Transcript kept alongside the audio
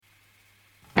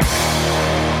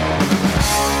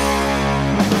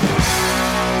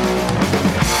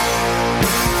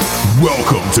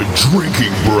Welcome to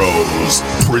Drinking Bros,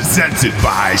 presented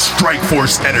by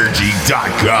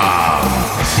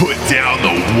StrikeForceEnergy.com. Put down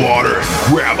the water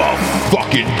and grab a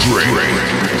fucking drink.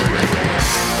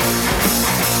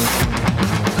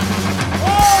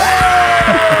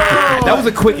 That was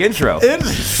a quick intro.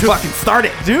 Fucking start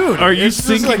it, dude. Are you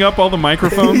syncing up all the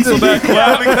microphones so that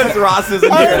yeah, because Ross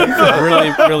isn't here.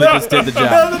 really just did the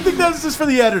job. I think that's just for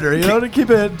the editor, to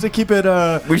keep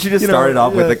it. We should just start it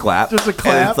off with a clap. Just a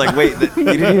clap. And it's like, wait, you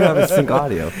didn't even have a sync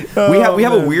audio. We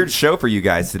have a weird show for you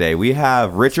guys today. We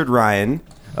have Richard Ryan.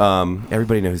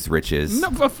 Everybody knows who Rich is.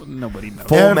 nobody knows.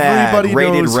 Full Mag, Everybody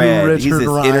Rated knows who Red. Richard He's this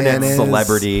Ryan internet is.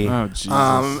 celebrity. Oh,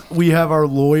 Jesus. We have our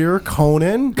lawyer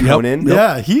Conan. Conan.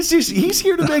 Yeah, he's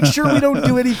here to make sure we don't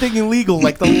do anything illegal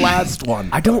like the last one.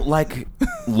 I don't like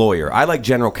lawyer. I like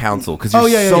general counsel because Oh,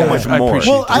 there's yeah, so yeah, much yeah. more.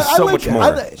 Well, There's so much more.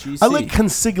 I like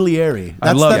consigliere.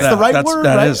 I love that's that. the right That's- word,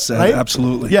 that right? is, right?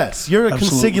 absolutely. Yes, you're a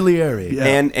Absolutely. consigliere. Yeah.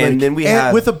 And then we and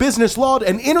have with a business law,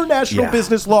 an international Yeah.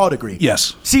 business law degree.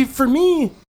 Yes. See, for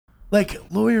me, like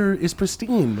lawyer is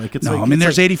pristine. Like it's No, like, I mean, it's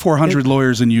there's like, 8,400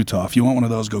 lawyers in Utah. If you want one of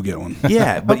those, go get one.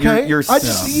 yeah, but Okay. you're I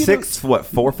just see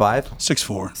 4, 5?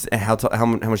 6'4", How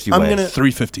much do you I'm weigh? gonna-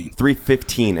 315.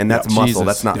 315, and that's Yeah. muscle. Jesus.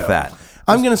 That's not Yeah. fat.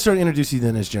 I'm going to start introducing you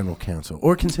then as general counsel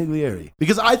or consigliere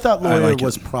because I thought lawyer like it.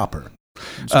 was proper.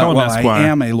 call him Well, I Esquire.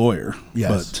 am a lawyer.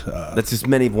 Yes. But That's just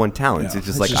many of one talents. Yeah. It's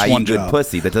just It's like just I one eat good job.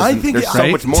 pussy. That I doesn't. think There's so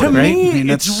right? much more to to it. me, I mean,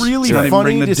 it's that's- really it's not even funny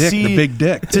bring the to dick, see the big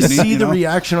dick, to you see the know?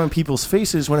 reaction on people's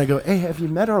faces when I go, "Hey, have you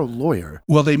met our lawyer?"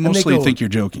 well, they And mostly go, think you're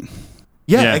joking.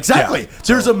 Yeah, Yeah. exactly.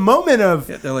 There's a moment of,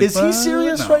 they're like, is he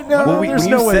serious no. right now? Well, There's when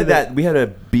no you way said that, we had a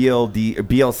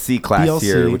BLC class BLC.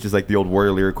 here, which is like the old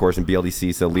warrior leader course in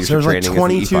BLDC. So So leadership there's like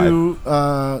training is the E5.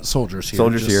 22 soldiers here.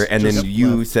 Soldiers just- here, and then just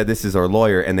you left. said this is our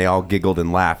lawyer, and they all giggled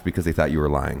and laughed because they thought you were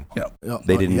lying. Yeah. Oh,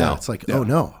 they didn't yeah, know. It's like, oh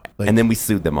no. Like, And then we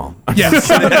sued them all. Yes.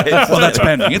 Well, that's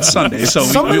pending. It's Sunday, so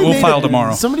somebody we will made file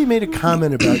tomorrow. Somebody made a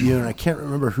comment about you, and I can't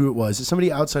remember who it was. It's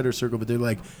somebody outside our circle, but they're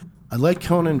like, I like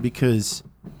Conan because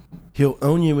he'll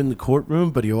own you in the courtroom,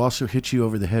 but he'll also hit you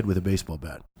over the head with a baseball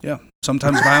bat. Yeah.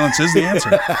 Sometimes violence is the answer.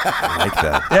 I like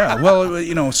that. Yeah.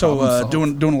 Well, so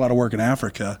doing a lot of work in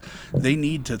Africa, they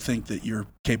need to think that you're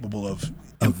capable of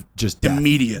Just death.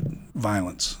 immediate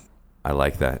violence. I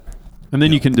like that. And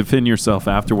then you can defend yourself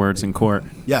afterwards in court.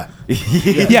 Yeah.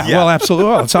 Yeah. Well, absolutely.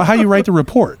 Well, it's how you write the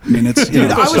report. I mean, it's Dude,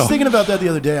 I was so- thinking about that the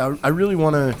other day. I really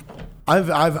want to.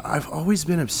 I've always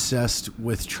been obsessed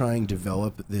with trying to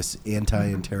develop this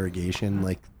anti-interrogation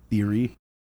like theory.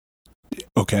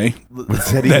 Okay.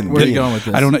 What's that That- even Where are mean? you going with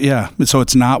this? I don't know. Yeah. So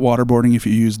it's not waterboarding if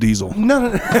you use diesel. No.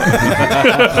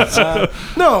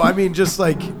 No, I mean just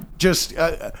I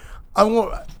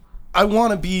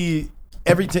want to be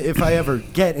every time if I ever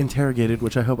get interrogated,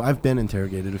 which I hope I've been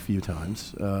interrogated a few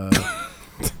times.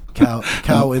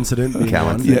 Cow incident. being Cow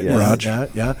one. incident, yeah. Raj.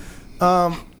 Yeah.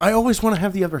 I always want to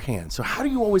have the upper hand. So how do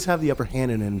you always have the upper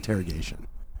hand in an interrogation?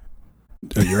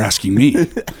 Oh, you're asking me.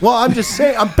 Well, I'm just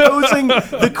saying. I'm posing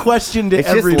the question to It's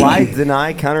just everybody. lie,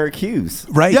 deny, counter, accuse.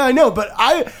 Right. Yeah, I know, but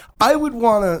I would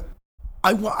want to.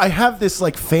 I have this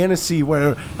like fantasy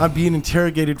where I'm being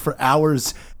interrogated for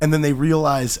hours, and then they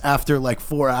realize after like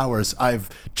 4 hours I've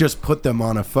just put them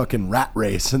on a fucking rat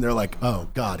race, and they're like, "Oh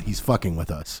God, he's fucking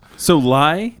with us." So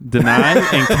lie, deny,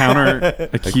 and counter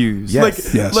accuse.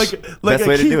 Yes. Yes. Like Best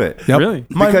way to do it. Yep. Really?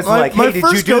 Because my hey, did you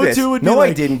first do this? go-to would be No, I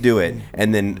like- didn't do it.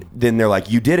 And then they're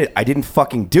like, you did it. I didn't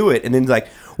fucking do it. And then like,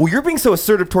 well, you're being so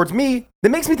assertive towards me. That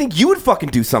makes me think you would fucking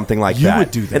do something like You that.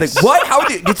 would do And this. like, what? How?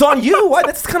 It's on you. What?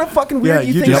 That's kind of fucking weird. Yeah,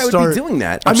 you you think just I would start- be doing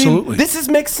that? I mean, Absolutely. This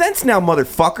makes sense now,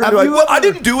 motherfucker. Have They're like, you well, I ever-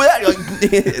 didn't do that.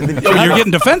 And then- Oh, you're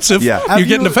getting defensive. Yeah. You're Have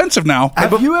getting you- defensive now.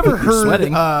 Have you ever heard?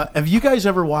 sweating. Have you guys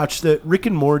ever watched that? Rick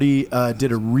and Morty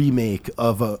did a remake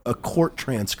of a court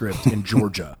transcript in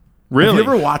Georgia. Really? Have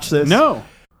you ever watched this? No.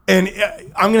 And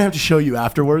I'm gonna have to show you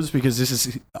afterwards because this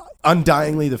is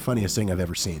undyingly the funniest thing I've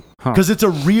ever seen. Because it's a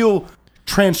real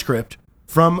transcript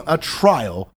from a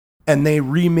trial, and they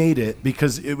remade it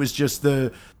because it was just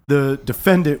the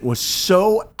defendant was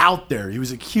so out there. He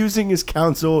was accusing his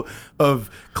counsel of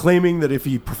claiming that if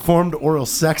he performed oral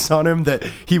sex on him, that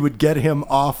he would get him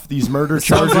off these murder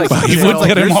charges. He would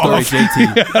get him Your story, off.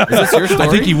 JT. Is this your story? I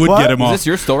think he would What? get him Is off. this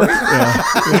your story?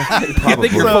 I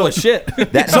think you're So- full of shit.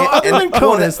 So other than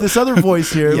Conan, this other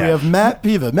voice here, Yeah. we have Matt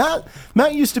Piva.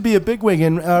 Matt used to be a bigwig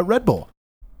in Red Bull.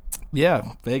 Yeah,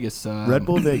 Vegas. Red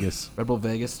Bull Vegas. Red Bull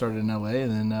Vegas started in LA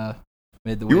and then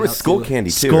made the way You were out Skull to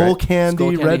Candy too, Skull right? Candy, Skull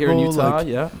Candy Red here in Bull. Utah. Like,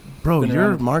 Yeah, bro, Been your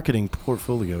around. marketing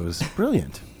portfolio is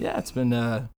brilliant. yeah. It's been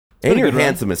And you're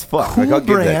handsome as fuck. Like, I'll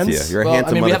give that to you. You're a Well,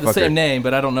 handsome I mean, we have the motherfucker. same name,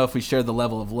 but I don't know if we share the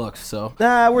level of looks. So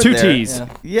Nah, we're Two there. T's.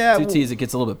 Yeah. two T's, it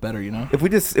gets a little bit better, you know. If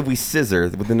we scissor,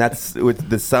 then that's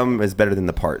the sum is better than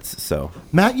the parts. So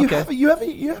Matt, you have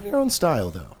your own style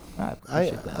though. I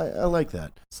appreciate that. I like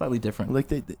that. Slightly different. I like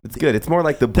the it's good. It's more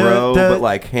like the bro, but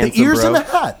like handsome the ears bro. in the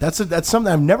hat. That's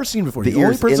something I've never seen before. The only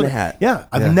ears in the hat. Yeah,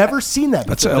 I've never seen that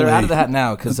before. They're out of the hat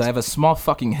now because I have a small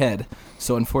fucking head.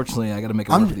 So unfortunately, I got to make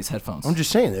it work with these headphones. I'm just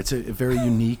saying, it's a very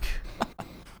unique,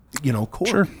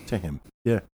 chord to him.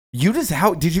 Yeah.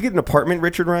 How did you get an apartment,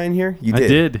 Richard Ryan? Here you did. I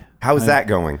did. How is that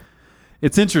going?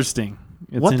 It's interesting.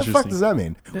 What the fuck does that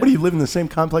mean? What do you live in the same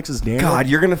complex as Daniel? God,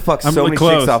 you're gonna fuck I'm so really many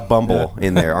close. chicks off Bumble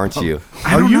in there, aren't you?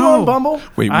 Are you on Bumble?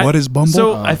 Wait, what is Bumble?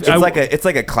 So It's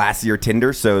like a classier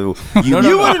Tinder. So you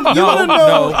You wouldn't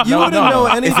know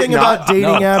anything not? about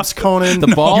dating apps, Conan. The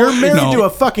ball You're married No. to a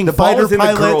fucking The ball fighter is in the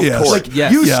pilot. girl's Yes. court. Like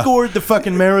Yes. you Yeah. scored the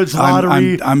fucking marriage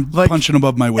lottery. I'm like, punching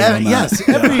above my weight on that. Yes,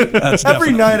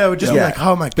 every night I would just be Yeah. like,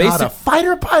 oh my god, a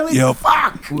fighter pilot. Yep.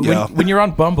 Fuck. When you're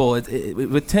on Bumble,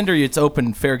 with Tinder, it's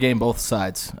open, fair game, both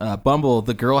sides. Bumble,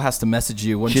 the girl has to message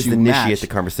you once She has you to initiate match. the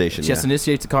conversation. She has to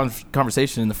initiate the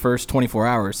conversation in the first 24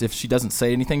 hours. If she doesn't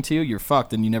say anything to you, you're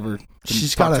fucked, and you never.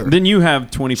 She's talk to gotta- her. Then you have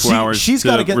 24 hours she's to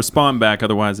gotta get- respond back.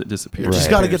 Otherwise, it disappears. She's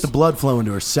got to get the blood flowing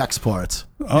to her sex parts.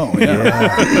 Oh,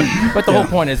 yeah. But the whole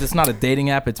point is, it's not a dating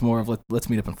app. It's more of let's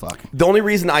meet up and fuck. The only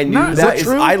reason I knew Is that that is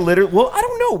true? I literally. Well, I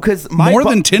don't know because my More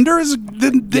than Tinder is?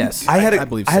 Than, Yes, I had a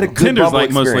believe I had a so. good Tinder's Bumble like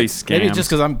mostly experience. Maybe scams. just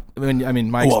because I mean,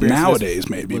 my Well, experience nowadays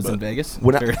maybe, was but in Vegas.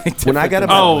 When I Very got different a than-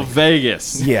 Oh,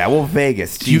 Vegas. Yeah, well,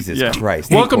 Vegas, Jesus Yeah. Christ.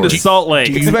 Welcome to Corey. Salt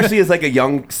Lake. Especially as like a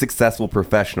young, successful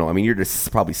professional. I mean, you're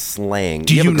just probably slaying.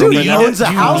 Do you have a know- girlfriend He now? owns a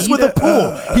house with a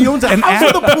pool. He owns a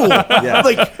house with a pool. Yeah.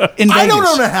 Like In I don't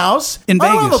Vegas. own a house. In I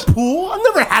don't Vegas. have a pool. I've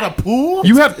never had a pool.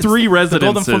 You have 3 The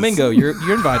residences. Golden Flamingo. You're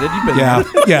invited. You've been Yeah,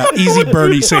 there. yeah. Easy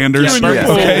Bernie Sanders. Bernie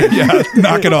Okay, yeah.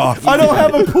 Knock it off. I don't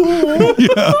have a pool.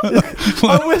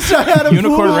 I wish I had a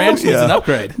Unicorn pool. Ranch needs Yeah. an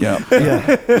upgrade. Yeah.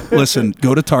 Listen,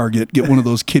 go to Target, get one of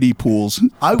those kiddie pools,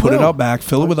 I put it will. out back,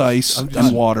 fill it with ice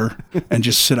and water, and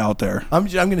just sit out there. I'm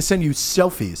going to send you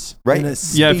selfies. Right. in a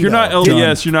Yeah, if you're not Speedo.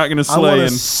 LDS, you're not going to I want slay a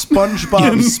in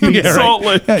SpongeBob Speedo. Salt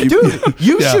Lake. Yeah, Dude,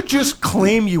 you Yeah. should just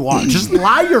claim you are. Just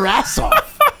lie your ass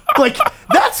off. Like,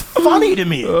 that's funny to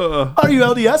me. Are you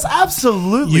LDS?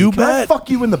 Absolutely. You Can I bet. fuck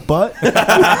you in the butt? I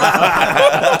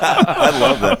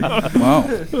love that. Wow.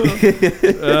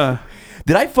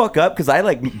 Did I fuck up? Because I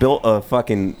like built a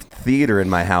fucking theater in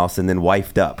my house and then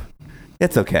wifed up.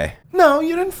 It's okay. No,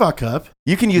 you didn't fuck up.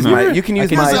 You can use my can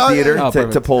use my it. theater Oh, to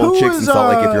perfect. pull Who chicks in is,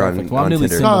 Salt Lake if you're Perfect. on, Well, I'm on newly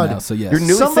Tinder. single God. now, so yes. You're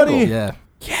newly Somebody- single. Yeah.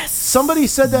 Yes. Somebody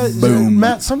said that. Boom.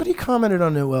 Matt, somebody commented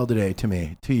on Noel today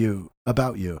to you,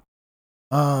 about you.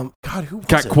 God, who was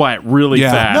Got it? quiet really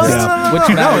Yeah. fast. No, no, no, no, What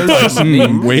you no, know no, is no.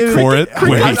 Mm, wait for it.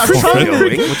 Wait I'm for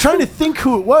it. trying to think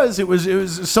who it was. It was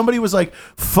somebody was like,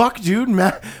 "Fuck, dude,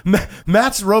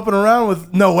 Matt's roping around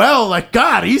with Noel. Like,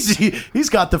 God, he's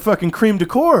got the fucking cream de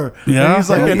corps." Yeah. and he's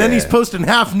like, Hell and then yeah. he's posting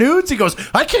half nudes. He goes,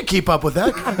 "I can't keep up with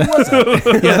that." God, who was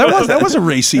it? Yeah, that was a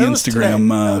racy That was Instagram. today.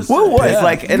 That was Well, it was Yeah.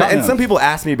 like, and Yeah. some people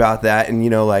asked me about that, and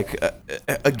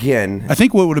again, I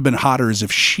think what would have been hotter is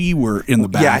if she were in the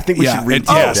back. Yeah, I think we should retweet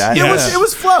yes, that. yes. It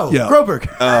was Flo Yeah. Groberg.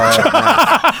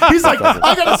 He's like,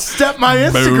 I gotta step my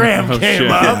Instagram Boom. Oh, game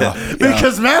shit. up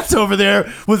because Matt's over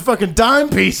there with fucking dime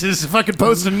pieces, fucking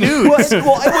posting nudes.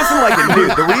 well, it wasn't like a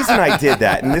nude. The reason I did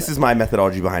that, and this is my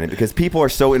methodology behind it, because people are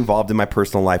so involved in my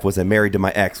personal life. Was I married to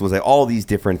my ex? Was I all these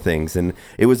different things? And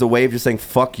it was a way of just saying,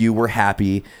 "Fuck you, we're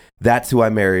happy." That's who I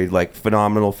married, like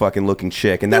phenomenal fucking looking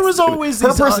chick. And There that's was always her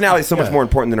these personality is so much yeah. more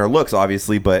important than her looks,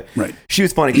 obviously. But Right. she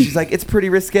was funny. She's like, "It's pretty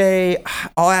risque.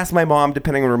 I'll ask my mom."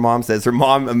 Depending on what her mom says, her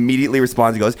mom immediately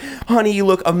responds and goes, "Honey, you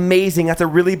look amazing. That's a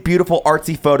really beautiful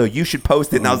artsy photo. You should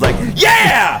post it." And I was like,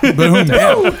 "Yeah." Boom.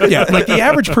 Yeah, like the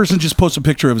average person just posts a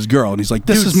picture of his girl, and he's like,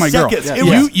 "This Dude, is my girl." seconds. It You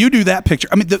was- you do that picture.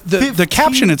 I mean, the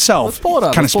caption itself Let's pull it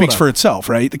up. kind of Let's pull it speaks up. for itself,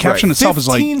 right? The caption Right. itself is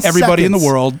like, 15 "Everybody in the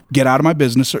seconds. world, get out of my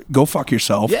business. Or go fuck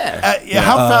yourself." Yeah.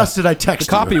 How fast did I text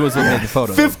The copy you? was what made the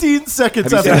photo. 15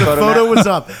 seconds Have you after seen the the photo, photo Matt? was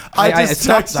up, I I just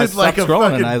stopped- I texted like a stopped scrolling,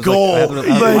 and fucking I was goal.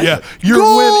 like,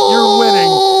 You're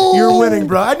winning. You're winning,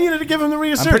 bro. I needed to give him the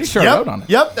reassurance. pretty sure I yep. wrote on it.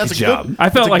 Yep, that's Good a job. good. I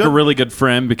felt that's like a good- really good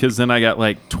friend because then I got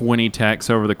like 20 texts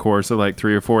over the course of like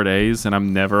 3 or 4 days, and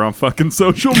I'm never on fucking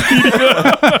social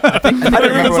media. Everyone's what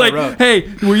I like, wrote. "Hey,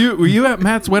 were you at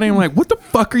Matt's wedding?" I'm like, "What the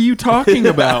fuck are you talking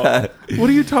about? What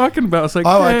are you talking about?" It's like,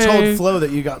 Oh, I hey. told Flo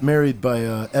that you got married by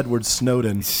Edward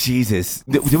Snowden. Jesus,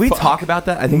 did we talk about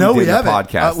that? I think No, we we did in the haven't.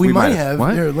 podcast. We might have.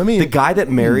 What? Here, let me. The guy that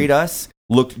married us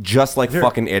looked just like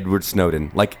fucking Edward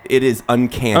Snowden. Like, it is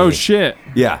uncanny. Oh shit!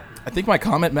 Yeah. I think my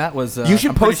comment, Matt, was You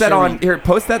should post that on here.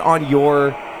 Post that on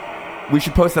your. We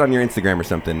should post it on your Instagram or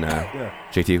something.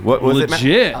 JT, what was it, Matt?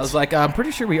 Legit. I was like, I'm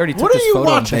pretty sure we already took What are this you photo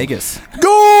watching? in Vegas.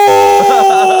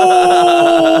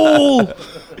 Goal!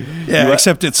 Yeah,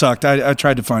 except it sucked. I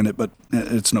tried to find it, but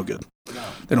it's no good.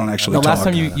 They don't actually The talk. last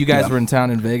time you guys were in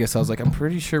town in Vegas, I was like, I'm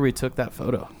pretty sure we took that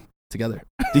photo together.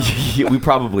 We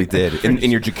probably did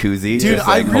in your jacuzzi. Dude, just,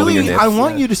 like, holding your nips. I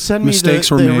want you to send me Mistakes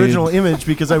were the made. original image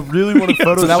because I really want to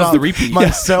Photoshop So that was the repeat.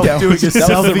 myself doing a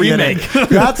selfie in it.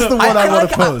 That's the one I want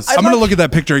to post. I'm gonna look at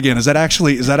that picture again. Is that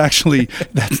actually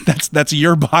that's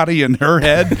your body and her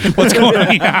head? What's going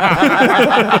on?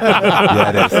 Yeah,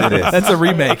 it is. That's a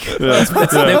remake. Some would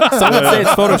say it's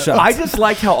Photoshop. I just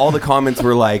liked how all the comments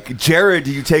were like, "Jared,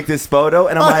 do you take this photo?"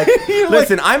 And I'm like,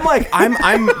 "Listen,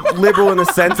 I'm liberal in the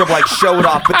sense of like show it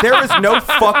off, but there is no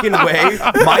fucking way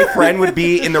my friend would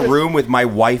be in the room with my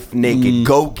wife naked.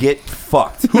 Go get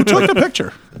fucked. Who took the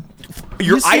picture?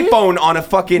 Your see? iPhone on a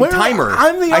fucking timer.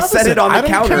 I'm the I set opposite. it on I the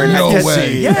don't counter care and to had to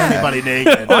see anybody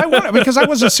naked. I want because I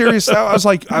was a serious. I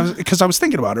was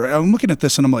thinking about it. I'm looking at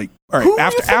this and I'm like, all right, Who are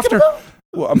you thinking about?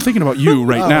 Well, I'm thinking about you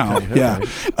right now. okay.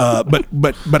 Yeah.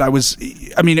 But I was.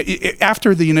 I mean,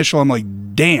 after the initial, I'm like,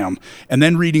 damn, and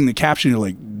then reading the caption, you're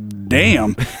like,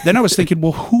 damn. Then I was thinking,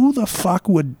 well, who the fuck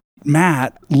would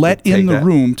Matt let in the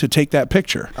room to take that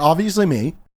picture? Obviously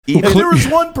me. If there was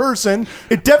one person,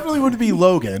 it definitely would be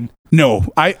Logan. No,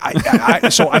 so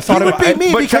I thought It would be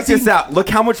me But because check this out. Look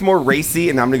how much more racy,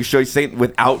 and I'm going to show you something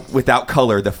without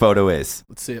color the photo is.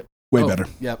 Let's see it. way better.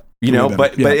 Yep. You know, Way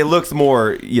but better, yeah. it looks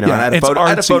more, you know, Yeah, I had it's a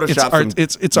artsy. Photoshop.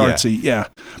 It's artsy, yeah.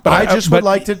 But I just but would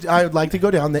like to. I would like to go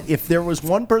down that if there was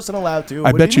one person allowed to. It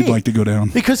I would bet be you'd me. like to go down.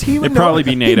 because he would It'd probably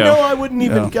be NATO. No, I wouldn't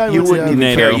even. Yeah. I You would wouldn't say, even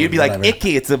NATO. care. You'd be like, Whatever.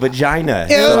 icky, it's a vagina.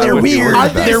 Yeah, So I they're wouldn't be weird.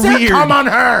 worried about They're that. weird. Come on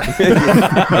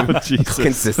her. Jesus.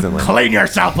 Consistently. Clean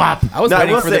yourself up. I was No, I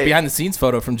waiting will for the say- behind the scenes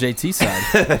photo from JT's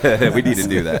side. We need to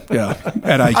do that. Yeah,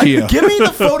 at IKEA. Give me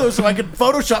the photo so I can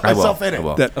Photoshop I will. myself in I it.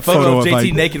 will. That A photo of JT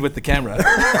Ike- naked with the camera.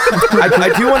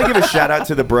 I do want to give a shout out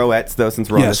to the broettes though, since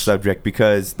we're on Yes. this subject,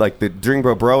 because like the Drink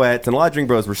Bro broettes and a lot of Drink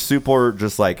Bros were super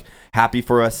just like happy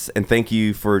for us, and thank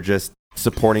you for just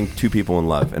supporting two people in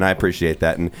love, and I appreciate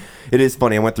that. And it is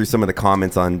funny, I went through some of the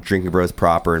comments on Drinking Bros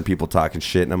proper and people talking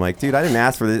shit, and I'm like, dude, I didn't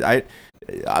ask for this.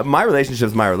 My relationship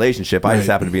is my relationship. I just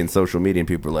happen to be in social media, and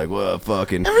people are like, well,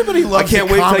 fucking Everybody loves I can't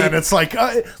to wait till comment. you. It's like,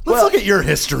 let's Well, look at your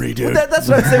history, dude. That's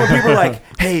what I'm saying when people are like,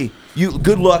 hey, you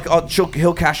good luck.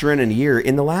 He'll cash her in a year.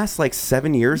 In the last like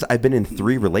 7 years, I've been in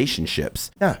 3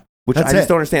 relationships. yeah, Which that's I just it.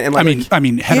 don't understand. And like, I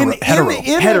mean,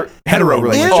 hetero. hetero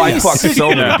relationship. Oh, I fucked so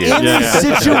many dudes. In a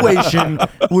situation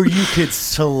where you could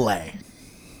slay.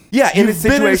 Yeah, in a You've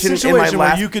been in a situation, situation in where my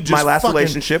last, you could my just last fucking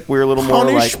relationship, we were a little more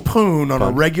Punish like poon on a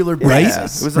fun. regular Right?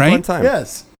 basis. It was a fun time.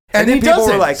 Yes. And And then he people does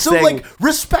were it. like so saying- like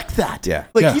respect that. Yeah.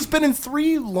 Like Yeah. he's been in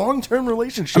 3 long-term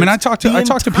relationships. I mean, I talk to the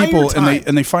entire people time.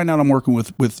 and they find out I'm working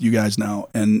with you guys now,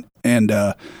 and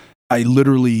I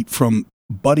literally from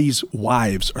buddies'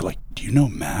 wives are like, do you know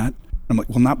Matt? I'm like,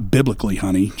 well, not biblically,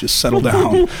 honey. Just settle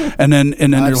down. And then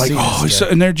they're I've like, seen oh, this so,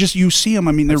 guy. and they're just, you see them.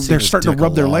 I mean, they're seen his starting to dick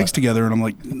rub a their lot. legs together, and I'm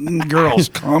like, girls,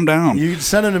 calm down. You can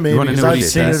send him to me wanna because know what I've he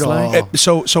seen tastes it all. like?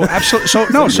 So absolutely. So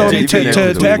no. So Yeah, to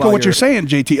echo while what you're you're- saying,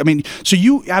 JT. I mean, so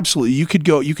you absolutely you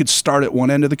could start at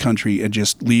one end of the country and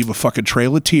just leave a fucking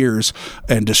trail of tears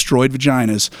and destroyed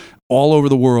vaginas all over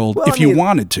the world Well, if I you mean,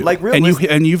 wanted to. like,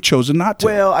 and you've chosen not to.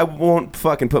 Well, I won't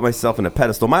fucking put myself in a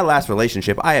pedestal. My last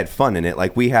relationship, I had fun in it.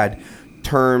 Like we had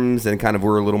terms and kind of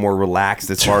were a little more relaxed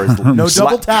as far as No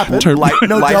double tapping. No double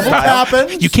lifestyle.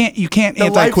 tapping. You can't The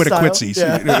anti-quit a lifestyle. quitsies.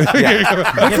 Yeah.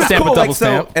 You can stamp a Cool, double like, so,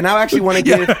 stamp. and I actually want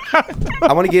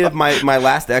to give my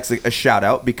last ex a shout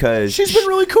out because She's been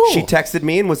really cool. She texted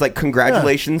me and was like,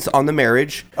 congratulations on the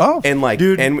marriage. Oh. and like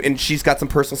Dude. and she's got some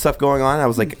personal stuff going on. I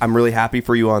was like, I'm really happy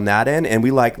for you on that end, and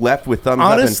we like left with thumbs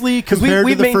Honestly, up. Because compared to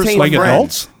we've the first maintained Like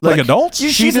friends. adults? Like adults?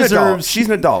 She's She an adult. deserves- She's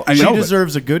an adult. I She know, but-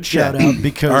 deserves a good shout out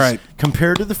because All right.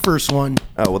 compared to the first one,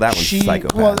 Oh well, that one's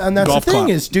psychopath. well, and that's Golf the thing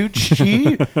clap. is, dude,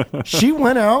 she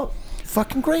went out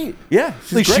fucking great. Yeah,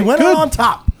 she's Like she great. went Good. out on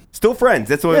top. Still friends.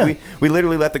 That's what Yeah. we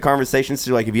literally let the conversations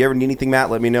to like, if you ever need anything,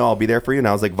 Matt, let me know. I'll be there for you. And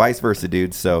I was like, vice versa,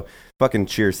 dude. So fucking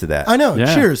cheers to that. I know.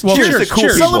 Yeah. Cheers. Well, cheers. cheers, to cool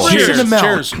cheers, people. Celebration cheers, to Mel.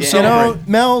 cheers. You Celebrate. know,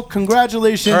 Mel,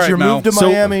 congratulations. All right, you Mel. moved to So,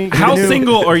 Miami. how You knew-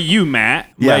 single are you, Matt?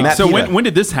 Yeah, Like, Matt so Pita. when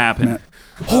did this happen?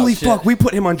 Holy shit. fuck, we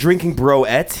put him on Drinking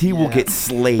Broettes. He will get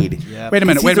slayed. Wait a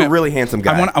minute. He's Wait a minute. a really handsome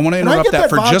guy. I want to Can I interrupt get that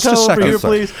for just a vodka over second. here,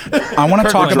 Sorry. please? I want to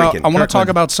talk Kirkland. about. I want to Kirkland. talk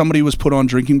about somebody who was put on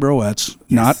drinking broettes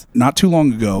not too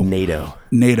long ago. NATO.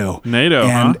 NATO.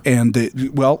 NATO,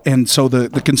 And so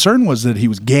the concern was that he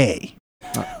was gay.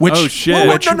 Which, Oh shit!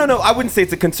 Well, no. I wouldn't say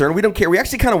it's a concern. We don't care. We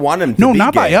actually kind of want him to No, be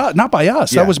not gay. by us. Not by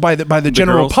us. Yeah. That was by the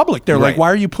general girls? public. They're like, Right.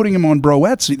 "Why are you putting him on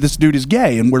broettes? This dude is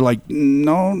gay." And we're like,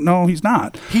 "No, he's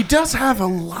not." He does have a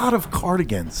lot of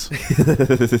cardigans.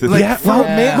 Yeah, well,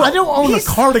 Man, I don't own a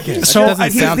cardigan. So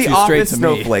doesn't He's sound the too straight office to me.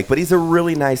 snowflake, but he's a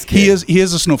really nice kid. he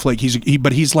is a snowflake.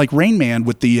 But he's like Rain Man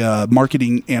with the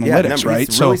marketing analytics, remember, right?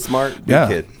 he's a really smart good yeah,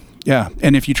 kid. Yeah,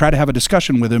 and if you try to have a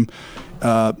discussion with him,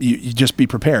 you just be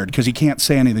prepared because he can't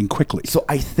say anything quickly. So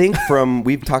I think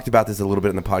we've talked about this a little bit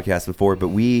in the podcast before, but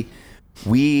we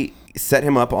set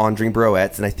him up on Dream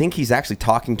Broettes, and I think he's actually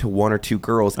talking to one or two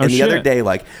girls. And the shit. other day,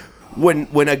 like when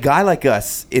a guy like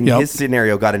us in Yep. his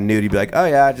scenario got a nude, he'd be like, "Oh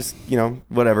yeah, just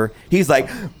whatever." He's like,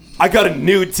 "I got a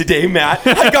nude today, Matt.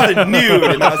 I got a nude,"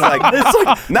 and I was like, "It's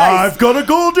like nice." I've got a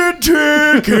golden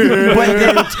ticket. But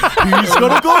then, He's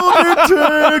got a golden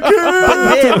ticket.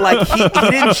 but then, like he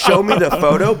didn't show me the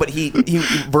photo, but he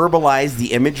verbalized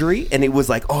the imagery, and it was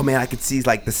like, "Oh man, I could see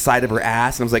like the side of her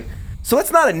ass," and I was like, "So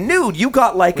it's not a nude. You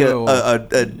got like You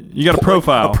got a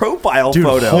profile. a profile Dude,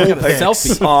 photo, whole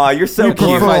selfie. Aw, you're so You cute.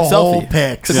 prefer a Glorified whole selfie.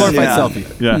 pics. It's a glorified Yeah.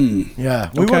 selfie. Yeah. Yeah,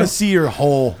 we Okay. want to see your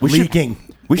hole should- leaking.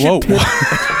 We Whoa.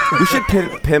 should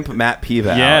pimp Matt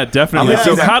Piva. Yeah, out. definitely. I'm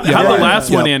So gonna- how yeah, the yeah, last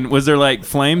yeah. one in? Was there like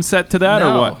flame set to that No,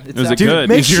 or what? it's Was it actually- good?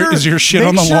 Make Is your shit make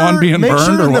on the lawn being make burned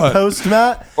sure or in what? the post,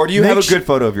 Matt. Or do you have a make good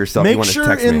photo of yourself? You Make want to sure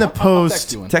text in me? the Text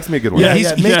post. you one. Text me a good one. Yeah,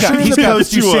 he's- make yeah, sure in he's the got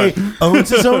post you you say owns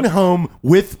his own home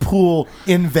with pool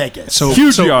in Vegas. So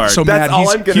Huge so, yard. So That's Matt, all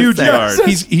he's I'm gonna huge say. yard.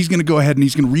 He's going to go ahead and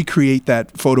he's going to recreate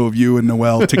that photo of you and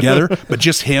Noel together, but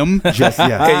just him. Just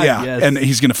yeah. Okay, yeah, Yes. and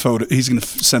he's going to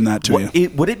send that to you.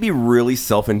 Would it be really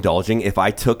self-indulging if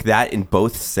I took that in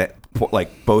both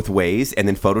ways and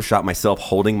then Photoshop myself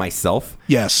holding myself?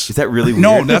 Yes. Is that really weird?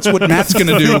 No, that's what Matt's going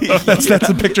to do. That's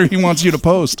the picture he wants you to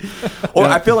post. Or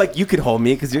I feel like you could hold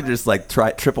me because you're just like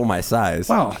triple my size.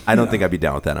 Well, I don't think I'd be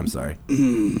down with that. I'm sorry.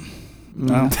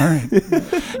 Well, all right.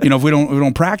 If we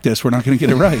don't practice, we're not going to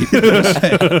get it right.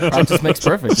 Practice makes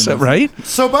perfect. Is that right?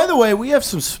 So, by the way, we have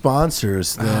some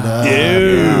sponsors that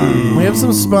we have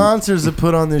some sponsors that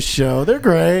put on this show. They're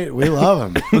great. We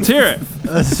love them. Let's hear it.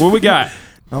 What we got?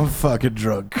 I'm fucking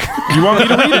drunk. You want me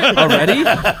to read it?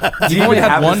 Already? You only even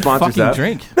have had the one sponsors fucking up?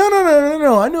 drink.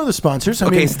 No. I know the sponsors. I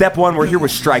Okay, mean, step one, we're here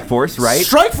with Strike Force, right?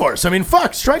 Strike Force. I mean,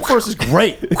 fuck. Strike Force is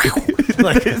great.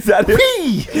 Like, is that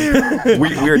it?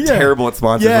 We're terrible at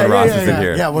sponsors when Ross is in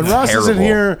here. Yeah, when Ross is in Terrible.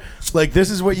 here, like, this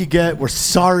is what you get. We're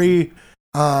sorry.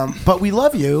 But we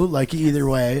love you, like, either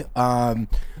way.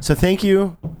 So thank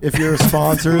you if you're a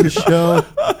sponsor of the show.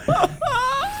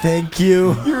 Thank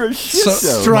you. You're a shit show.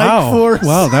 Strike Force.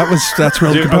 Wow, that's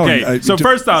really Dude, compelling. okay, so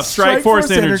first off, Strike Force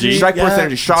Force Energy. Strike Force Yeah,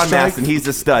 Energy. Sean Strike- Masson, he's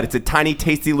a stud. It's a tiny,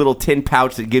 tasty little tin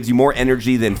pouch that gives you more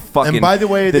energy than fucking. And by the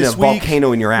way, than this a week-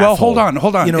 volcano in your asshole. well,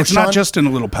 hold on. You know, It's Sean- not just in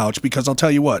a little pouch because I'll tell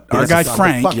you what. Our Yes, guy it's on the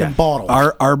Frank, fucking bottle.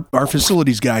 our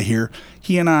facilities guy here,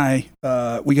 he and I,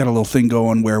 we got a little thing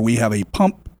going where we have a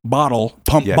pump bottle,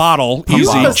 Yes. easy bottle.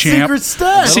 A champ. secret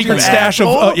stash. Secret you stash of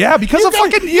asshole. yeah, because of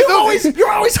fucking you're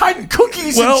always hiding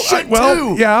cookies and shit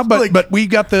too. yeah, but Like, but we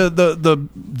got the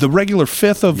regular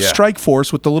fifth of Yeah. Strike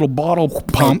Force with the little bottle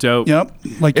pump. dope. Yep,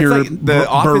 like It's your like the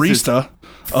office is barista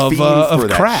of Fiends for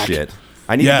that crack. shit.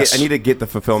 I need Yes. to get the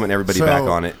fulfillment. Everybody So- back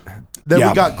on it. then Yeah.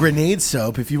 we got grenade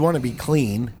soap if you want to be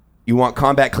clean. You want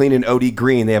Combat Clean and OD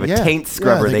Green? They have a taint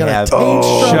scrubber. Yeah, they got a have taint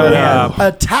scrubber. Shut up.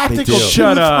 A tactical They do.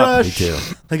 Shut up. toothbrush. They do.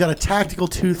 They got a tactical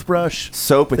toothbrush.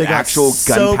 soap with They got actual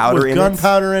soap gunpowder with in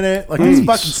gunpowder in it. Like it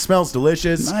fucking smells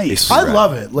delicious. Nice. I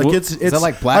love it. Like it's that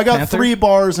like Black I got Panther? 3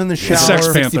 bars in the shower. Sex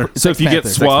Panther. So if you get Panther.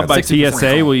 swabbed by 60%.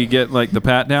 TSA, will you get like the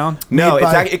pat down? it. No, Made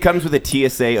by- it comes with a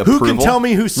TSA Who approval. can tell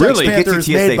me who Sex Really? It Panther gets is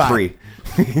you made TSA by? free.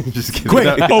 Just kidding. Quick.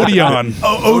 Odeon.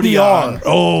 ODR.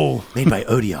 Oh, Made by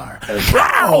ODR.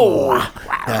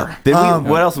 Then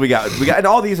what else we got? We got and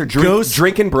all these are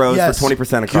drinking bros yes. for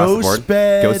 20% across the board. Ghost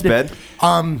Bed. Ghost Bed.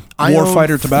 I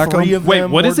Warfighter own tobacco? 3 of Wait,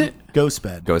 them. what is it? Ghost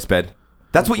Bed. Ghost Bed.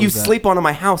 That's what you was that? sleep on in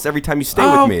my house every time you stay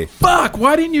Oh with me. fuck!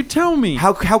 Why didn't you tell me?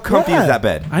 How comfy Yeah. is that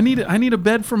bed? I need a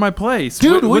bed for my place,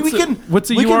 Dude, what's we can. What's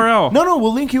the we can- URL? No,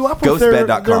 we'll link you up with their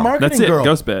Ghostbed.com. marketing That's it, girl.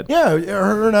 Ghostbed. Yeah,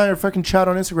 her and I are fucking chat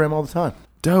on Instagram all the time.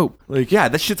 Dope. Yeah,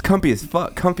 that shit's comfy as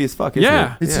fuck. Comfy as fuck. Isn't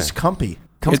Yeah. it? It's just comfy.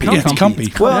 it's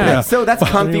comfy. Well, Yeah. so that's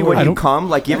comfy when I you don't- come.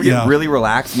 Like you ever Yeah. get really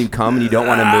relaxed and you come and you don't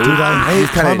want to move. Dude, I hate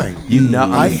Just kinda- coming. You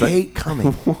know, I hate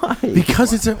coming. Why?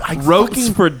 Because it's a I Ropes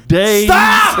fucking, for days.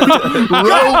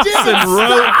 ropes and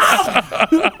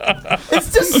ropes.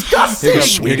 It's disgusting.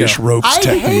 Swedish ropes I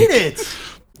technique. hate it.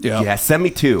 Yeah. Yeah, send me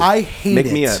 2. I hate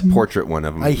Make me it. a portrait one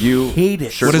of them. I you hate it.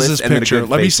 What shirtless is this and then a picture? good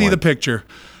Let me face see one. the picture.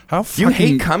 How You fucking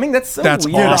hate coming? That's so That's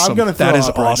weird. Dude, awesome. I'm gonna throw That is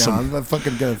up right awesome. now. I'm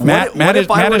fucking gonna. Matt, What if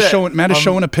I Matt is would've- showing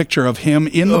showing a picture of him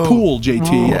in the pool,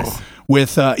 JT. Yes.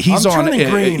 With he's I'm on turning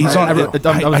green he's right on now.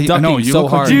 I was ducking so look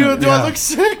hard. Dude, do I yeah. look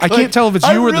sick? I can't tell if it's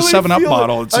I you or the really 7-Up feel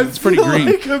bottle. I It's pretty feel green.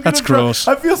 like I'm That's gonna gross.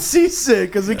 I feel seasick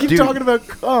because they keep Dude, talking about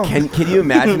cum. Can you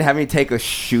imagine having to take a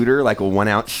shooter, like a 1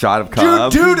 ounce shot of cum,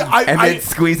 Dude, and then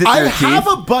squeeze it through I your have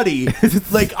teeth? a buddy.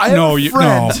 Like I have No, a no,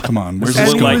 friend. come on. Where's And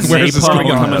this he going? was- Where's this napalm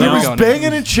going? coming He out. was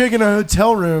banging a chick in a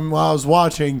hotel room while I was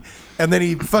watching, and then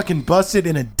he fucking busted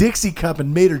in a Dixie cup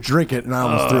and made her drink it, and I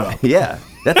almost threw up. Yeah,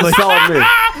 that's a solid move.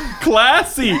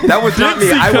 Classy. That was not me.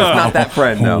 Dixie I was cup. not that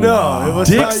friend. No, No, it was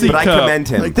Dixie but I cup. commend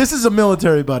him. Like this is a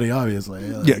military buddy, obviously.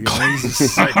 Yeah.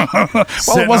 Sitting on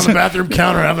the wasn't- bathroom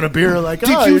counter having a beer. Like, Did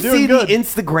oh, you you're see doing good. the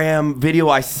Instagram video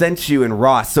I sent you and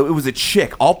Ross? So it was a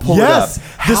chick. I'll pull Yes, it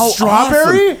up. the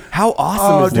strawberry? Awesome. How awesome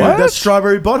Oh, is dude, that? that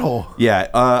strawberry butthole. Yeah,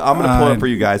 I'm gonna pull it up for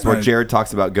you guys where right. Jared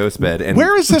talks about ghost bed. And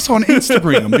Where is this on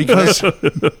Instagram? Because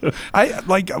I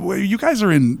like you guys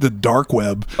are in the dark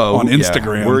web on yeah,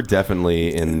 Instagram. we're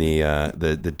definitely in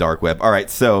the dark web. All right,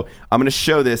 so I'm gonna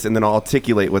show this and then I'll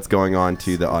articulate what's going on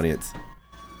to the audience.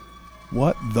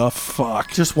 What the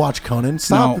fuck? Just watch Conan.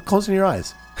 Stop No. closing your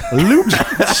eyes.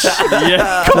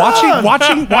 Yeah.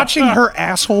 watching her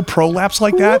asshole prolapse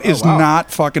like that is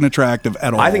not fucking attractive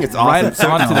at all. I think it's Right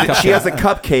awesome. onto the She has a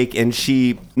cupcake and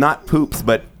she not poops,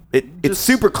 but it's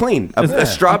super clean. A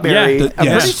strawberry. Yeah. I'm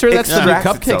Yes. pretty sure that's the new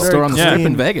extracts cupcake itself. store on the Yeah. strip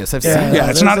in Vegas. I've seen Yeah. it. yeah,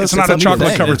 it's not that's a a new chocolate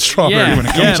thing. covered strawberry Yeah. when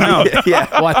it comes Yeah, out. no. Yeah.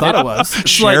 Well, I thought it was.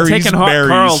 It's like Cherries, taking hot berries.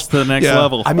 Carls to the next Yeah.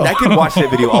 level. I mean, I could watch that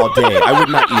video all day. I would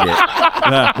not eat it.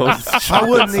 I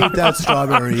wouldn't eat that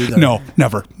strawberry either. No,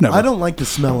 never. I don't like the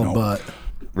smell of butt.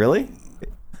 Really?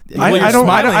 I don't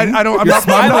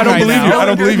believe you. I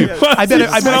don't believe you. I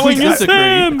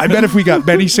bet if we got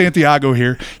Benny Santiago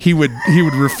here, he would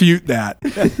refute that.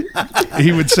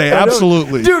 He would say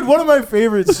absolutely. Dude, one of my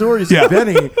favorite stories Yeah. of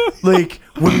Benny, like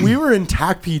when we were in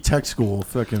TACP Tech School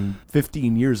fucking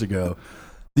 15 years ago,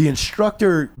 the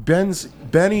instructor,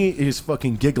 Benny is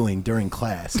fucking giggling during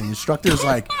class. And the instructor's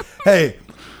like, hey,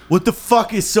 what the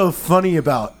fuck is so funny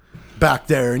about back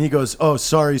there? And he goes, oh,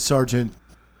 sorry, Sergeant.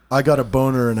 I got a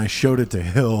boner and I showed it to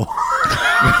Hill.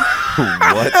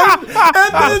 What?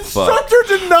 And the instructor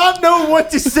did not know what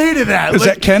to say to that. Is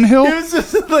that Ken Hill? It was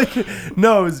just like,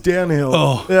 no, it was Dan Hill.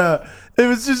 Oh. Yeah. It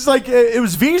was just like, it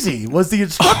was VZ was the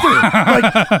instructor.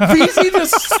 Like, VZ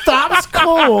just stops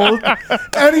cold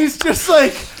and he's just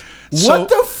like, what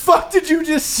the fuck did you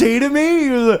just say to me? He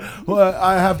was like, well,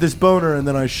 I have this boner and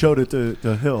then I showed it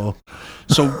to Hill.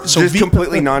 So Just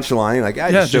completely nonchalant. Like,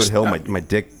 I just showed just- Hill my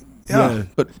dick. yeah,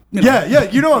 but you know, Yeah,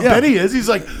 you know what Yeah. Benny is? He's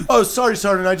like, oh, sorry,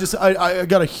 Sergeant. I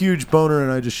got a huge boner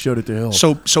and I just showed it to Hill.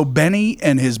 So Benny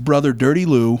and his brother Dirty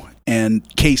Lou and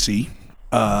Casey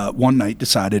one night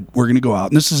decided we're going to go out,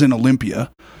 and this is in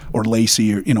Olympia or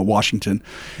Lacey or Washington.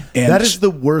 And That is the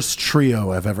worst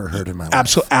trio I've ever heard in my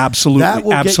life. absolutely That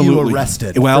will absolutely. get you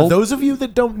arrested. Well, For those of you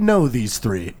that don't know these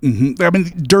three, I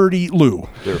mean, Dirty Lou.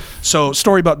 So,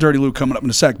 story about Dirty Lou coming up in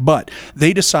a sec. But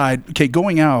they decide, okay,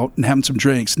 going out and having some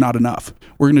drinks, not enough.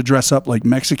 We're going to dress up like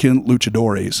Mexican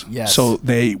luchadores. Yes. So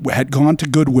they had gone to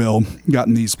Goodwill,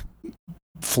 gotten these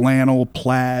flannel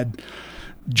plaid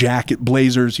jacket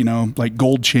blazers, like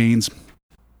gold chains,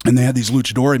 and they had these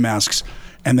luchador masks,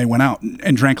 and they went out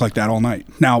and drank like that all night.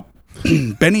 Now,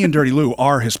 Benny and Dirty Lou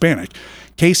are Hispanic.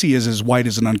 Casey is as white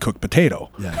as an uncooked potato.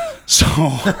 Yeah.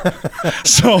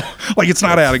 So like it's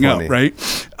not adding funny. up,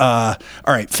 right? All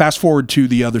right. Fast forward to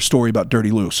the other story about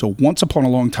Dirty Lou. So once upon a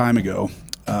long time ago,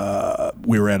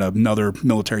 we were at another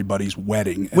military buddy's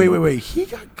wedding. and- wait. He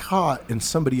got caught in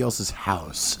somebody else's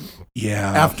house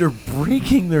Yeah. after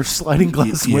breaking their sliding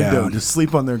glass Yeah. window to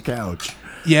sleep on their couch.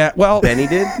 Yeah. Well, Benny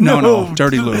did? No,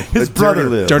 Dirty Lou. His Dirty brother.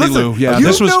 Lou. Dirty Listen, Lou, yeah, You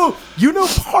this was- know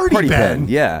Party Ben.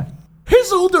 Yeah.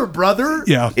 His older brother.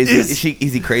 Yeah. Is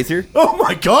he crazier? Oh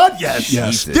my God! Yes.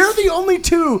 Yes. They're the only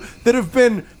two that have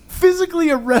been physically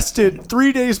arrested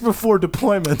 3 days before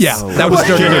deployments. Yeah, that was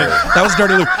Dirty Lou. That was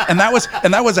Dirty Lou, and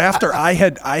that was after I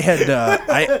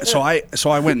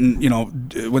went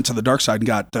and went to the dark side and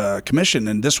got commissioned,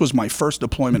 and this was my first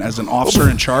deployment as an officer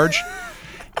in charge.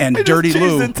 And Dirty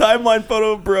Lou, timeline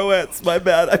photo of broettes. My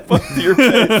bad. I fucked your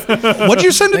face. what'd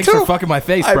you send it Thanks for to? fucking my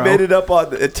face, I bro. made it up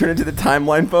it turned into the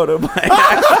timeline photo by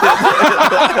accident.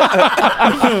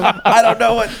 I don't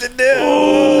know what to do.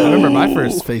 I remember my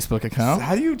first Facebook account.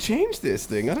 How do you change this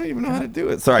thing? I don't even know how to do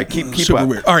it. Sorry, keep Super up.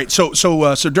 weird. All right, so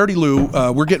Dirty Lou,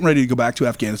 we're getting ready to go back to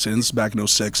Afghanistan. This is back in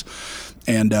 2006.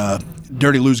 And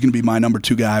Dirty Lou's going to be my number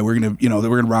 2 guy. We're going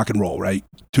to rock and roll, right?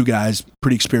 2 guys,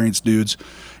 pretty experienced dudes.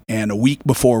 And a week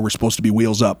before we're supposed to be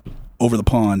wheels up over the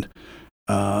pond,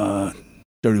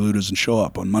 Dirty Lou doesn't show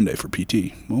up on Monday for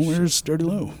PT. Well, where's Dirty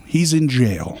Lou? He's in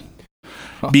jail.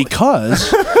 Because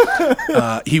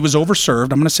he was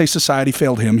overserved. I'm going to say society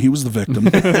failed him. He was the victim.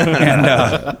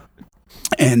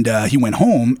 And he went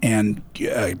home and,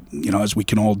 as we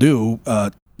can all do,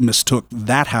 mistook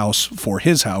that house for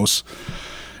his house.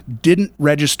 Didn't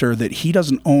register that he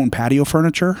doesn't own patio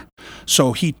furniture.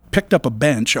 So he picked up a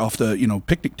bench off the,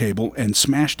 picnic table and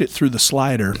smashed it through the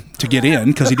slider to get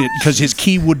in because his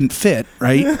key wouldn't fit,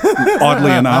 right?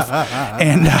 Oddly enough.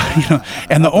 And,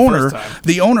 and the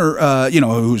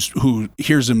owner, who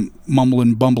hears him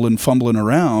mumbling, bumbling, fumbling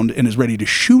around and is ready to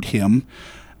shoot him,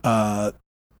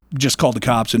 just called the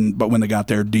cops, but when they got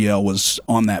there, DL was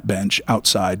on that bench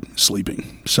outside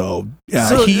sleeping. So,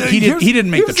 he didn't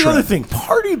make the trip. The other thing,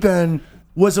 Party Ben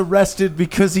was arrested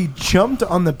because he jumped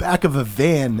on the back of a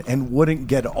van and wouldn't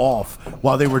get off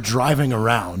while they were driving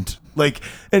around.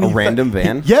 Random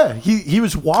van? He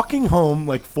was walking home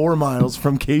 4 miles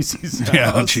from Casey's house.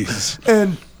 Yeah, Jesus.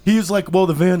 And he was like, well,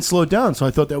 the van slowed down, so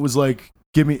I thought that was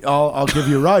I'll give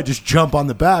you a ride. Just jump on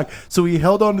the back. So he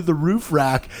held onto the roof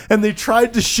rack, and they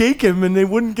tried to shake him, and they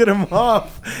wouldn't get him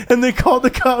off. And they called the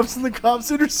cops, and the cops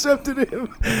intercepted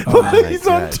him. He's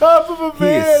on top of a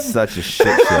van. He is such a shit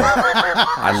show.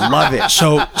 I love it.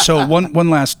 So one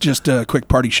last just a quick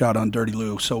party shot on Dirty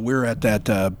Lou. So we're at that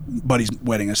buddy's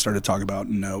wedding I started talking about,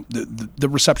 and the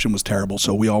reception was terrible.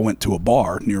 So we all went to a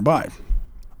bar nearby,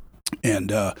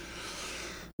 and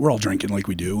we're all drinking like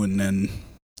we do, and then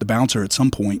the bouncer at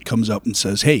some point comes up and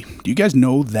says, "Hey, do you guys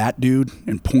know that dude?"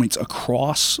 And points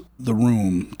across the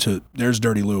room to, there's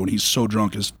Dirty Lou, and he's so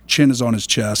drunk, his chin is on his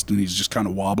chest, and he's just kind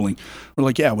of wobbling. We're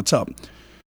like, "Yeah, what's up?"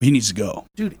 He needs to go.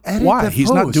 Dude, edit why? the He's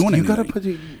post. not doing You anything. gotta put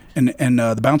it. And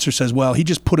the bouncer says, "Well, he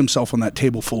just put himself on that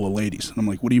table full of ladies." And I'm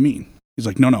like, "What do you mean?" He's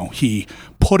like, No, he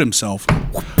put himself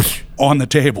on the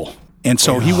table." And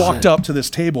so he walked up to this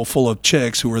table full of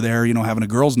chicks who were there, having a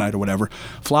girls' night or whatever,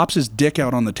 flops his dick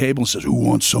out on the table and says, "Who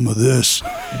wants some of this?"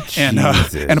 And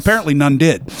apparently none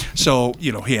did. So,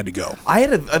 he had to go. I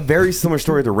had a very similar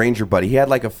story with a Ranger buddy. He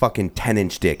had a fucking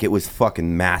 10-inch dick. It was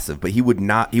fucking massive, but he would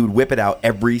whip it out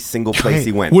every single place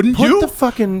he went. Wouldn't Put you? the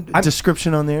fucking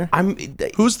description on there.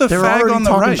 Who's the They're fag already on the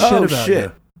talking right? shit Oh, about shit.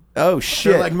 you. Oh,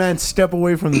 shit. They're like, man, step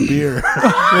away from the beer.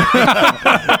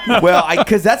 Well,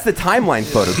 because that's the timeline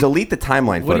photo. Delete the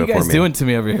timeline What photo are you guys for me. doing to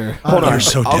me over here? Hold on. You're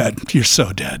so dead. You're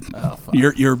so dead. Oh, fuck.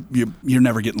 You're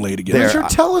never getting laid again. There. Sure,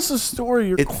 tell us a story.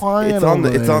 You're quiet. It's on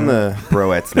the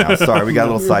broettes now. Sorry, we got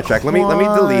a little sidetracked. Let me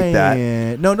delete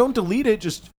that. No, don't delete it.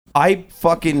 Just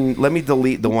Let me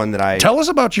delete the one that I. Tell us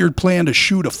about your plan to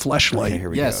shoot a fleshlight Okay, here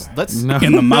we Yes, go. let's.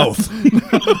 in the mouth.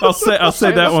 I'll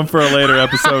save that one for a later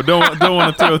episode. Don't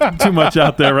want to throw too much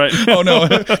out there right now. Oh no!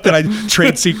 Did I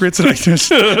trade secrets? And I just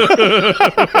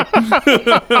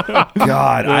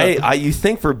God, you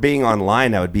think for being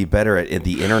online I would be better at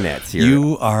the internets here?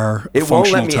 you are. It won't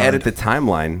let me functional edit tard. the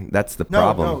timeline. That's the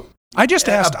problem. No. I just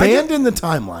asked. Abandon the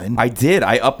timeline. I did.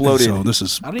 I uploaded. So this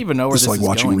is. I don't even know where This this is like is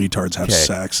watching going. retards have Okay.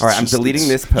 sex. All right, I'm It's just- deleting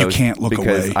this You post can't look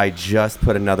because away. I just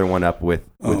put another one up with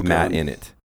Oh, Matt God. in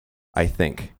it. I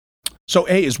think. So,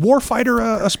 hey, is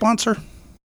Warfighter a sponsor?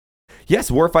 Yes,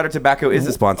 Warfighter Tobacco is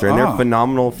a sponsor, and they're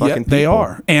phenomenal fucking people. They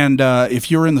are. And if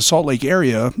you're in the Salt Lake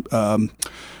area,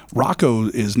 Rocco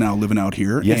is now living out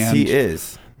here. Yes, and, he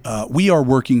is. We are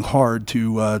working hard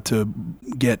to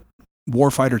get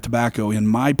Warfighter Tobacco in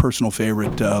my personal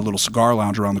favorite little cigar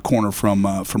lounge around the corner from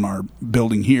our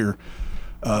building here.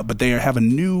 But they have a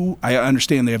new. I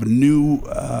understand they have a new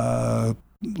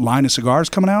line of cigars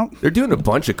coming out. They're doing a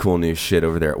bunch of cool new shit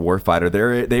over there at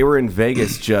Warfighter. They were in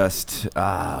Vegas just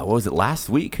what was it, last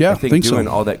week? Yeah, I think so. doing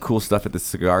all that cool stuff at the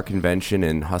cigar convention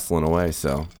and hustling away.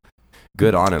 So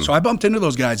good on him. So I bumped into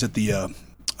those guys at the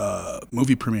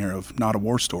movie premiere of Not a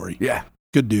War Story. Yeah,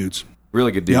 Good dudes.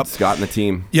 really good dude. Yep. Scott and the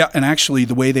team. Yeah, and actually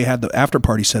the way they had the after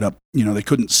party set up, they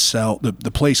couldn't sell the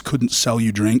place couldn't sell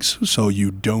you drinks, so you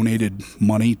donated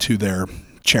money to their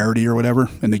charity or whatever,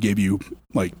 and they gave you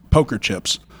like poker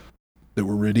chips that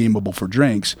were redeemable for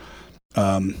drinks.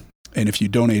 And if you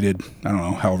donated, I don't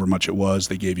know, however much it was,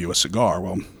 they gave you a cigar.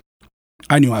 Well,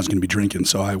 I knew I was going to be drinking,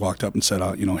 so I walked up and said,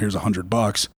 here's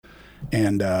 $100.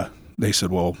 And they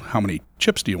said, well, how many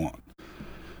chips do you want? I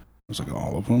was like,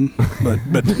 all of them. But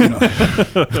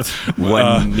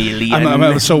 1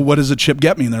 million. so what does a chip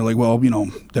get me? And they're like, well,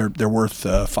 they're worth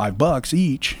 $5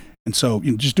 each. And so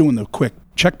just doing the quick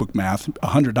checkbook math,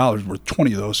 $100 worth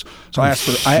 20 of those. So I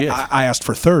asked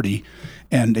for 30,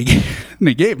 and they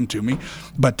gave them to me.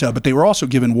 But they were also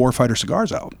giving Warfighter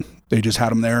cigars out. They just had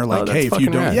them there, like, that's hey, if you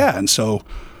fucking don't, rad. yeah. And so,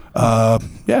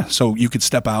 so you could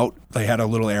step out. They had a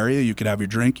little area. You could have your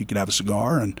drink. You could have a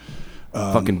cigar, and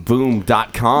Fucking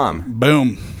boom.com.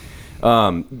 Boom.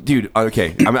 Dude,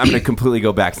 okay, I'm going to completely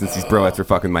go back since these broettes are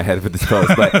fucking my head with this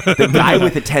post, but the guy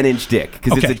with the 10-inch dick,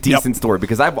 because it's a decent story,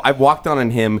 because I've walked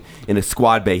on him in a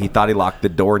squad bay. He thought he locked the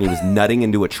door, and he was nutting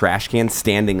into a trash can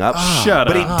standing up. Shut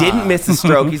but up. he didn't miss a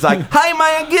stroke. He's like, "Hi,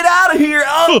 man, get out of here."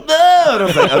 Oh, no. And I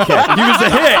was like, okay. He was a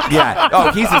hit. Yeah.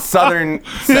 Oh, he's a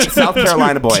South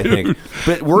Carolina boy, I think.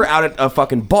 But we're out at a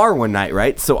fucking bar one night,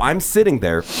 right? So I'm sitting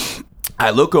there.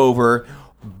 I look over.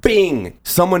 Bing!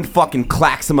 Someone fucking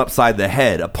clacks him upside the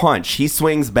head. A punch. He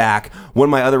swings back. One of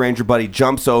my other Ranger buddy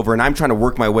jumps over, and I'm trying to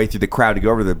work my way through the crowd to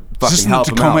go over to the fucking help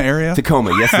him out. Tacoma area?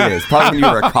 Tacoma, yes it is. Probably when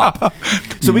you were a cop.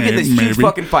 So we get this huge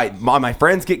fucking fight. My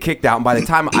friends get kicked out, and by the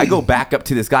time I go back up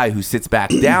to this guy who sits back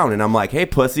down, and I'm like, "Hey,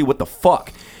 pussy, what the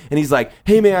fuck?" And he's like,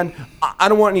 "Hey, man, I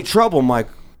don't want any trouble." I'm like,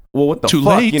 "Well, what the Too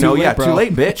fuck?" late. You know, Too late, yeah, bro. too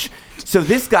late, bitch. So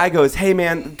this guy goes, "Hey,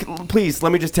 man, please,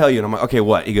 let me just tell you." And I'm like, "Okay,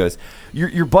 what?" He goes,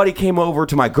 your buddy came over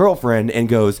to my girlfriend and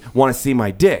goes, "Want to see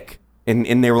my dick?"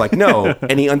 And they were like, "No."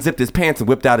 And he unzipped his pants and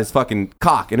whipped out his fucking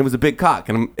cock. And it was a big cock.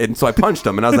 And so I punched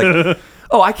him. And I was like,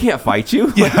 "Oh, I can't fight you.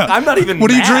 Like, I'm not even What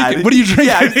are you mad." drinking? What are you drinking?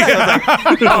 Yeah, exactly.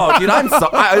 I was like, "Oh, dude, I'm sorry."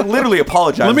 I literally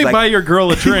apologized. Let me Like, buy your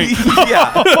girl a drink.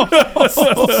 yeah.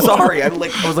 Sorry. I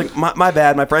was like, my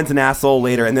bad. My friend's an asshole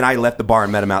later. And then I left the bar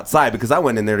and met him outside because I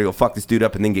went in there to go fuck this dude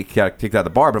up and then get kicked out of the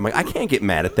bar. But I'm like, I can't get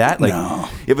mad at that. Like,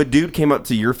 if a dude came up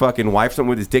to your fucking wife, something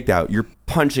with his dick out, you're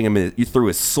punching him through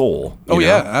his soul. Oh, you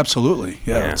yeah, know? absolutely.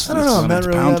 Yeah. Yeah. It's, I don't know. I'm not it's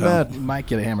really pound that town. bad. You might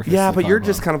get a hammer fist. Yeah, in but the you're palm.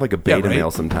 just kind of like a beta right?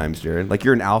 male sometimes, Jared. Like,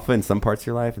 you're an alpha in some parts of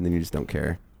your life, and then you just don't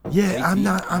care. Yeah, I'm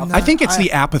not. I think it's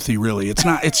the apathy, really. It's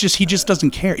not. It's just he just doesn't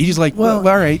care. He's like, well,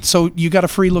 all right. So you got a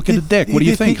free look at the dick. What do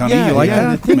you think, honey? You like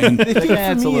that? I mean, The thing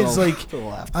Yeah, it's for a me little- is like, it's a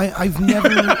little after. I've never.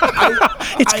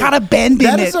 it's got a bend in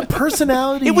That it. is a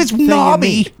personality. It was thing in knobby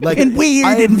me. Like, and weird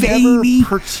I have and never veiny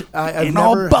I've and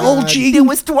all never bulgy. There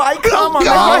was dry cum on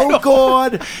Oh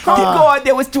God! God,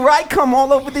 there was dry cum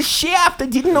all over the shaft. I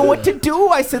didn't know what to do.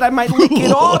 I said I might lick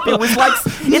it off. It was like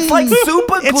it's like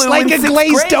super glue. It's like in a sixth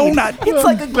glazed grade. donut. It's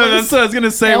like a No, glazed. that's what I was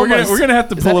gonna say. Elmer's. We're gonna have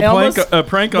to Is pull that Elmer's? a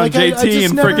prank on Like, I JT just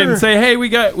and never- freaking say, "Hey, we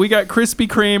got Krispy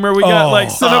Kreme or we got like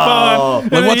Cinnabon."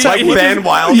 And Like, what's then that, he Ben just-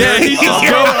 Wilder? Yeah, he just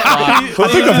I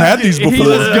think I've had these He before.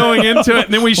 was going into it,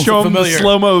 and then we show him the familiar.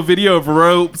 slow-mo video of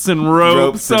ropes and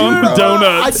ropes and on ropes.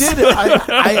 donuts. I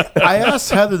did. I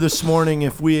asked Heather this morning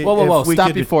if we. Whoa! if we Stop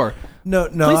could, before. No.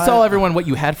 Please tell everyone what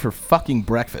you had for fucking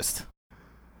breakfast.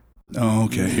 Oh,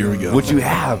 okay, here we go. What'd you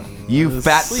have? You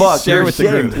fat fuck. share You're with the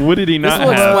ashamed. group. What did he This not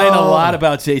will have? explain a lot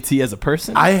about JT as a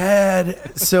person. I have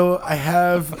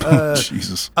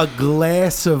Jesus. a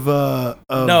glass of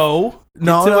no.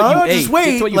 No, Get to what you just ate. wait.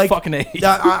 Get to what you like, fucking ate.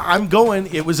 I'm going.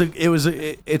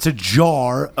 It's a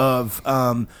jar of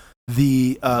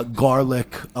the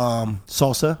garlic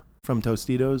salsa from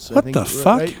Tostitos. What the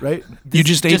fuck? Right? You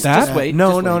just ate that? Just wait.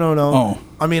 No. just wait. Oh.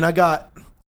 I mean, I got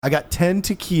 10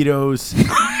 taquitos,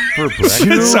 For breakfast.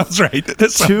 That sounds right.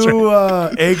 That sounds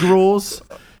right. two egg rolls,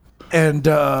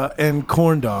 and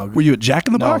corn dog. Were you at Jack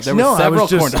in the No, Box? there were several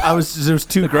corn dogs. There's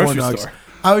two corn grocery dogs. store.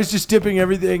 I was just dipping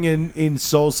everything in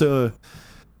salsa,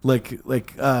 like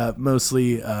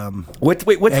mostly. What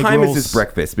Egg time rolls. is this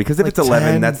breakfast? Because if Like it's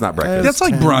 11, 10, that's not breakfast. That's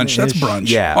like brunch. That's 10-ish. brunch.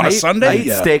 Yeah. On a I Sunday?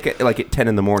 eat steak at 10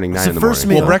 in the morning, 9 So in the first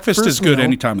morning. meal. Well, breakfast First is good meal.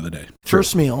 any time of the day.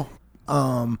 First meal.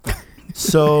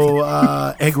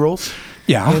 So egg rolls.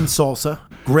 Yeah. And salsa.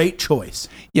 Great choice.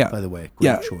 Yeah. By the way, great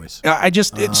Yeah. choice.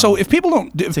 So if people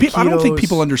don't, I don't think taquitos.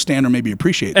 people understand or maybe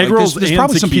appreciate. Egg Like, rolls there's and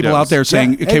probably some people taquitos. out there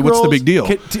saying, Yeah, "Okay, egg what's the rolls, big deal?"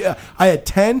 I had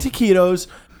 10 taquitos,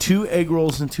 2 egg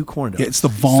rolls, and 2 corn dogs. Yeah, it's the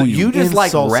volume. You just In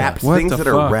like salsa. wrapped What things the that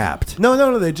are fuck? wrapped.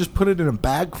 No. They just put it in a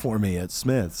bag for me at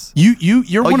Smith's. You're Oh, one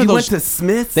you of went those. to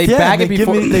Smith's? They Yeah, bag it they give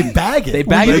before. me- they bag it. They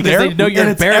bag Were it you because there? they know you're And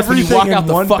it's embarrassed when you walk everything out in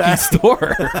the one fucking bag.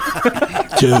 store.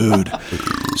 Dude,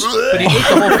 But he ate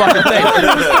the whole fucking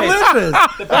thing.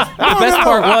 The best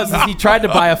part was is he tried to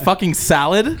buy a fucking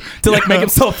salad to like make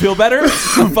himself feel better. A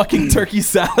fucking turkey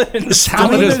salad. And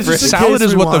salad Just in is case salad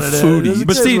is we what the wanted it. food Just eats. in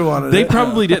But case see, we wanted they it.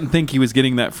 probably didn't think he was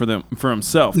getting that for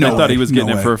himself. No they thought he way. was getting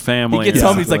No it way. for a family. he gets and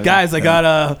home. He's stuff like, guys, I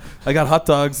got hot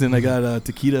dogs and I got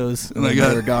taquitos and I they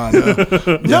got- were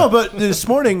gone. No, but this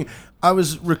morning I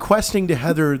was requesting to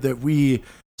Heather that we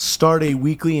start a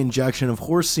weekly injection of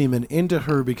horse semen into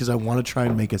her because I want to try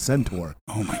and make a centaur.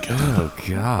 Oh my god. Oh,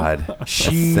 God.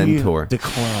 She centaur.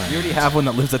 declined. You already have one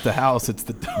that lives at the house. It's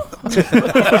the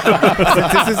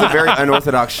Since this is a very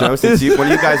unorthodox show, since one of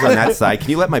you guys are on that side, can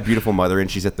you let my beautiful mother in?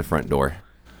 She's at the front door.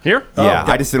 Here? Yeah,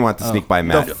 I just didn't want to sneak by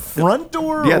Matt. The front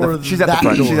door? Yeah, or she's at the that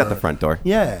front. door? She's at the front door.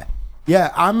 Yeah.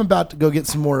 Yeah, I'm about to go get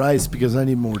some more ice because I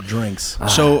need more drinks.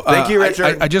 So Thank you,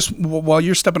 Richard. I just while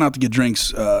you're stepping out to get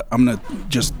drinks, I'm gonna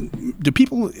just. Do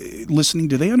people listening?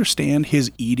 Do they understand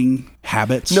his eating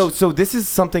habits? No, so this is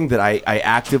something that I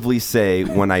actively say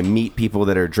when I meet people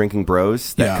that are drinking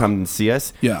bros that come and see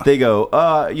us. Yeah. They go,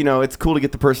 it's cool to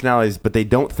get the personalities, but they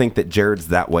don't think that Jared's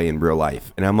that way in real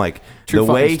life. And I'm like, True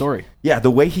fucking story. Yeah,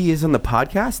 the way he is on the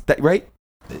podcast, that right?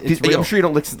 I'm sure you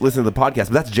don't listen to the podcast,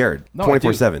 but that's Jared,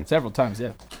 24/7. Several times,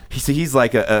 yeah. He's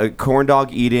like a corn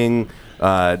dog eating,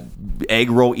 egg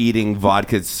roll eating,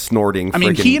 vodka snorting. I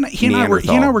mean, he and I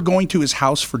Neanderthal. were going to his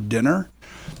house for dinner,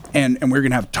 and we were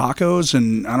gonna have tacos,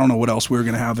 and I don't know what else we were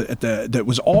gonna have that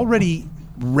was already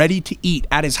ready to eat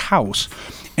at his house.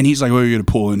 And he's like, "Well, you're gonna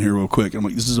pull in here real quick." I'm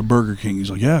like, "This is a Burger King."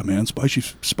 He's like, "Yeah, man,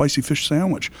 spicy fish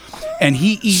sandwich," and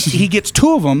he gets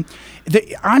 2 of them.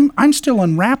 I'm still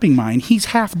unwrapping mine. He's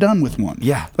half done with one.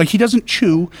 Yeah, like he doesn't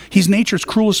chew. He's nature's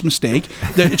cruelest mistake.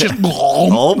 It's just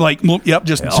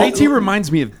just. JT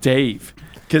reminds me of Dave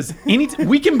because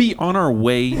we can be on our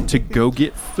way to go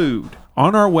get food.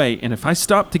 On our way, and if I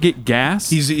stop to get gas,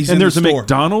 he's and there's the a store.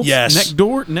 McDonald's Yes.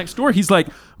 next door, he's like,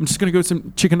 "I'm just gonna go get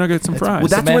some chicken nuggets and fries." Well,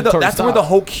 that's mandatory where the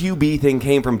whole QB thing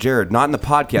came from, Jared. Not in the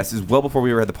podcast. This is well before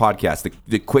we ever had the podcast.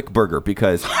 The quick burger,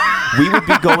 because we would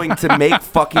be going to make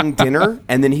fucking dinner,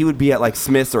 and then he would be at like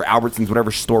Smith's or Albertsons,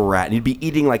 whatever store we're at, and he'd be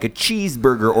eating like a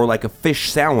cheeseburger or like a fish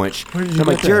sandwich. And I'm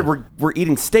like, Jared, we're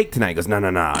eating steak tonight. He goes, no,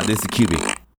 this is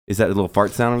QB. Is that a little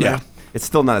fart sound? On Yeah. there? It's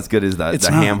still not as good as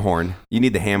the ham horn. You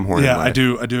need the ham horn. Yeah, I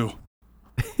do. No.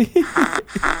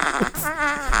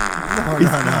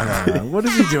 What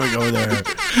is he doing over there?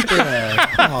 Yeah,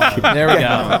 come on. There we go.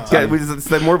 Yeah, it's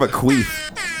like more of a queef.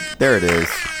 There it is.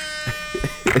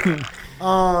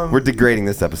 We're degrading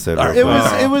this episode. It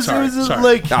was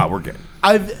like we're good.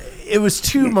 It was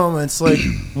 2 moments. Like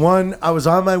one, I was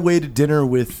on my way to dinner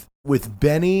with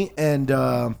Benny and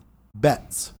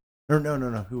Betts. Or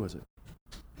no. Who was it?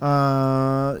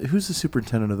 Who's the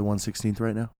superintendent of the 116th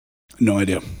right now? No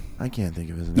idea. I can't think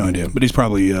of his name. No idea. But he's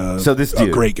probably so this dude,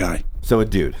 a great guy. So a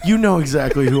dude. You know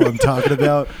exactly who I'm talking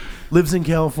about. Lives in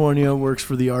California, works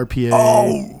for the RPA.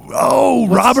 Oh,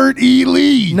 Robert E.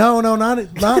 Lee. No,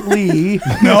 not Lee.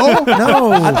 No?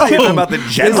 No. I thought you were talking about the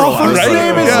general. His first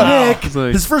name is Nick. It's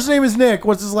like- His first name is Nick.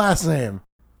 What's his last name?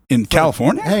 In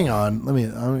California? Hang on. I'm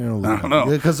gonna look. I don't know.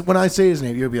 Because when I say his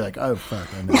name, you'll be like, oh fuck,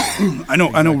 I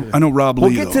know. I know Rob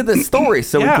Lee. We'll get to the story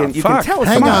so Yeah, you can fuck. tell us.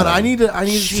 Hang about on. him. I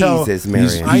need to tell. Jesus,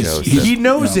 Marion Joseph. He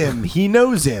knows him. He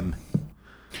knows him.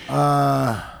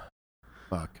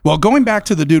 Fuck. Well, going back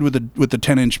to the dude with the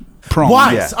 10-inch prong.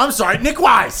 Wise. Yeah. I'm sorry, Nick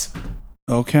Wise.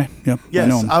 Okay. Yep. I Yes,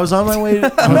 know him. I was on my way.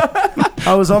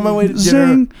 I was on my way to dinner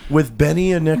Zing. with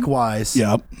Benny and Nick Wise.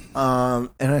 Yep. And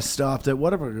I stopped at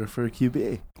Whataburger for a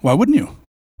QB. Why wouldn't you?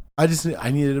 I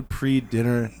needed a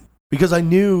pre-dinner because I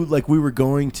knew like we were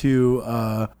going to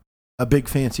a big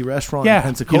fancy restaurant in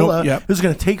Pensacola. Yep. It was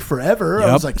going to take forever. I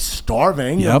Yep. was like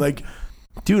starving. Yep. I'm like,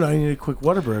 dude, I need a quick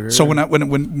Whataburger. So when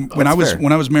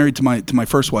I was married to my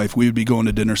first wife, we would be going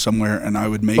to dinner somewhere, and I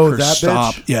would make her that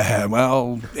stop. bitch? Yeah,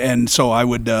 well, and so I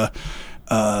would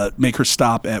make her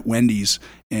stop at Wendy's,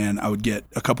 and I would get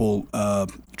a couple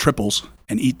triples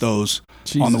and eat those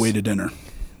on the way to dinner.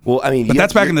 Well, I mean, But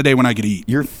that's back in the day when I could eat.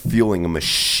 You're fueling a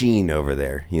machine over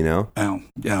there, you know? Oh,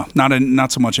 yeah,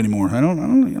 not so much anymore. I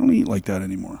don't eat like that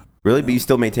anymore. Really? But you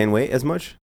still maintain weight as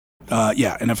much?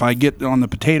 Yeah, and if I get on the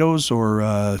potatoes or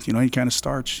any kind of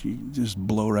starch, you just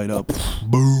blow right up.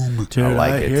 Boom. dude, I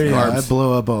like I it. hear you. Carbs. I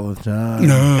blow up all the time.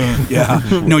 Yeah.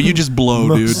 No, you just blow,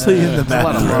 dude. Mostly in the A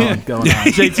lot of bathroom. love going on.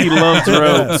 JT loves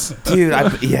ropes. Dude,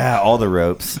 all the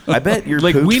ropes. I bet your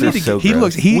Like, poops we need are to so He gross.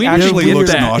 looks. He We actually need to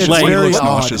looks get that. nauseous. Like, He looks very odd.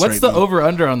 nauseous What's right the now.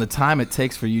 over-under on the time it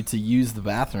takes for you to use the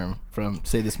bathroom from,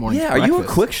 say, this morning's Yeah, are you a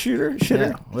breakfast? quick shooter?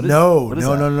 Yeah. What is- No. what is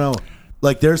that?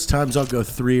 Like there's times I'll go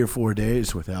 3 or 4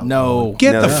 days without. No.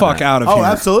 Get No, the that's fuck not. out of Oh, here.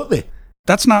 absolutely.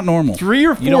 That's not normal. 3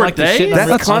 or 4 You don't like to days? shit on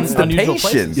That's unusual constipation.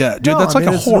 places? Yeah, dude, No, that's I like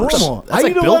mean, a it's horse. normal. That's I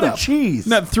like eat a lot of buildup. cheese.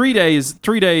 No, 3 days.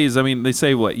 3 days. I mean, they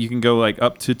say what you can go like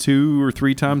up to 2 or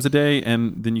 3 times a day,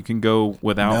 and then you can go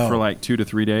without No. for like 2 to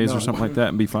 3 days or something like that,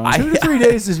 and be fine. 2 to 3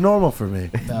 days is normal for me.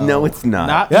 No, it's not.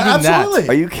 Not Yeah, even that. absolutely.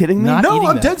 Are you kidding me? Not No, eating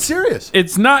I'm that. dead serious.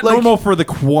 It's not Like- normal for the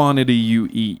quantity you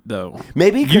eat, though.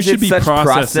 Maybe You because should it's be such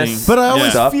processing. processed But I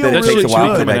always stuff feel that it really takes a while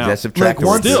good. for the digestive tract Like to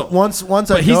work. Still. once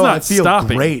I But he's go, not I feel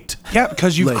stopping. great. Yeah,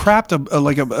 because you've Like- crapped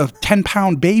a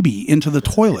 10-pound baby into the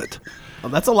toilet. Oh,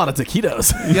 that's a lot of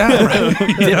taquitos. Yeah, right.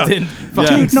 Dipped in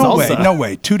fucking Dude, no way, salsa. no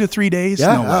way. 2 to 3 days?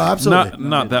 Yeah, No way. absolutely.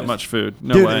 Not that much food.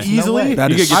 No Dude, way. easily. That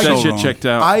You is could get so that shit wrong. checked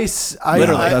out. I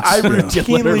Literally,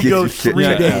 routinely go 3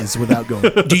 days without going.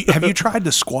 Have you tried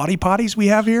the squatty potties we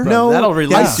have here? No, that'll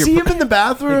release I your see him in the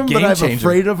bathroom, game but I'm changer.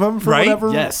 afraid of him for Right?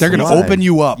 whatever. Yes. They're going to Why? open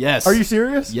you up. Yes. Are you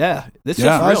serious? Yeah. This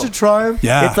Yeah. shit's I real. should try him.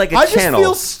 Yeah. It's like a I just channel.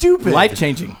 feel stupid. Life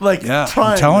changing. Like Yeah,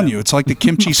 trying I'm telling them. you, it's like the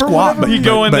kimchi For squat. whatever But You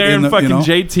go in but there and the, fucking you know,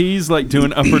 JT's like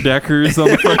doing upper deckers on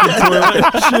the fucking toilet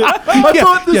and shit. I Yeah,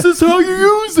 thought this yeah. is how you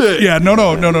use it. Yeah, no.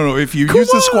 If you use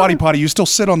the squatty potty, you still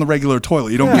sit on the regular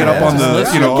toilet. You don't get up on the,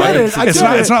 I you know, get it, I it's get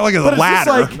not it. it's not like a But it's just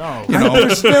ladder. like, You know,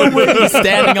 there's no way. He's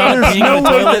standing on it, peeing in the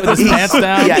toilet with his pants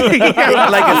down. Yeah,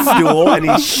 like a stool, and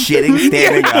he's shitting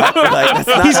standing up. Like, that's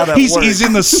not how that he's works.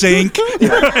 in the sink.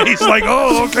 He's like,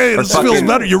 oh, okay, this feels fucking-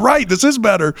 better. You're right, this is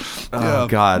better. Oh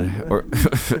God! Or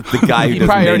the guy who You does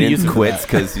probably already maintenance used it for quits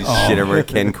because he's shit everywhere.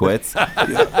 Ken quits.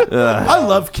 I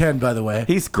love Ken, by the way.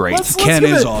 He's great. Ken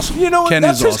give is it- awesome. You know what? Ken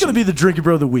That's is who's awesome. going to be the drinking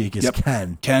bro of the week is Yep.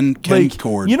 Ken. Ken Like,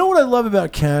 Cord. you know what I love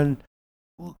about Ken?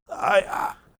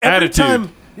 Every Attitude.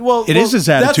 time, It is his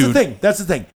attitude. That's the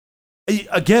thing.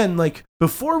 Again, like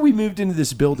before we moved into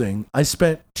this building, I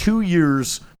spent 2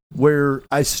 years where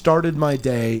I started my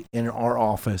day in our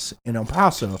office in El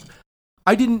Paso.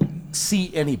 I didn't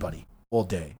see anybody all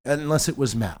day unless it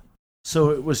was Matt.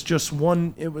 So it was just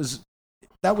one.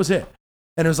 That was it.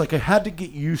 And it was like I had to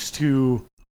get used to,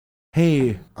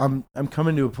 hey, I'm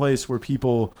coming to a place where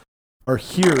people are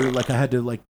here. Like I had to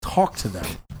like talk to them.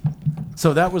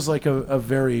 So that was like a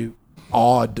very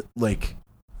odd like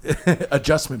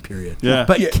adjustment period. Yeah.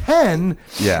 But Ken,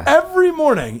 Yeah. every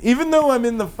morning, even though I'm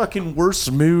in the fucking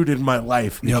worst mood in my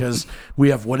life because we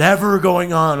have whatever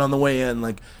going on the way in,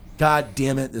 like, God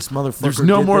damn it, this motherfucker. There's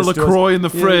no did more this to us. LaCroix in the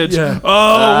fridge. Yeah.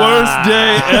 Oh, worst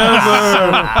day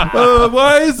ever.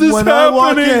 Why is this When I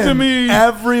walk happening in to me?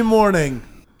 every morning,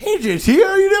 hey JT, how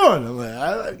are you doing? I'm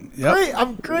like, great.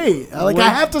 I'm great. I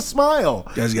have to smile.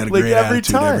 You guys got a like, great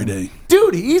attitude every day.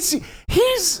 dude.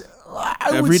 He's I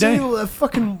would Every say day.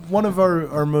 fucking one of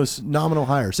our most nominal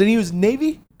hires, and he was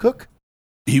Navy cook.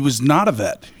 He was not a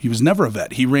vet. He was never a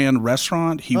vet. He ran a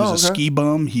restaurant. He was a okay. ski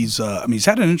bum. He's he's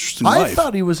had an interesting I life.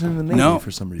 thought he was in the Navy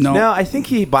for some reason. No. No, I think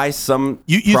he buys some.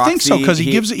 You think so proxy.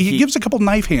 because he gives a couple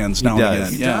knife hands now and does.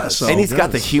 again. He Yeah, does. so and he's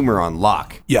got the humor on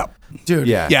lock. yeah. Dude,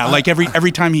 Yeah. Like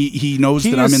every time he knows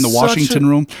He that I'm is in the such Washington a-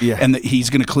 room Yeah. and that he's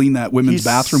going to clean that women's He's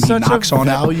bathroom, he such a knocks on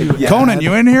value it. add. Conan,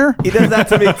 you in here? He does that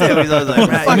to me too. He's always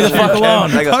like, Leave me the fuck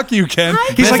alone. I go, Fuck you, Ken.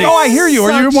 He's busy. like, oh, I hear you.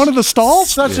 Are you in one of the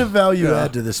stalls? Such a value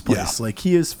add to this place. Yeah. Like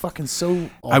he is fucking so.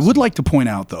 Awesome. I would like to point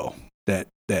out though that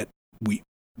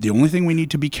the only thing we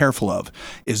need to be careful of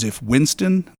is if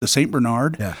Winston, the St.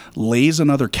 Bernard, lays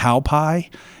another cow pie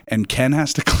and Ken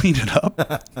has to clean it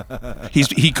up,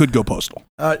 he could go postal.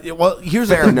 Well, here's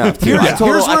fair enough. Too. Here's, I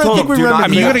told here's him- where I told think him, we do not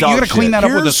remedy I mean, you clean that. got to dog clean shit. that up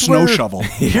with a Here's snow where- shovel.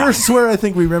 Here's where I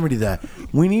think we remedy that.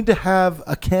 We need to have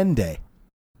a Ken day.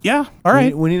 Yeah, all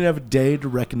right. We need to have a day to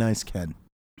recognize Ken.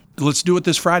 Let's do it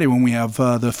this Friday when we have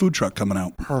the food truck coming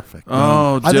out. Perfect.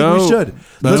 Oh, I think we should.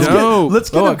 Dope. Let's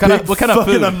get Oh, a what kind of- big what kind of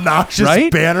fucking food? obnoxious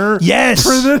Right? banner. Yes.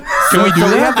 printed. Can we do So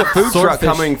we that? have the food truck Swordfish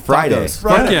coming Friday. tacos.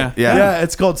 Friday. yeah. Yeah.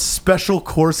 It's called Special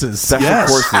Courses. Special Yes.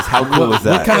 courses. How cool is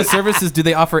that? What kind of services do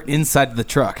they offer inside the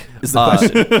truck? Is the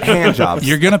question. hand jobs?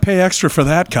 You're going to pay extra for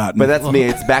that, Cotton. But that's me.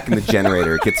 It's back in the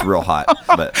generator. It gets real hot.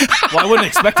 But Well, I wouldn't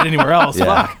expect it anywhere else.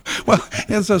 Yeah. Fuck. well,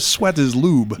 it's a sweat is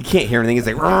lube. you can't hear anything. It's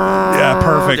like, Yeah,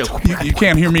 perfect. You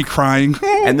can't hear me crying.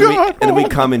 and then we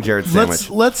come in Jared's sandwich.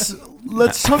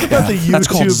 Let's talk about the YouTube. That's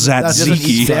called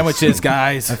tzatziki. Sandwiches,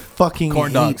 guys. Fucking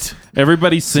Corn dogs.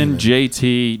 Everybody send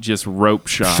JT just rope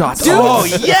shots. Shots. Dude, Oh,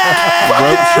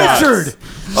 yeah, Richard.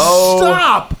 Oh.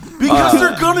 Stop, because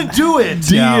they're gonna do it.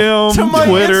 DM, To my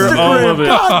Twitter, Instagram. all of it.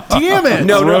 God damn it.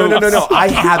 No. I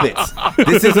have it.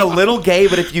 This is a little gay,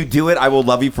 but if you do it, I will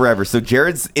love you forever. So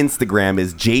Jared's Instagram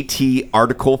is JT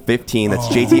Article 15. That's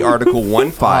JT Article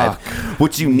 15.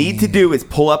 What you need to do is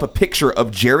pull up a picture of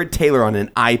Jared Taylor on an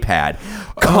iPad.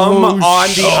 Come on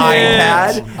the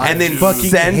iPad and then fucking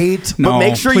send. hate- But No,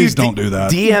 make sure please you don't do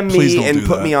that. DM Please me don't and do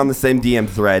put that. me on the same DM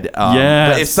thread.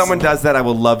 Yes. But if someone does that, I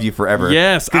will love you forever.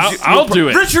 Yes, 'Cause I'll do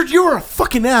it. Richard, you were a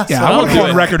fucking asshole. Yeah, I want to do go on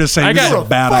it. record as saying I this is got- a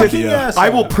bad fucking idea. asshole. I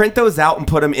will print those out and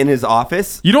put them in his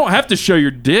office. You don't have to show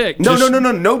your dick. No, Just- no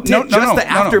dick, no, just no, the no.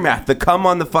 aftermath, the come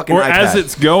on the fucking Or iPad. as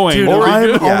it's going. Dude, Or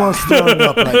I'm almost throwing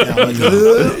up right now.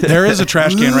 Like, There is a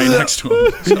trash can right next to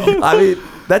him. So. I mean,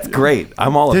 That's great.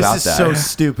 I'm all This about is that. so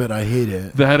stupid. I hate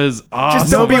it. That is awesome.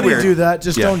 Just don't be Nobody weird. do that.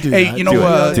 Just Yeah. don't do Hey, that. you know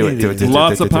what? Do it.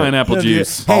 Lots of Do it. pineapple Yeah,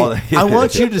 juice. Hey, I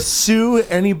want you to sue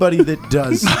anybody that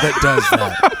does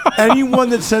that. Anyone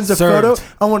that sends a photo,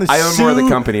 I want to I own sue more of the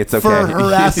company. It's okay. for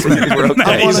harassment. We're okay.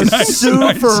 I want to sue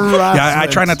for harassment. Yeah, I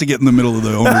try not to get in the middle of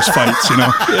the owners' fights, you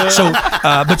know. So,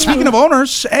 but speaking of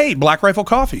owners, hey, Black Rifle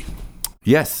Coffee.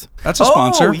 Yes. That's a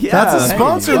sponsor. Oh, yeah. That's a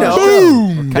sponsor. You know,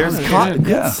 Boom. There's good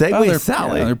segue Well,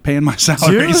 salad. they're paying my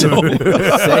salary. Dude. So.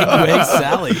 Segway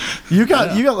Sally. You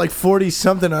got like 40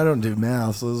 something. I don't do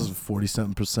math, so this is 40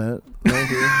 something percent right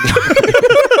here.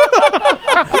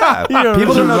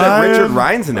 People don't know that Richard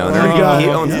Ryan's an owner. He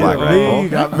owns Black Rifle. You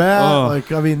got Matt.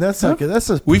 Like, I mean, that's not good.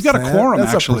 That's a We've got a percent. quorum,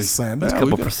 That's actually. A percent. There's a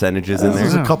couple percentages in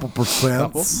There's there. a couple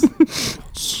percent.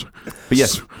 But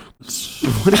yes.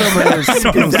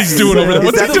 Somebody's doing over there.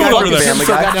 What's that he doing guy over from there? Family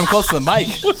So Guy? goddamn close to the mic.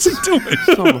 What's he doing?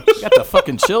 Got the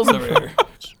fucking chills over here.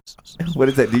 What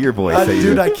does that do your voice?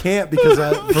 Dude, I can't because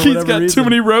for He's whatever got reason. too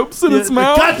many ropes in his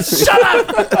mouth. God, shut up!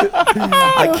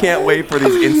 I can't wait for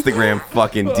these Instagram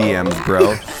fucking DMs,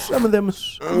 bro. Some of them are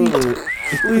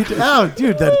sweet. Oh,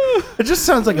 dude, it just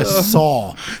sounds like a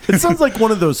saw. It sounds like one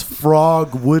of those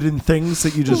frog wooden things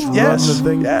that you just run the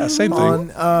thing Yeah, same on.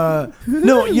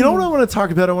 No, you know what I want to talk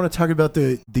about? I want to talk about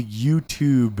the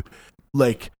YouTube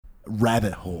like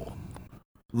rabbit hole.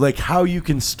 Like how you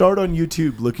can start on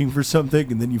YouTube looking for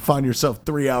something and then you find yourself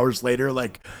 3 hours later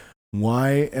like,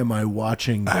 why am I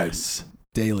watching this?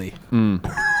 Daily. I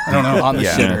don't know. On the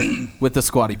shitter. With the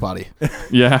squatty potty.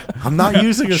 Yeah. I'm not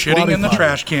using a Shitting squatty in the potty.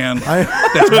 trash can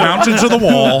that's mounted to the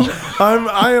wall.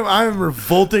 I'm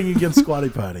revolting against squatty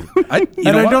potty. I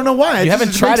don't know why. You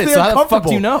haven't tried it, so how the fuck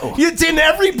do you know? It's in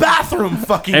every bathroom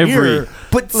fucking here.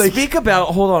 But speak about,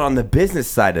 hold on the business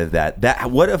side of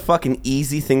that. What a fucking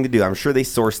easy thing to do. I'm sure they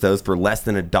source those for less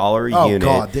than $1 a unit.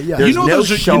 God, yeah. There's You know no those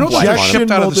shelf are life on them.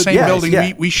 shipped out of the same Yes, building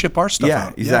yeah. we ship our stuff Yeah,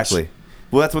 out. exactly. Yes.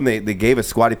 Well, that's when they gave us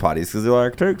squatty potties because they're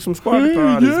like, take some squatty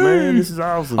potties, man. This is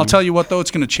awesome. I'll tell you what, though, it's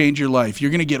going to change your life.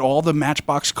 You're going to get all the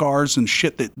Matchbox cars and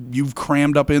shit that you've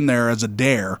crammed up in there as a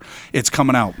dare. It's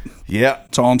coming out. Yeah.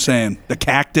 That's all I'm saying. The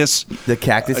cactus. The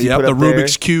cactus you Yep, put the up there.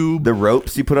 Rubik's Cube. The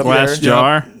ropes you put up Glass there.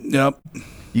 jar. Yep.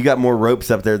 You got more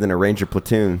ropes up there than a Ranger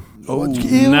platoon. Oh,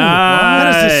 Ew,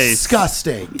 Nice. That is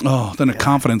disgusting. oh, then a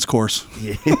confidence course.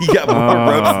 You got more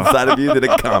ropes inside of you than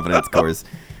a confidence course.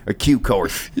 A Q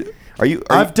course.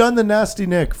 I've done the Nasty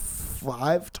Nick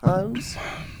 5 times.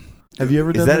 Have you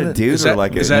ever done Is that a dude Is or that-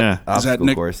 like is a that- obstacle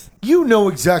Nick- course? You know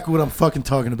exactly what I'm fucking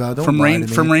talking about. Don't From lie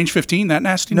range to me. range 15, that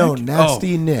Nasty No, Nick?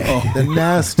 Nasty Nick. The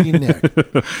Nasty Nick.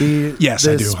 The, Yes,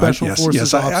 the I do. Special Yes, Forces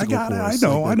yes, I obstacle got it. course.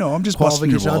 I know. I'm just busting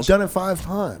your qualification. I've balls. done it 5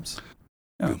 times.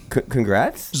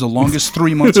 Congrats. It was the longest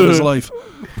 3 months of his life.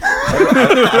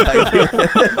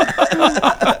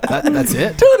 That's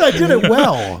it? Dude, I did it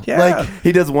well. Yeah. Like,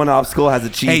 He does one obstacle, has a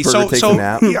Hey, cheeseburger, takes a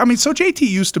nap. I mean, so JT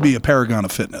used to be a paragon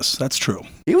of fitness. That's true.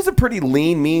 He was a pretty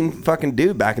lean, mean fucking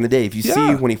dude back in the day. If you see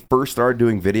Yeah. when he first started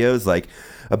doing videos like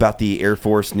about the Air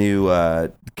Force new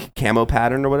camo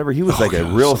pattern or whatever, he was like a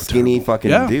God, real so skinny terrible.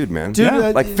 fucking Yeah. dude, man.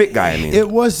 dude, Like fit guy, I mean.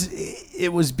 It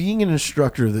was being an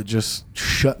instructor that just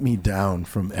shut me down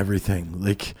from everything.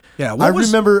 Like, Yeah, I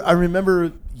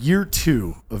remember year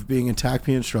 2 of being a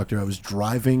TACP instructor. I was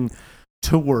driving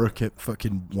to work at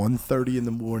fucking 1:30 in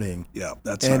the morning. Yeah,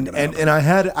 that's And not gonna happen. and I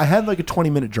had like a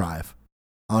 20-minute drive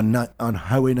on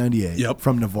Highway 98 Yep.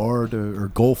 from Navarre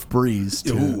or Gulf Breeze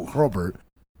to Ooh. Hurlburt.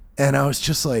 And I was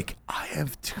just like, I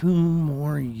have 2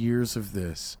 more years of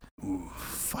this.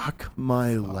 Fuck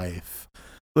my life.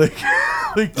 Like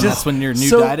just That's when your new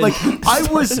so, diet like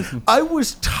I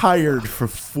was tired for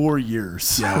 4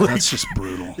 years. Yeah, Like, that's just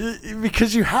brutal.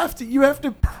 because you have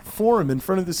to perform in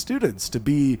front of the students to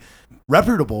be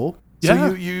reputable. So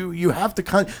Yeah. you have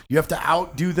to you have to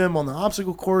outdo them on the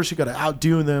obstacle course. You got to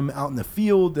outdo them out in the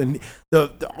field. And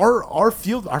our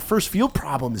first field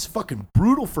problem is fucking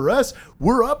brutal for us.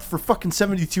 We're up for fucking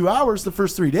 72 hours the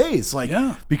first 3 days, like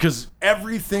because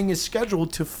everything is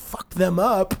scheduled to fuck them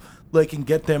up. Like, and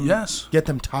get them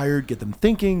tired, get them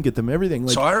thinking, get them everything.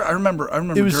 Like, So I remember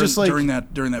it was just like- during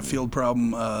that field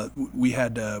problem, we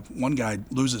had one guy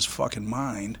lose his fucking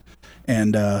mind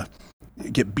and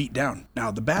get beat down.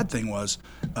 Now the bad thing was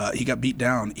he got beat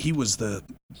down. He was the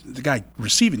guy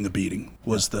receiving the beating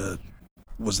was the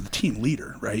team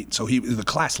leader, right? So he was the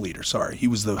class leader. Sorry, he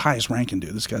was the highest ranking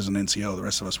dude. This guy's an NCO. The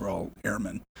rest of us were all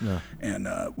airmen, and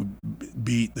we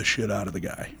beat the shit out of the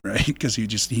guy, right? Because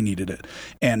he needed it.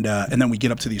 And then we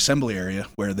get up to the assembly area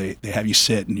where they have you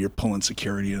sit and you're pulling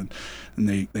security, and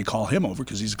they call him over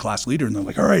because he's a class leader, and they're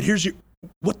like, all right, here's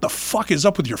what the fuck is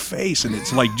up with your face? And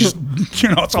it's like, just,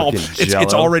 it's all, it's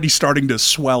Jell-O. already starting to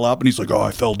swell up. And he's like, oh,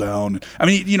 I fell down. I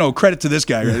mean, credit to this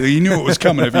guy. He knew it was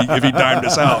coming if he dimed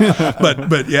us out.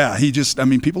 But yeah,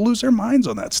 people lose their minds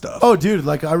on that stuff. Oh, dude,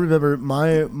 like I remember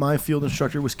my field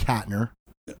instructor was Katner,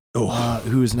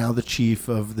 who is now the chief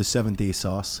of the 7th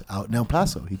ASOS out in El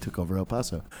Paso. He took over El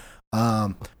Paso.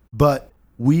 But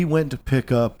we went to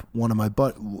pick up one of my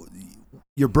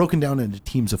you're broken down into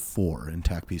teams of 4 in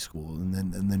TACP school, and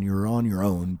then you're on your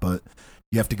own, but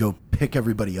you have to go pick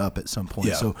everybody up at some point.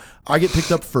 Yeah. So I get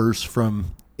picked up first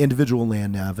from individual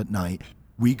land nav at night.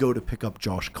 We go to pick up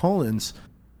Josh Collins.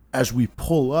 As we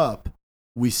pull up,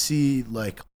 we see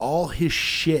like all his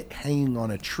shit hanging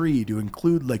on a tree, to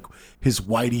include like his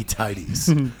whitey tighties.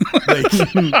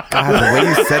 God, the way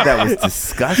you said that was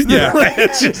disgusting. Yeah.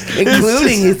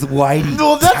 Including his whitey.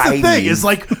 Well, that's the thing. tighties. Is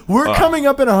like we're coming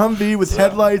up in a Humvee with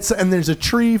headlights, and there's a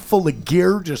tree full of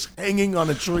gear just hanging on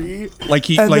a tree. Like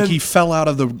he fell out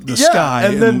of the sky.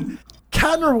 And then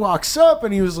Katner walks up,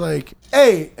 and he was like,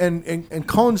 "Hey," and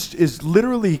Collins is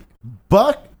literally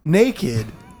buck naked,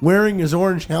 wearing his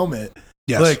orange helmet.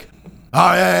 Yes. Like,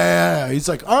 oh yeah. He's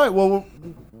like, all right, well,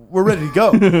 we're ready to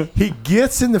go. He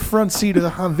gets in the front seat of the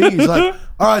Humvee. He's like,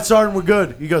 all right, Sergeant, we're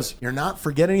good. He goes, you're not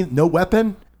forgetting, no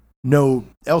weapon, no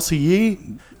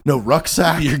LCE, no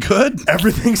rucksack. You're good.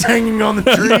 Everything's hanging on the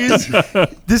trees.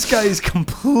 This guy is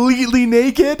completely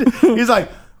naked. He's like,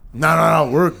 no,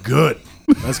 we're good.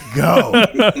 Let's go.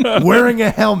 Wearing a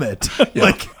helmet.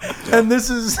 And this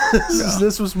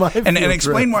was my And field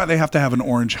explain trip. why they have to have an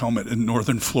orange helmet in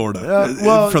northern Florida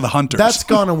Well, for the hunters. That's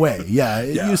gone away. Yeah,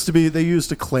 it Yeah. used to be. They used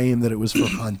to claim that it was for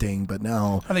hunting, but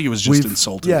now I think it was just we've-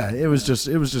 insulting. Yeah, it was just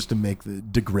to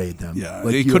degrade them. Yeah,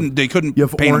 Like they couldn't You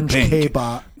have paint 'em orange pink.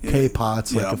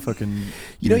 K-pots like Yeah. a fucking.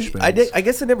 I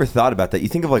guess I never thought about that. You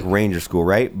think of like Ranger School,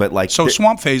 right? But like, So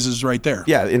Swamp Phase is right there.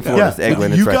 yeah, in Florida's Eggland,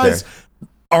 you it's right guys there.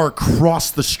 are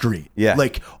across the street. Yeah.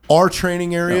 Like our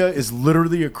training area is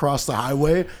literally across the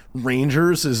highway.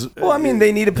 Rangers is. Well, I mean,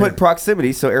 they need to put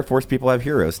proximity, so Air Force people have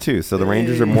heroes too. So the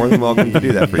Rangers are more than welcome to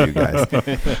do that for you guys.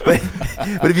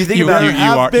 But if you think about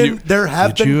it, There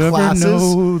have Did been you ever classes.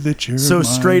 know that you're So my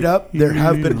straight up, there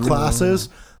have been hero? classes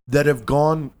that have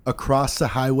gone across the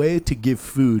highway to give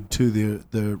food to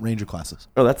the Ranger classes.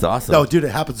 oh, that's awesome. No, dude, it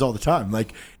happens all the time.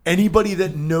 Like anybody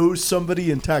that knows somebody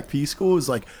in TACP school is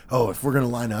like, oh, if we're gonna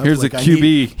line up, Here's like, a I QB.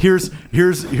 need-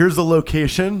 here's the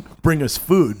location. Bring us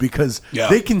food because Yeah.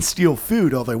 they can steal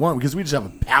food all they want because we just have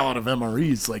a pallet of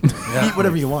MREs. Like eat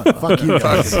whatever you want. Fuck you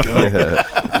guys.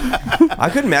 I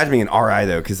couldn't imagine being an RI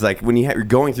though, because like when you're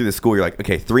going through the school, you're like,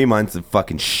 okay, 3 months of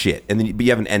fucking shit, and then but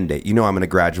you have an end date. You know, I'm going to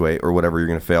graduate or whatever. You're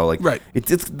going to fail. Like, Right. It's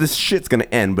this shit's going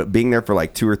to end. But being there for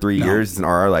like 2 or 3 years as an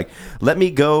RI, like, let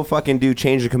me go fucking do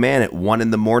change of command at 1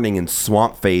 a.m. in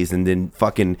Swamp Phase, and then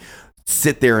fucking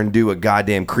sit there and do a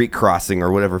goddamn creek crossing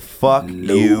or whatever. Fuck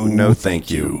you, no thank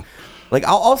you. Like,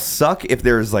 I'll suck if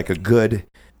there's like a good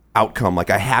outcome. Like,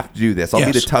 I have to do this. I'll be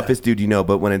the Yes. toughest dude you know.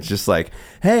 But when it's just like,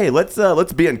 hey, let's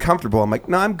be uncomfortable, I'm like,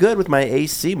 no, I'm good with my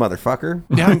AC, motherfucker.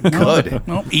 Yeah, I'm good.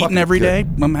 Well, eating Fucking every day,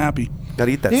 good. I'm happy.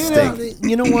 Gotta eat that steak.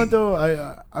 You know what though?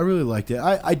 I really liked it.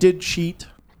 I did cheat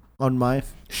on my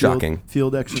Shocking.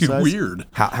 field exercise. Weird.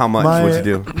 How much? What'd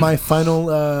you do? My final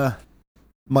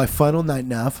night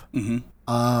nav.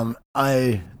 Mm-hmm.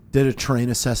 I did a terrain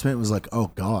assessment. It was like,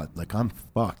 oh god, like I'm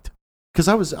fucked because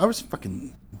I was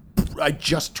fucking. I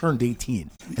just turned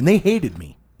 18, and they hated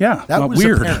me. Yeah, That was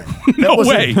weird. apparent. No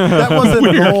wasn't- way. That wasn't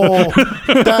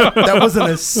that wasn't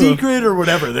a secret or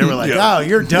whatever. They were like, Yeah. oh,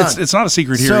 you're done. It's not a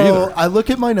secret here So either. I look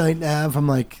at my night nav. I'm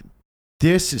like,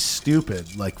 this is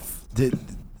stupid. Like,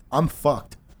 I'm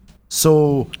fucked.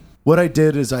 So what I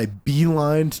did is I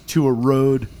beelined to a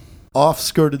road,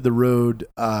 off-skirted the road,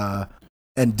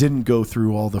 and didn't go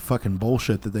through all the fucking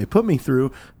bullshit that they put me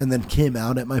through, and then came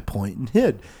out at my point and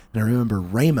hid. And I remember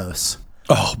Ramos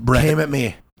Oh, Brett. came at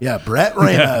me. Yeah, Brett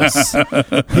Ramos.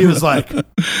 He was like,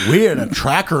 we had a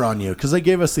tracker on you. Because they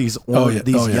gave us these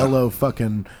yellow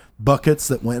fucking buckets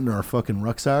that went in our fucking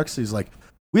rucksacks. He's like,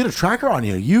 we had a tracker on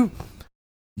you.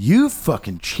 You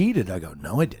fucking cheated. I go,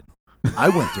 no, I didn't. I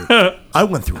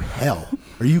went through hell.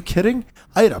 Are you kidding?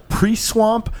 I had a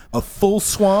pre-swamp, a full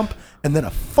swamp, and then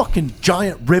a fucking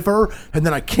giant river. And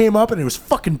then I came up and it was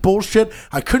fucking bullshit.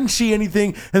 I couldn't see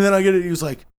anything. And then I get it. He was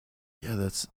like, yeah,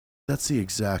 that's the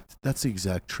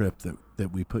exact trip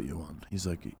that we put you on. He's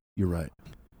like, you're right.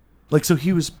 Like, so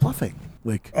he was bluffing.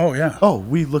 Like, Oh, yeah. oh,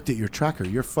 we looked at your tracker.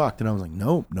 You're fucked. And I was like,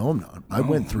 no, I'm not. I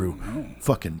went through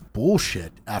fucking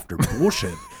bullshit after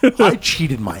bullshit. I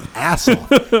cheated my ass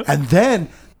off. And then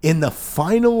in the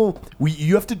final,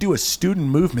 you have to do a student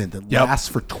movement that lasts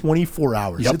for 24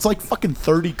 hours. It's like fucking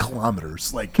 30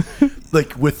 kilometers, like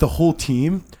with the whole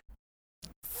team.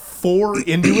 4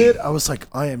 into it, I was like,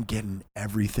 I am getting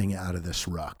everything out of this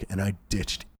ruck, and I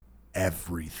ditched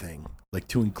everything, like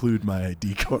to include my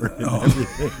ID card and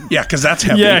everything. Yeah, because that's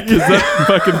heavy. Yeah, because that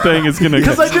fucking thing is gonna.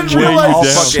 Because I didn't weigh you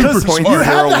realize down. because you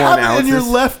have to have it in your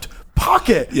left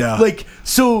pocket. Yeah. Like,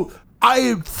 so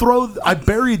I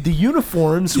buried the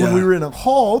uniforms when we were in a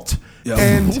halt. Yeah.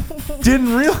 And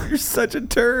didn't realize You're such a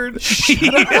turd. You're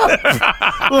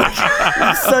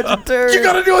such a turd. you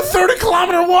got to do a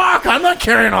 30-kilometer walk. I'm not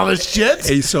carrying all this shit.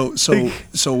 Hey, so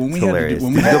when we had to Hilarious. do,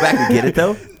 when Did we you go back and get it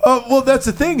though? Well, that's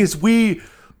the thing is we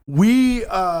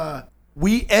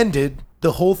ended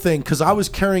the whole thing because I was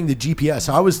carrying the GPS.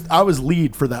 I was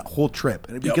lead for that whole trip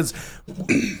because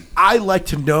I like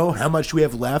to know how much we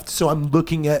have left. So I'm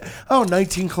looking at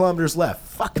 19 kilometers left.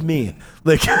 Fuck me.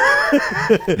 Like You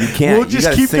can't. we'll just you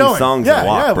gotta keep sing going. songs and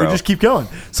walk, bro. we just keep going.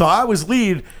 So I was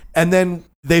lead, and then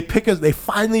they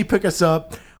finally pick us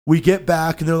up. We get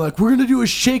back, and they're like, "We're gonna do a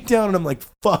shakedown," and I'm like,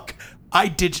 "Fuck." I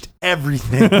ditched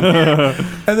everything. And then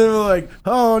they're like,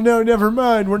 oh, no, never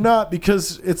mind. We're not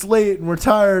because it's late and we're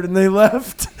tired. And they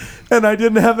left. And I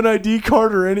didn't have an ID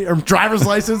card or driver's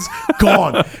license.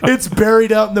 Gone. It's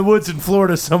buried out in the woods in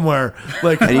Florida somewhere.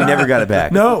 Like, And you never got it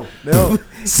back. No.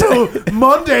 So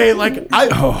Monday,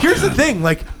 here's the thing.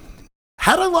 Like,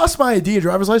 had I lost my ID and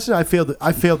driver's license, I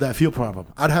failed that fuel problem.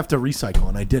 I'd have to recycle,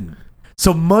 and I didn't.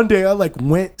 So Monday, I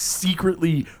went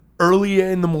secretly early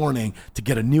in the morning to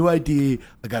get a new ID.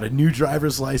 I got a new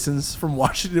driver's license from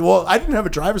Washington. Well, I didn't have a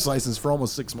driver's license for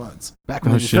almost 6 months. Back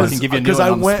when they just fucking give you a new one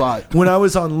on the spot. When I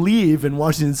was on leave in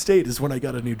Washington State is when I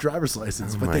got a new driver's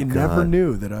license. But they never God.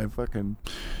 knew that I fucking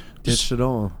ditched it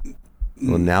all.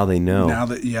 Well, now they know. now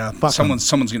that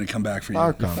someone's gonna come back for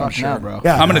you. Fuck now, bro.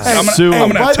 Yeah. I'm gonna by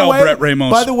tell the way, Brett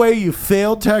Ramos. By the way, you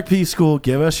failed Tech P school.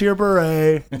 Give us your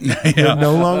beret. You're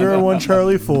no longer a 1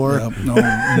 Charlie 4. Yep, no,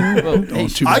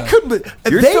 too I bad. couldn't.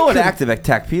 You're they still could- inactive at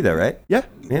TAC P though, right? Yeah.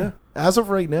 Yeah. As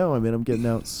of right now, I mean, I'm getting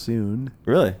out soon.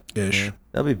 Really? Ish.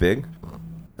 That'll be big.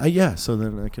 Yeah. So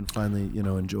then I can finally,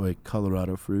 enjoy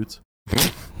Colorado fruits.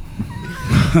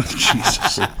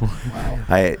 Jesus.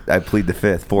 I plead the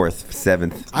 5th, 4th,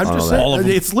 7th. I'm on just all that.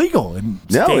 saying, it's legal. In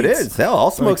No, it states. is. Hell,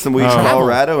 I'll smoke some weed in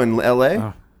Colorado and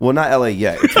LA. Well, not LA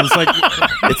yet. It's It's like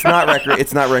it's not Well, I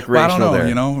don't recreational know. there.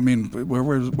 I mean,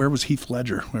 where was Heath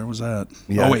Ledger? Where was that?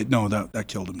 Yeah. Oh wait, no, that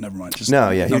killed him. Never mind.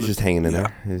 No, yeah, he was just hanging in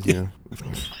there. What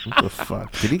the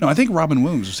fuck? Did he? No, I think Robin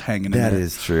Williams was hanging in there. That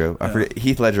is true. I forget.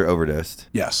 Heath Ledger overdosed.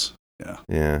 Yes. Yeah.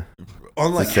 Yeah.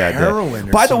 On It's a sad day. heroin.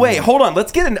 or By the way, something. hold on.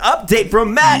 Let's get an update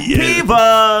from Matt Piva.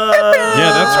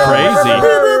 yeah, that's crazy.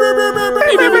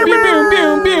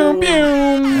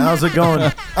 How's it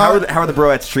going? How are the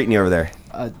broettes treating you over there?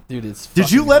 Dude, it's Did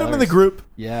you fucking let him in the hilarious. group?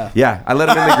 Yeah. Yeah, I let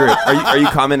him in the group. Are you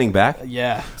commenting back?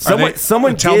 Yeah.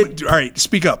 Someone Tell did. me, all right,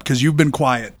 speak up because you've been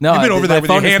quiet. No, you've been over there my with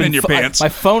your phone has hand been in your pants. My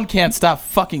phone can't stop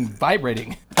fucking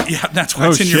vibrating. Yeah, that's why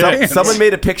it's in your shit. pants. Someone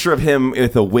made a picture of him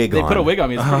with a wig They on. put a wig on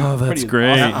me. It's pretty, that's pretty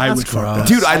great. awesome. I would fuck that.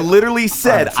 Dude, I literally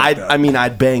said fuck that.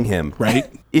 I'd bang him. Right?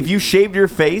 If you shaved your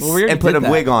face Well, we already and put a did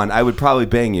that. wig on, I would probably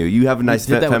bang you. You have a nice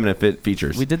did that feminine fit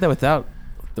features. We did that without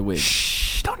the wig.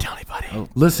 Shh, don't tell anybody.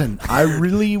 Listen, I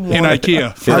really want In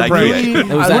IKEA. In I IKEA. really, It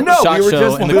was I- that no, shot we were show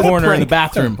just in doing the a corner in the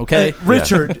prank. bathroom. Okay.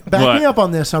 Richard, back What? me up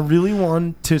on this. I really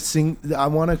want to sing. I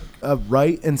want to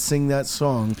write and sing that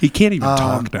song He can't even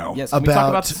talk now. Yes. Can we talk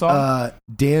about the song?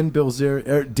 Dan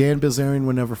Bilzerian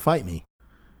would never fight me.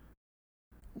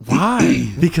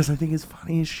 Why? Because I think it's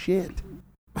funny as shit.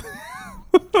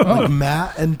 Like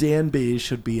Matt and Dan B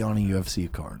should be on a UFC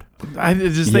card. I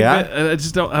just think Yeah? that, I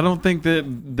just don't. I don't think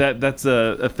that's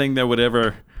a thing that would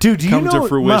ever. Dude, do you Come to know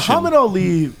fruition. Muhammad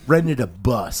Ali rented a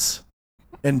bus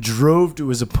and drove to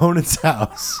his opponent's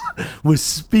house with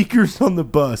speakers on the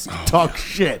bus to talk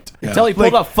shit Until he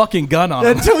pulled a fucking gun on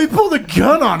him. until he pulled a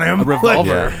gun on him. A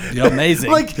revolver. Yep.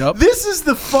 Amazing. Like Yep. this is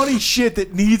the funny shit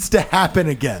that needs to happen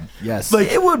again. Yes.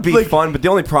 Like It would be like, fun, but the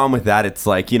only problem with that, it's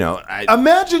like,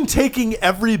 Imagine taking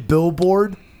every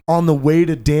billboard on the way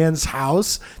to Dan's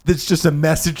house that's just a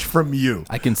message from you.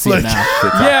 I can see Like- it now.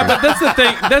 Yeah, but that's the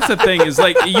thing. That's the thing is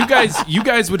like you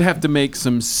guys would have to make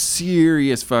some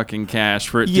serious fucking cash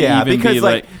for it to yeah, even because be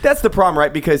like like. that's the problem,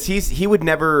 right? Because he would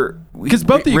never 'Cause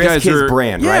both of you risk guys his are-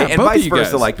 brand, yeah, right? And both of vice you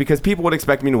versa, guys. like because people would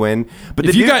expect me to win. But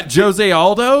If the you dude- got Jose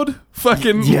Aldo'd,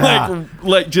 fucking Yeah.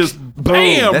 like just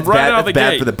bam That's right bad, out of the that's bad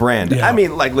gate. for the brand. Yeah. I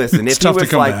mean, like, listen, It's if he tough to was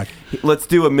come like, back. let's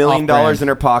do $1 million Off-brand. in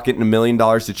her pocket and $1 million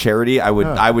to charity, I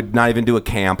would not even do a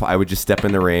camp. I would just step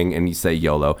in the ring and you say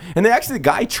YOLO. And the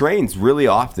guy trains really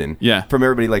often. Yeah. From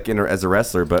everybody like as a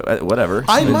wrestler, but whatever.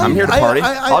 I'm I'm here to party.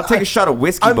 I'll take a shot of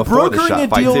whiskey I'm before the brokering shot a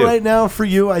fight deal too. right now for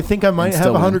you. I think I might have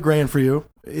still $100,000 for you,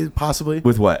 possibly.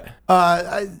 With what?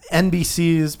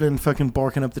 NBC has been fucking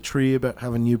barking up the tree about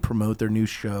having you promote their new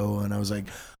show, and I was like,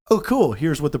 "Oh, cool.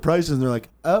 Here's what the price is." And they're like,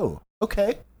 "Oh,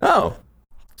 okay, Oh,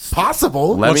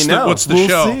 possible." let me know. What's the We'll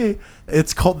show? see.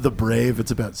 It's called The Brave.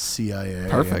 It's about CIA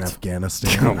Perfect. and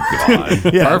Afghanistan. Oh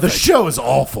God. Yeah, the show is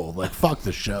awful. Like, fuck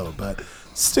the show, but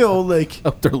still, like,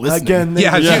 Oh, they're listening. again, they-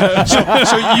 Yeah,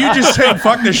 so you just said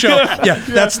fuck the show. Yeah,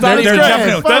 that's they're That's right.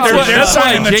 definitely That's why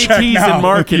signing the check JT's now. in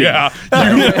marketing. Yeah,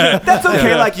 That's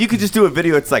okay. Like you could just do a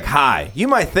video. It's like, hi, you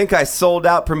might think I sold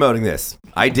out promoting this.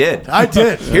 I did. I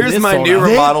did. Here's is my sold new out. They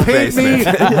remodeled paid me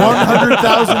basement.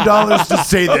 $100,000 to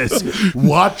say this.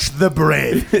 Watch The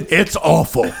Brave. It's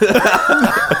awful.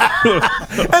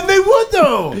 And they would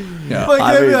though. Yeah. Like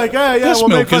I they'd be mean, like, yeah, this we'll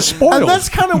milk make fun. is spoiled. And that's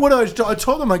kind of what I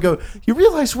told them. I go, you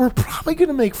realize we're probably going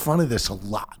to make fun of this a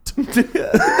lot.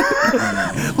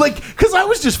 Like, because I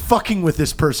was just fucking with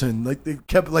this person. Like they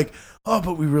kept like, oh,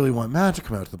 but we really want Matt to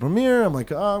come out to the premiere. I'm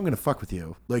like, oh, I'm gonna fuck with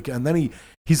you. Like, and then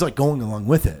he's like going along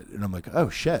with it, and I'm like, oh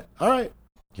shit, all right,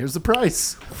 here's the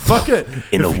price. Fuck it.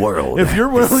 In a world, if you're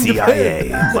willing to pay.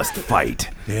 must fight.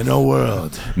 In a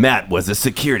world. Matt was a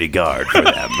security guard for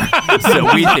them,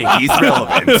 so we think he's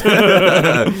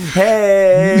relevant.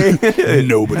 Hey,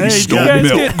 nobody stole guys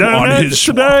milk get on donuts his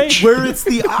today? watch. Where it's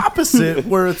the opposite,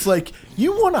 where it's like,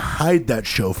 you want to hide that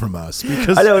show from us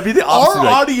because I know, it'd be the opposite, our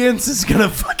like- audience is gonna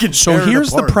fucking So tear it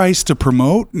here's the apart. price to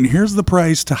promote, and here's the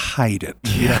price to hide it.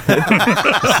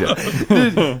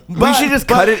 we should just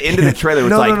cut it into the trailer. It's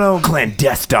No, like no.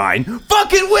 clandestine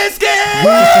fucking whiskey.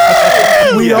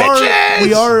 We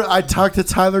Bitches! are. I talked to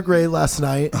Tyler Gray last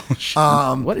night.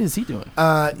 What is he doing?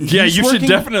 Yeah, he's you should working-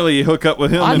 definitely hook up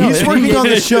with him. I and know, He's He working on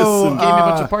the is. show Gave me a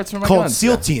bunch of parts for my called guns.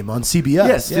 SEAL Team on CBS.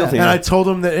 Yes, SEAL Team. And I told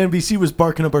him that NBC was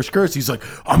barking up our skirts. He's like,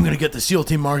 I'm going to get the SEAL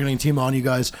Team marketing team on you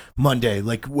guys Monday.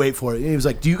 Like, wait for it. And he was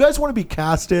like, do you guys want to be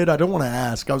casted? I don't want to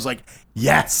ask. I was like,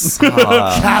 yes.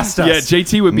 Cast us. yeah,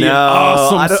 JT would be an No,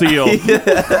 I awesome don't-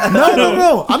 seal.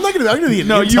 No. I'm going to be an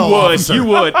No, intel you would. officer. You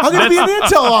would. I'm going to be an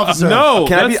intel officer. No,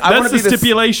 Can I that's, be- I wanna that's be the the-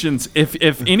 stipulations.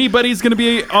 If anybody's going to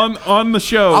be on the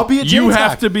show, I'll be a you JTAC.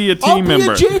 have to be a I'll team be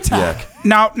member. a JTAC.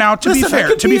 Now, to Listen, I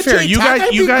could be be a fair, JTAC. I'd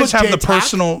be you a guys good have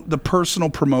JTAC. the personal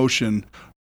promotion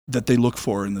that they look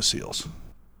for in the SEALs.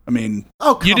 I mean,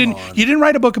 Oh, come you didn't on. you didn't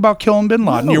write a book about killing Bin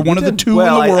Laden. No, You're one we of the didn't. two in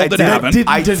the world that haven't.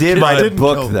 I did Didn't write a kill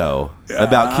book them. though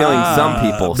about killing some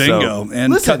people. Bingo, So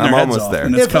and Listen, cutting their I'm heads almost off, there.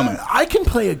 and it's If coming. I can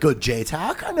play a good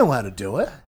JTAC, I know how to do it.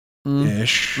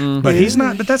 Ish, but he's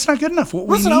not. But that's not good enough. What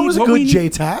Listen, we need, I was a what good we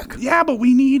need- JTAC. Yeah, but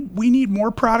we need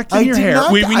more product in I your did hair.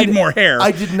 not- we I need did- more hair.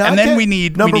 I did not And then get- we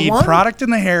need number one, product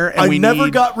in the hair. And I we never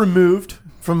need, got removed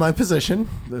from my position.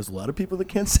 There's a lot of people that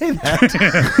can't say that.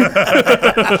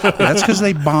 That's because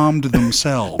they bombed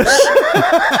themselves.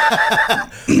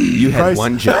 you had Christ.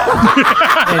 one job.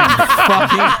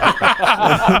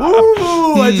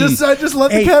 Ooh, I just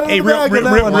let the cat out of the bag on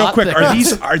that one. real quick.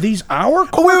 Optics. Are these our Oh,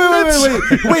 coordinates?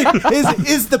 wait.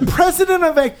 Is the president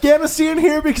of Afghanistan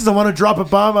here? Because I want to drop a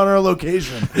bomb on our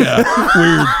location. Yeah,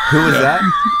 weird. Who was that?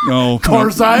 No,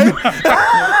 Karzai?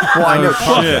 Well, I know.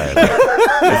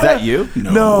 Is that you?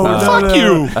 No. Fuck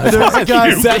you. There's a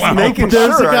guy. Just making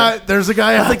There's sure. a guy. There's a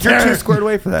guy out Like you're there too squared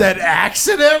away for that. that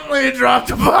accidentally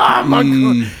dropped a bomb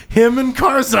on him and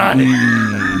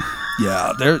Karzai.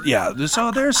 Yeah,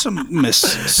 So there's some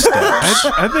missteps.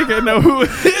 I think I know who it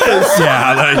is.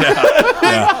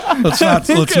 yeah. Let's not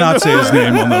say his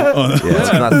name on the. Yeah,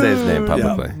 let's not say his name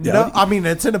publicly. Yeah. No, I mean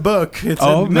it's in a book. It's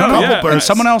Oh, in no, a couple yeah. books. And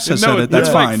someone else has said it. That's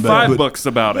there's fine. Like five but, books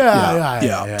about it.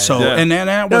 Yeah. So Yeah. and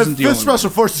that No, wasn't the Fifth only. Special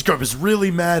Forces Group is really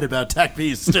mad about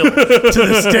TACP still to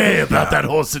this day about that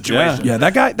whole situation. Yeah,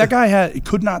 that guy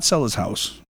could not sell his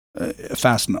house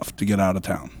fast enough to get out of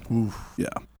town. Yeah,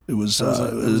 it was It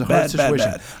was a bad, hard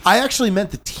situation. bad. I actually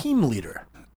met the team leader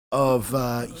of.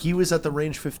 He was at the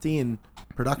Range 15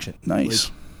 production. Nice.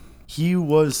 Like, he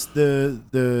was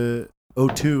the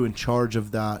O2 in charge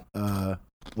of that.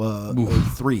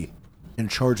 O3 in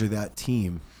charge of that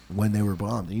team when they were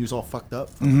bombed. And he was all fucked up.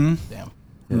 Damn.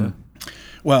 Yeah.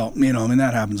 Well,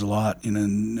 that happens a lot,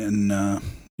 and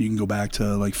you can go back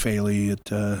to like Faley at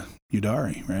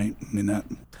Udari, right? I mean that.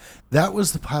 That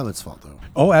was the pilot's fault, though.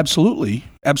 Oh, absolutely.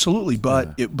 But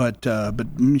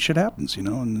shit happens,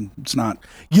 and it's not.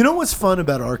 You know what's fun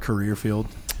about our career field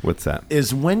What's that?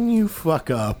 is when you fuck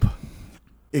up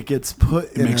it gets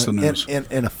put in Makes the news.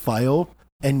 in a file,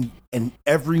 and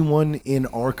everyone in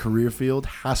our career field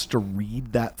has to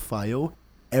read that file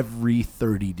every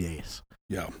 30 days.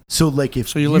 Yeah. So like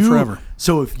if you live forever.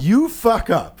 So if you fuck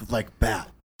up like bad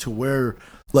to where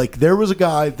like there was a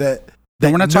guy that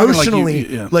we're not talking like you- notionally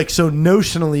yeah.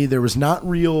 notionally there was not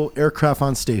real aircraft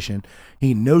on station.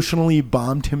 He notionally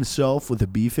bombed himself with a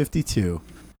B-52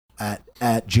 at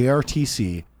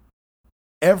JRTC.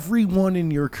 Everyone in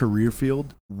your career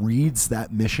field reads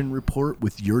that mission report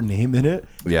with your name in it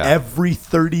every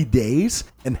 30 days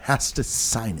and has to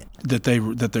sign it. That they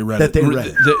read That they read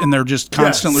it. And they're just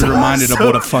constantly Yes. reminded of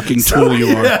what a fucking tool you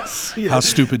are. Yes, yes. How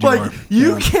stupid you like, are.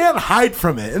 You Yeah. can't hide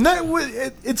from it. And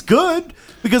it's good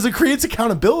because it creates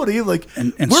accountability. Like,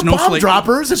 And we're bomb Snowflake-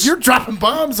 droppers. If you're dropping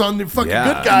bombs on the fucking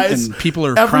Yeah. good guys, And people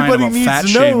are crying everybody about needs fat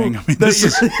to know shaming. I mean, that this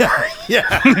is,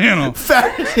 yeah. you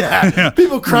know.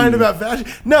 People crying about fashion.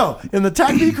 No, in the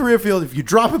TACP career field, if you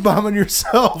drop a bomb on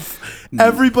yourself,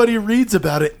 everybody reads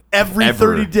about it every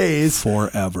 30 days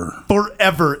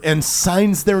forever and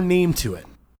signs their name to it.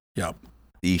 Yep.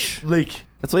 Eesh. Like,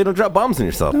 That's why you don't drop bombs on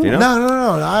yourself, you know?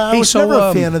 no. I was never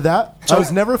a fan of that. I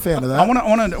was never a fan of that. I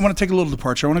want to take a little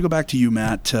departure. I want to go back to you,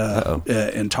 Matt,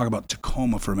 and talk about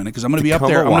Tacoma for a minute because I'm going to be up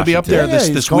Tacoma, there. I'm going to be up there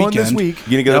Washington. this going weekend. this week.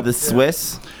 You gonna go to the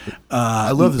Swiss?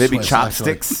 I love the Maybe Swiss,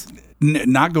 chopsticks.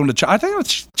 Not going to. I think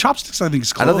it's chopsticks. I think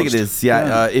it's closed. I don't think it is.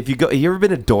 Yeah. If you go, you ever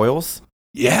been to Doyle's?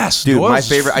 Yes, Dude, Doyle's, my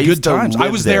favorite- I Good used to times. I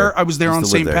live was there. there. I was there Used on to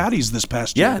live St. there. Patty's this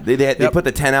past year. Yeah, they put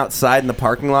the tent outside in the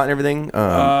parking lot and everything.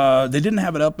 They didn't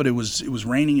have it up, but it was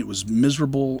raining. It was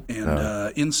miserable,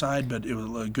 and inside, but it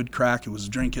was a good crack. It was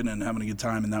drinking and having a good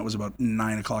time, and that was about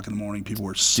 9 o'clock in the morning. People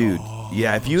were so. Dude,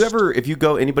 yeah. If you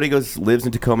go, anybody lives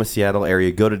in Tacoma, Seattle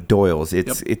area, go to Doyle's.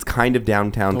 It's kind of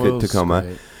downtown Doyle's Tacoma.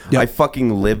 great. I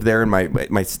fucking lived there in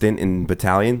my stint in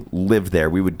battalion. Lived there.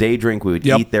 We would day drink. We would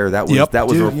eat there. That was Dude,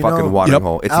 our you fucking know- watering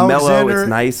hole. It's mellow. Alexander- It's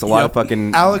nice. A lot of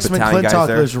fucking Alex battalion guys McClintock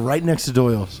there. lives right next to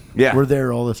Doyle's. Yeah. We're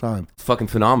there all the time. It's fucking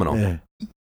phenomenal. Yeah.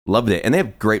 Loved it, and they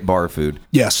have great bar food.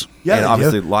 Yes. Yeah, And they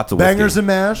obviously do. lots of bangers whiskey. and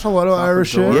mash, a lot of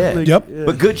Irish shit. Yeah. Like, Yep.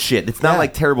 But good shit. It's not Yeah.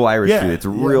 like terrible Irish Yeah. food. It's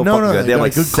Yeah. real No, fucking no, good. They they have got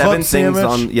like a good 7 club things sandwich.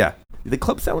 on. Yeah. The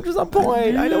club sandwich is on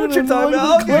point. I know what Yeah, you're talking no,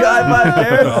 about. no, God, my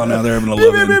there. Oh, now they're having a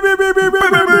love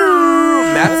in.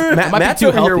 Matt's too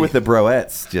over here healthy. with the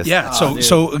broettes. Just Yeah. dude.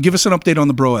 So give us an update on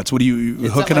the broettes. What are you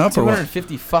It's hooking at like up or what?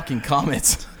 250 fucking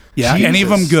comments. Yeah. Any of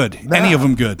them Jesus. good? Any of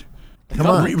them good? Come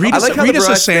on. Read I us, like how read the us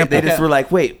a broettes, sample. They just were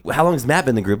like, wait, how long has Matt been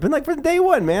in the group? Been like from day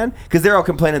one, man. Because they're all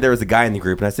complaining there was a guy in the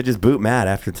group, and I said just boot Matt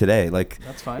after today. Like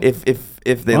That's fine.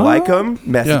 If they like him,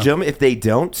 message Yeah. him. If they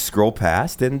don't, scroll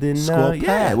past, and then Scroll yeah,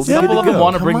 past. we'll be Some good of to them go.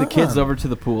 want to bring the Come kids on. over to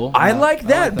the pool. I like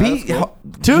that. That's cool.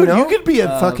 Dude, you know? you could be a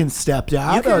fucking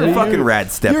stepdad. You could be a fucking rad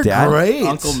stepdad. You're great.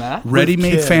 Uncle Matt.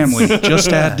 Ready-made kids. family. Just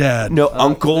add dad. No, there's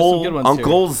some good ones, too.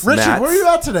 uncles. Richard, Matt's. where are you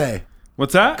at today?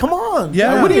 What's that? Come on.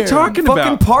 Yeah, get What are you here. talking Fucking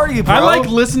about? party, bro. I like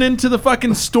listening to the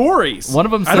fucking stories. One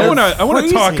of them I don't says- want to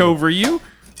Crazy. talk over you.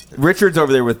 Richard's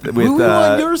over there with Who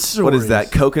want your what is stories?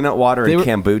 that? Coconut water They and were-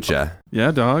 kombucha. Yeah,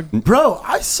 dog. Bro,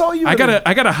 I saw you. I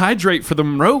gotta hydrate for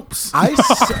them ropes.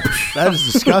 That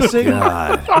is disgusting.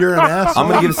 God. You're an asshole. I'm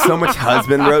gonna give so much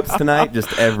husband ropes tonight,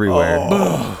 just everywhere.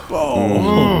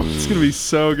 It's gonna be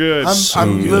so good.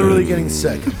 I'm literally getting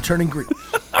sick. I'm turning green.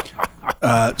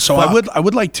 So I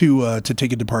would like to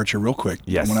take a departure real quick.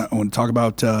 Yes. I want to talk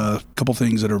about a couple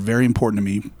things that are very important to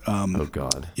me. Oh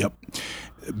God. Yep.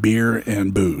 Beer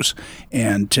and booze.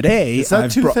 And today Is that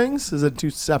I've two brought- things? Is it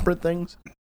two separate things?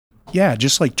 Yeah,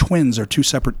 just like twins are two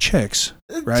separate chicks,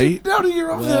 right? No, you're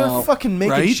over there Well, fucking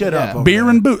making right? shit up. Yeah. over Beer there.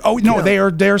 and booze. Oh no, Yeah.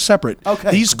 they're separate. Okay,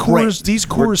 These great.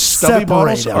 Coors stubby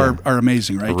bottles separate are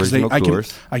amazing, right? Because Original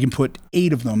Coors. I can put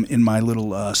 8 of them in my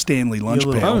little Stanley lunch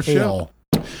You little pail. Oh, shit. ale.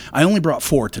 I only brought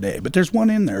 4 today, but there's one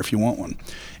in there if you want one.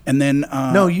 And then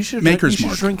No, you should Maker's you should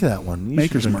Mark. drink that one. You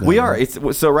Maker's should drink Mark. that We one. are.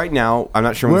 It's so right now. I'm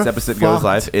not sure when We're this episode goes fucked.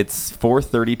 live. It's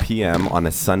 4:30 p.m. on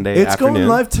a Sunday It's afternoon. going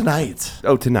live tonight.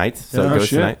 Oh, tonight. So Yeah. it goes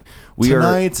shit. tonight. We are.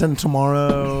 Tonight and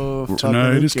tomorrow.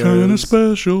 Tonight is kind of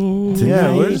special.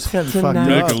 Yeah, we're just getting fucked up.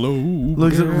 Michelob.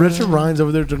 Look, Richard Ryan's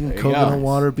over there drinking you coconut go.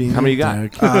 water. Being How many you a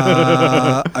got? dick.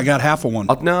 I got half of one.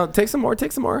 No, take some more.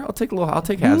 Take some more. I'll take a little. I'll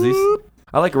take halvesies.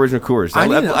 I like original Coors. I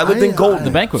need- I lived in I- Golden,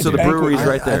 The banquet so the beer. brewery's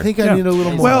right there. I think I need a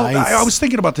little more Well, ice. I was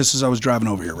thinking about this as I was driving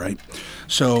over here, right?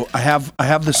 So I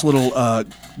have this little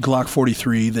Glock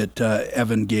 43 that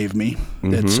Evan gave me.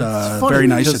 It's Funny very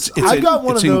nice. because It's I got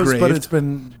one it's of those, engraved. but it's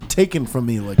been taken from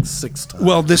me like 6 times.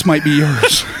 Well, this might be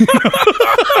yours.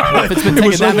 If it's been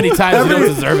taken that many times, you don't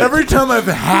deserve it. Every time I've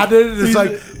had it, it's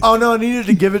like, oh no, I needed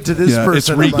to give it to this Yeah, it's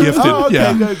person. I'm like, re-gifted. oh, okay,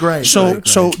 Yeah. good, great. So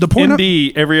great. the point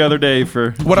ND every other day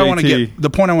for what I want to JT. get, the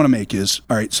point I want to make is,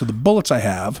 all right, so the bullets I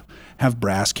have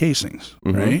brass casings,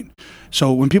 right?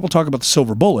 So when people talk about the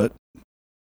silver bullet,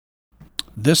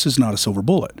 this is not a silver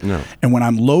bullet. No. And when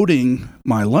I'm loading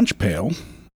my lunch pail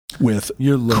with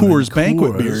You're loading Coors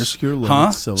banquet Coors, beers, you're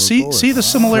loading silver See bullets. the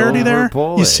similarity Silver there?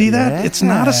 bullet. You see that? It's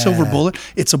not a silver Yeah. bullet.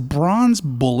 It's a bronze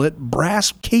bullet,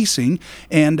 brass casing,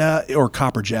 and or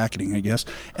copper jacketing, I guess.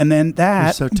 And then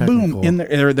that, so boom, technical.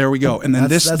 in there we go. And then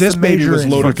That's this the baby major was in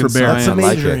loaded you. for bear. That's a I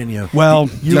like major it. in you. Well,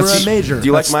 You were that's- a major. Do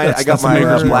you like my? I got my major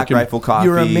Black marking. Rifle coffee.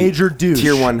 You're a major douche.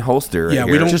 Tier 1 holster. Right Yeah,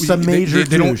 we here. don't. Just a major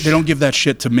they don't. douche. They don't give that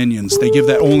shit to minions. They give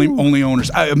that only owners.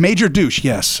 A major douche.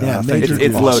 Yes. Yeah, thank major you.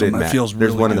 It's Awesome. loaded, That Matt. feels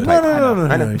There's really one in the good. pipe. No.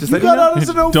 I know. Just You let you got know. out as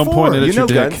an 04. Don't point it at You know your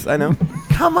dick. guns. I know.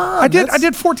 Come on. I did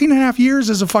that's- 14 and a half years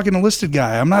as a fucking enlisted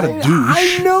guy. I'm not a douche.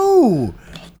 I know.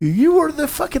 You were the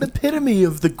fucking epitome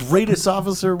of the greatest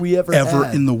officer we ever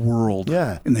had. in the world.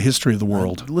 Yeah. In the history of the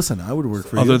world. Listen, I would work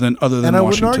for Other you. than and I Washington.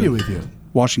 wouldn't argue with you.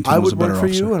 Washington I was a would better work for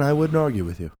officer. you, and I wouldn't argue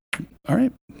with you. All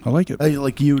right. I like it.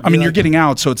 Like you. I mean, you're like- getting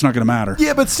out, so it's not going to matter.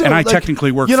 Yeah, but still, and I like,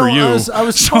 technically work you know, for you. I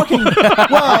was talking.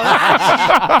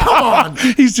 Well, come on.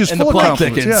 He's just And full the of plot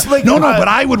compliments. thickens. Yeah. Like, No, but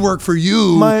I would work for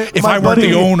you if my I weren't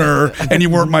buddy- the owner and you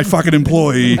weren't my fucking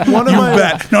employee. One of You my-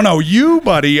 bet. No, you,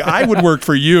 buddy. I would work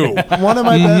for you. One of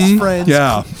my best friends,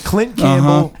 Yeah. Clint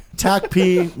Campbell, TAC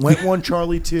P, went 1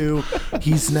 Charlie 2.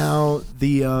 He's now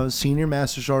the senior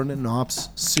master sergeant in ops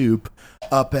soup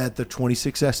up at the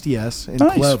 26 SDS in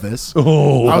Nice. Clovis.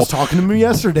 Oh. I was talking to him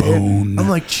yesterday. I'm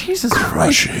like, Jesus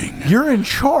Christ, Crushing you're in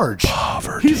charge.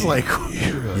 poverty. He's like,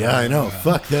 yeah, I know.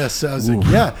 Fuck this. I was like,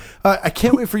 yeah. I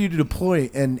can't wait for you to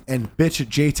deploy and bitch at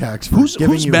JTAX for Who's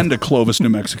giving you been to Clovis, New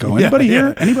Mexico? Anybody Yeah, here?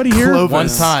 yeah. Anybody here? Clovis. One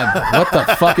time. What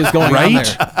the fuck is going on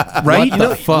Right? there? Right? What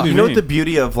the fuck? You know what the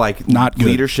beauty of like Not good.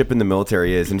 leadership in the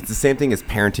military is, and it's the same thing as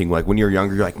parenting. Like when you're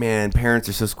younger, you're like, man, parents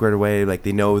are so squared away. Like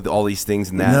they know all these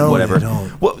things and that, No, and whatever. they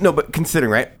don't. Well, no, but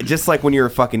considering, right? Just like when you're a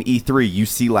fucking E3, you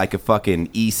see like a fucking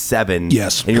E7.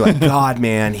 Yes. And you're like, God,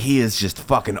 man, he is just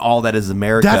fucking all that is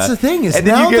America. That's the thing is and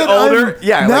then now you get that older,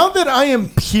 I'm, now that I am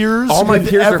peers all my with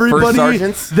peers are first everybody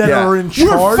sergeants. that Yeah. are in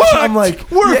charge, I'm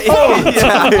like, we're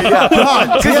yeah.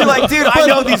 God, Because you're like, dude, I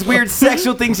know these weird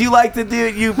sexual things you like to do,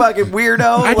 you fucking weirdo.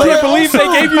 I Like- can't believe they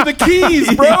gave you the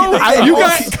keys, bro. You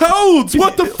got codes.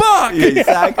 What the fuck? Yeah,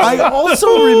 exactly. I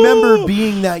also remember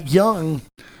being that young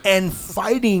and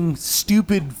fighting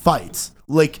stupid fights,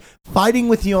 like fighting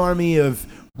with the army of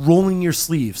rolling your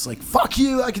sleeves, like fuck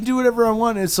you, I can do whatever I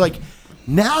want. And it's like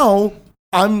now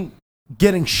I'm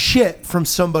getting shit from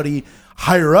somebody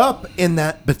higher up in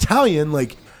that battalion,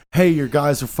 like, hey, your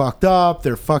guys are fucked up.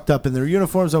 They're fucked up in their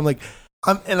uniforms. I'm like,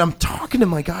 I'm talking to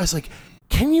my guys like,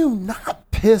 can you not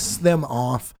piss them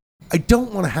off? I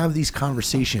don't want to have these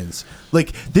conversations.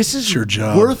 Like, this is your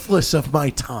job. worthless of my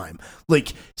time.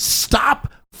 Like,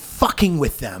 stop fucking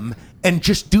with them and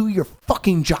just do your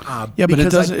fucking job. Yeah, but it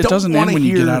because I doesn't. It don't doesn't end wanna when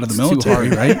you hear- get out of the It's too military,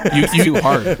 hard. right? It's too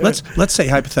hard. Let's say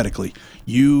hypothetically,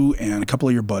 you and a couple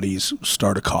of your buddies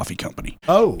start a coffee company.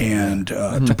 Oh. and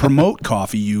to promote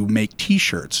coffee, you make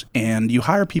T-shirts, and you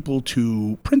hire people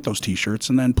to print those T-shirts,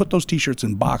 and then put those T-shirts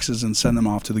in boxes and send them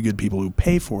off to the good people who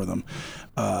pay for them.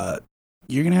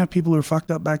 You're gonna have people who are fucked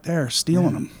up back there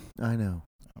stealing them. I know.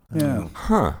 Yeah.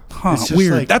 Huh. It's just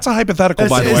Weird. like- That's a hypothetical,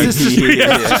 by the way. It's just-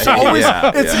 it's always-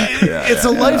 it's a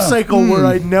life cycle where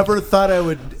I never thought I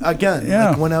would again. Yeah.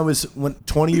 Like when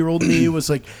 20-year-old me was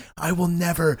like, I will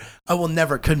never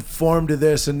conform to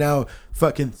this, and now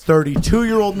fucking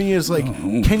 32-year-old me is like,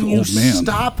 can you old man.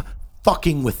 stop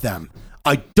fucking with them?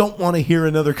 I don't want to hear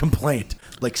another complaint.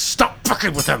 Like, stop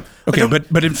fucking with them. Okay,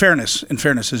 but in fairness,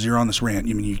 as you're on this rant,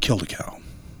 you mean you killed a cow.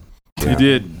 You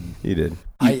did. You did.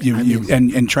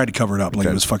 And tried to cover it up like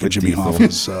it was fucking With Jimmy diesel.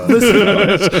 Hoffa's.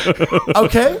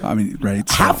 Okay, I mean, right?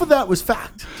 so- half of that was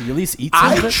fact. Did you at least eat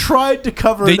some of I it? tried to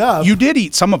cover it up. You did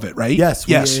eat some of it, right? Yes,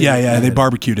 we Yes. ate Yeah. it. They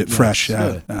barbecued it fresh.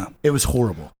 Yes, Yeah. It was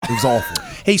horrible. It was awful.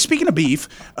 Hey, speaking of beef,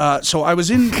 so I was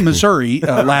in Missouri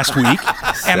last week,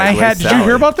 and I Segway had. Did you salad.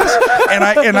 hear about this? And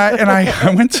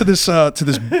I went to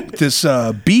this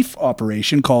beef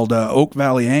operation called Oak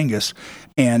Valley Angus,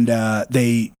 and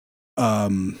they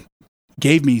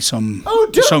gave me some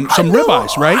Dude, some I know-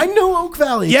 ribeyes, right? I know Oak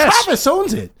Valley. Yes. Travis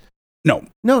owns it. No,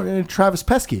 No, Travis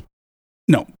Pesky.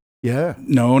 no, Yeah.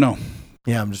 no.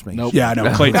 Yeah, I'm just making. Nope. Yeah, I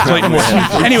know. Clayton was.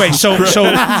 Anyway, so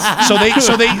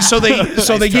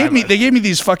they gave me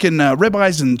these fucking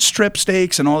ribeyes and strip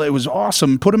steaks and all that. It was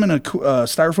awesome. Put them in a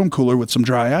styrofoam cooler with some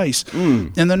dry ice,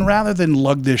 and then rather than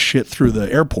lug this shit through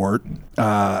the airport,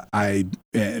 I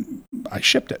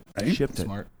shipped it. Right?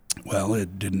 Smart. Well,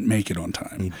 it didn't make it on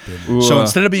time. So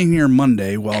instead of being here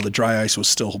Monday while the dry ice was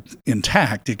still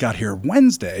intact, it got here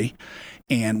Wednesday.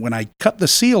 And when I cut the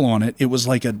seal on it, it was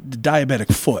like a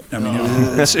diabetic foot. I mean,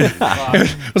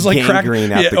 it was like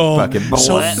Gangrene out the fucking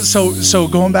blood. So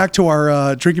going back to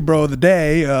our drinking bro of the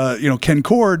day, Ken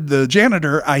Cord, the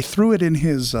janitor, I threw it in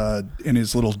his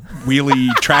little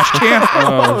wheelie trash can.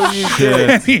 Oh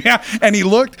shit! And he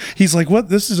looked. He's like, "What?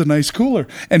 This is a nice cooler."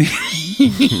 And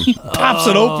he pops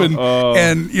it open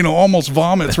and almost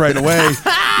vomits right away.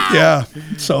 Yeah.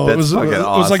 So it was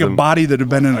like a body that had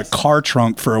been in a car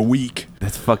trunk for a week.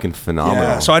 That's fucking phenomenal.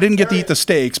 Yeah, so I didn't get to eat the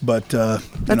steaks, but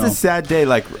that's a sad day.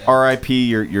 Like R.I.P.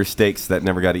 your steaks that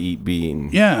never got to eat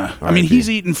being. Yeah, I mean he's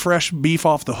eating fresh beef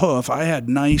off the hoof. I had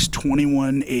nice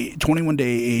 21 day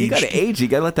age. You got to age. You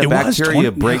got to let that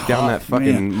bacteria break down that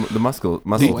fucking the muscle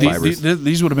fibers.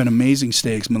 These would have been amazing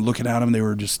steaks. I mean, looking at them, they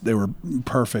were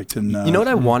perfect. And you know what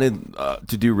I wanted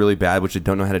to do really bad, which I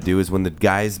don't know how to do, is when the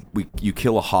guys you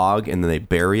kill a hog and then they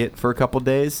bury it for a couple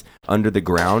days under the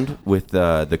ground with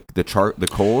the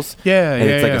coals. Yeah, and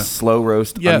it's like a slow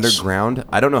roast underground.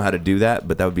 I don't know how to do that,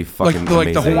 but that would be fucking like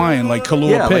amazing. the Hawaiian, like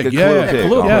Kahlua pig. pig.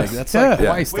 Kahlua pig. That's like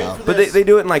Hawaii style. But they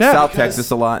do it in like South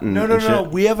Texas a lot. And, No.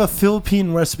 We have a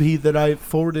Philippine recipe that I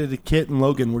forwarded to Kit and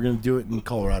Logan. We're going to do it in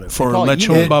Colorado. For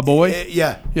lechon baboy?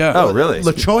 Yeah. Oh, really?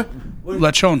 Lechon?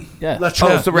 Lechon. Yeah. Lechon.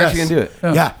 Oh, so we're actually going to do it.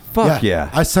 Yeah. Fuck yeah.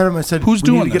 I sent him. I said, who's we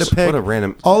need doing to get this? a pig. What a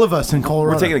random. All of us in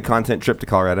Colorado. We're taking a content trip to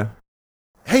Colorado.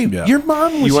 Hey, your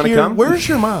mom was You wanna here. come? Where's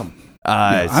your mom?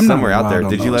 I'm somewhere out there.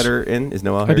 Did you let her in? Is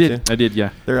Noelle here too? I did, yeah.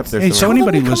 They're up there. Hey, so somewhere.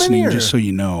 anybody Come in listening, here. just so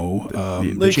you know,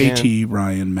 JT,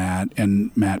 Ryan, Matt,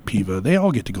 and Matt Piva, they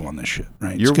all get to go on this shit,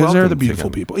 right? You're Because they're welcome the to beautiful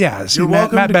come. people. Yeah, see, You're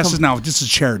Matt welcome to Best come. is now, this is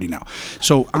charity now.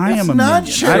 So I am a not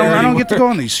minion. charity I don't get to anymore.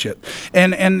 go on these shit.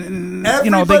 And they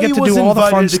Everybody get to was do all the fun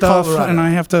invited to stuff, Colorado. and I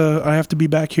have to be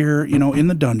back here, in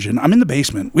the dungeon. I'm in the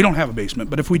basement. We don't have a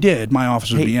basement, but if we did, my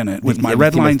office would be in it with my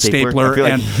red line stapler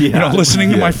and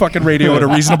listening to my fucking radio at a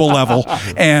reasonable level,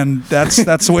 and that's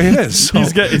the way it is. So.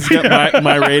 He's got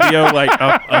my radio like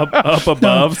up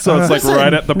above, so it's like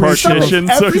right at the partition.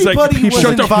 So he's like, Everybody was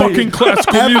shut the invited- fucking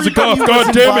classical music off, Everybody was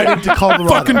god damn it! invited to Colorado.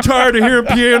 Fucking tired of hearing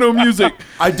piano music.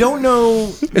 I don't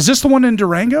know. Is this the one in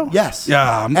Durango? Yes.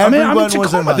 Yeah, I'm Everyone in was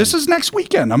Tacoma. invited. This is next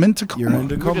weekend. I'm in Tacoma. You're in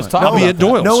Tacoma. just talking I'll be about at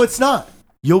Doyle's. No, it's not.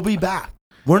 You'll be back.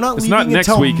 We're not It's leaving not next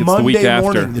until week. It's Monday the week after.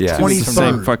 morning, the Yeah. It's the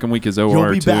same 23rd. fucking week as You'll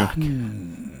OR be too. back.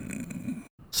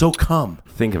 So come.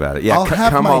 Think about it. Yeah, I'll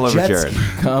have come my all over jet Jared. ski.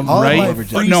 Come All Right? my No,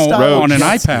 freestyle on an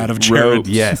jet ski. iPad of Jared.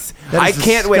 Yes. That I is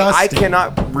can't wait. I disgusting.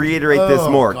 cannot reiterate this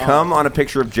Oh, more. God. Come on a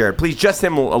picture of Jared. Please, just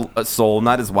him, a soul,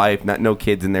 not his wife, no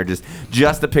kids in there.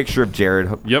 Just a picture of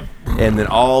Jared. Yep. And then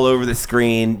all over the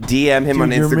screen, DM him Dude,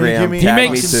 on you're making Instagram. me- He tag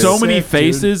makes me so too. many Sick, dude.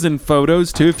 faces and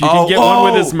photos too. If you can get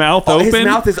one with his mouth open, His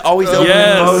mouth is always open.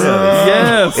 Yes. in photos.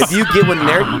 Yes. If you get one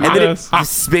there, and then Yes.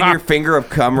 just spin your finger of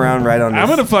cum around right on. I'm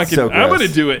this. gonna fucking. So I'm gross. gonna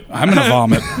do it. I'm gonna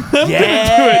vomit.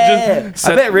 Yeah. Just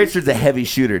I bet Richard's a heavy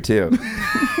shooter too.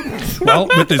 Well,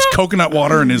 with his coconut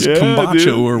water and his kombucha dude.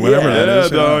 or whatever Yeah, that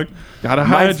is. dog. Gotta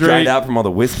Mine's dried hydrate. out from all the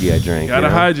whiskey I drank. Gotta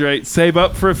hydrate. Save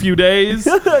up for a few days.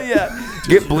 Yeah.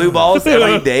 Get blue balls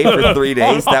every day for 3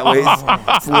 days. That way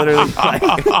it's literally like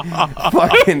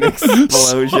fucking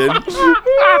explosion.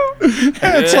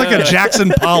 It's like a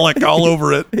Jackson Pollock all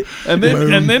over it. And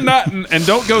then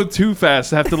don't go too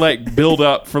fast. Have to like build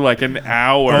up for like an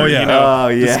hour. Oh, yeah. You know? Oh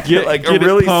yeah, Just get, like get a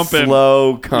really it pumping.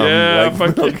 slow cum. Yeah,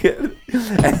 like, fucking-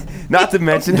 not to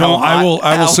mention No, how I will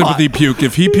hot, sympathy puke.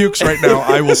 If he pukes right now,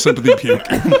 I will sympathy puke.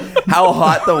 how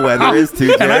hot the weather is too.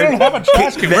 Jared. And I don't have a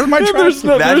trash can. Where's my trash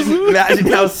can?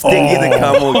 Imagine how sticky the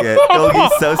cum will get. It'll be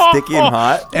so sticky and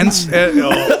hot. And There's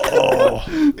no.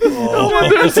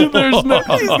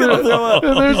 He's gonna throw up.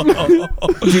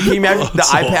 Dude, can you imagine the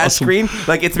iPad screen?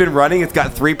 Like it's been running. It's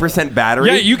got 3% battery.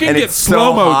 Yeah, you can and get it's so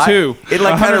slow mo hot, too. It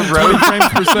like kind of 120 roasts. frames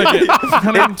per second.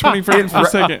 120 frames per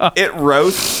second. It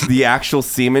roasts the actual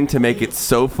semen to make it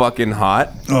so fucking hot.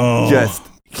 Just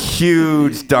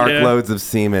huge dark Yeah. loads of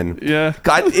semen. Yeah.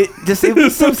 God, it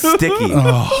was so sticky.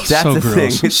 That's so the gross.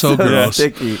 thing. It's So gross.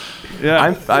 sticky.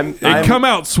 Yeah. I'm It'd come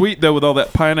out sweet though with all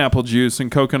that pineapple juice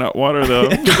and coconut water though.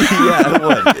 yeah, it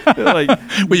would. Like,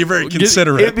 Well, you're very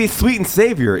considerate. It'd be sweet and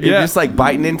savior. It'd Yeah. just like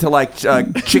biting into like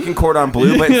chicken cordon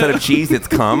bleu, but instead of cheese, it's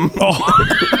cum.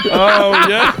 oh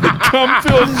yeah,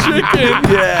 cum-filled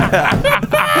chicken. Yeah.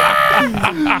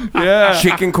 Yeah.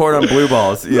 Chicken cordon bleu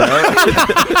balls. You know?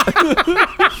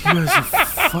 You guys are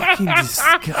fucking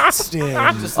disgusting.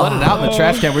 Just let it out in the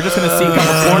trash can. We're just gonna see a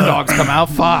couple corn dogs come out.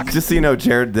 Fuck. Just so you know,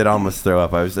 Jared did almost throw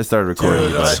up. I started recording.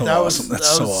 Dude, but that was- That's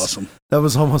so awesome. That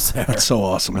was almost there. That's so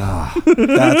awesome. Ah.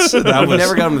 That we was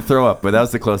never got him to throw up, but that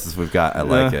was the closest we've got. I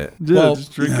like it. Yeah, Well,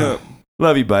 just drink yeah. up.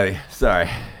 Love you, buddy. Sorry.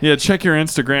 Yeah, check your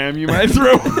Instagram. You might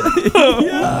throw.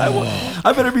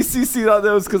 I better be CC'd on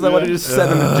those because I want to just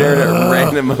send them to Jared at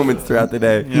random moments throughout the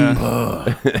day.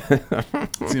 Yeah.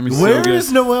 It's gonna be so Where good.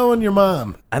 is Noel and your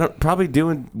mom? I don't probably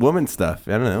doing woman stuff.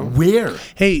 I don't know. Where?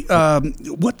 Hey,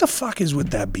 what the fuck is with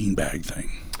that beanbag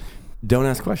thing? Don't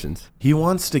ask questions. He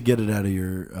wants to get it out of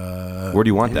your. Where do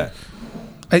you want that?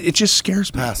 It just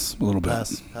scares me Pass a little bit.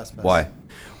 Pass. Why?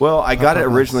 Well, I got it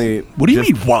originally. What do you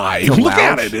just mean? Why? to Look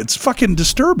at lounge. it. It's fucking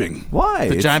disturbing. Why?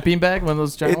 The It's- giant beanbag, one of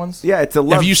those giant it- ones. Yeah, it's a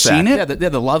love Have you sack. seen it? Yeah,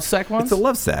 the love sack ones. It's a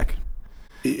love sack.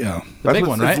 Yeah, That's big what-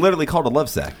 one, right? It's literally called a love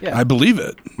sack. Yeah. I believe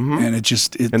it. And it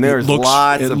just it, And there's it looks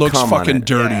lots it of looks cum on fucking it.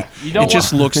 dirty. Yeah. You don't It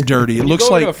just looks dirty. It You looks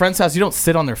go like to a friend's house, you don't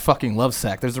sit on their fucking love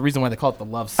sack. There's a reason why they call it the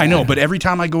love sack. I know, but every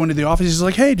time I go into the office, he's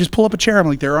like, "Hey, just pull up a chair." I'm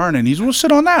like, "There aren't any." He's, "Well,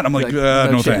 sit on that." I'm like, Like,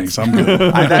 no no thanks. chance. I'm good."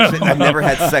 I've never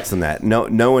had sex in that.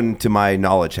 No one to my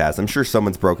knowledge has. I'm sure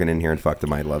someone's broken in here and fucked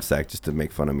in my love sack just to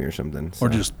make fun of me or something. So. Or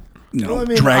just I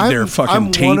mean, drag I'm- their fucking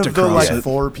I'm taint one of the across like it.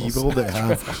 4 people that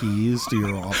have keys to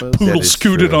your office. That Poodle is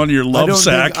scooted true. on your love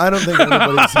sack. I don't think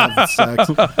anybody's having sex.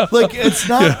 Like it's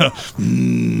not.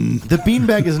 The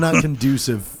beanbag is not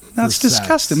conducive. That's for sex.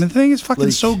 disgusting. The thing is fucking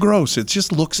Like- so gross. It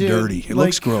just looks Dude, dirty. It like,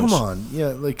 looks gross. Come on, yeah,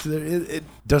 like it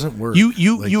doesn't work.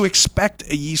 You expect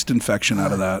a yeast infection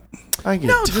out of that? I get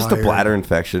No, just a tired. bladder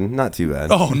infection. Not too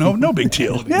bad. Oh no big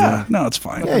deal. Yeah, no, it's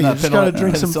fine. Yeah, you Not just gotta penicillin.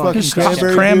 drink some Penicillin. fucking Just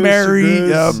cranberry. cranberry, juice.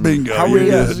 yeah, bingo. How You're we,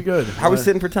 This good. is good. How are we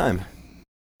sitting for time?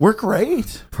 We're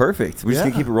great. Perfect. We're just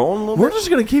gonna Yeah. keep it rolling a little We're bit. just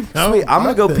gonna keep. Sweet. I'm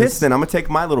gonna go Fuck piss this. then. I'm gonna take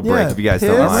my little break Yeah, if you guys piss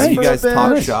don't mind. You for a guys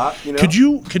talk bit. shop. You know? Could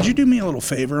you do me a little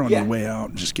favor on Yeah. your way out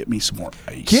and just get me some more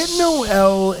ice? Get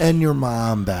Noel and your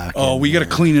mom back. Oh, in we got to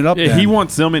here. clean it up. Yeah, then. he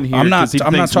wants them in here. I'm not- 'cause he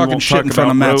I'm not thinks we talking won't shit talk in front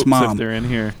of about Matt's ropes mom. If they're in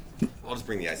here. I'll just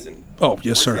bring the ice in. Oh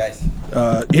yes, sir. the ice?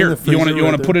 Here, the freezer you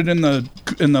want to right put it in the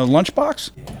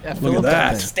lunchbox? Yeah, Look at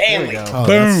that. Stanley. Oh, Boom.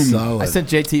 that's solid. I sent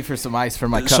JT for some ice for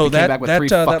my cup. So he came that back with that 3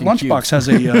 that fucking lunchbox cubes. has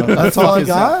a. That's all I Fuck is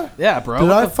got. that? Yeah, bro. Did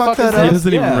What I the fuck is that up? He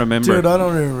doesn't even Yeah. remember. Dude, I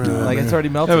don't even remember. Like it's already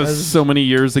melted. That was so many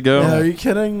years ago. Yeah, are you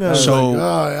kidding? I was So- like,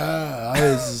 oh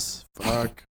yeah, ice.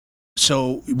 Fuck.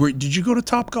 So, did you go to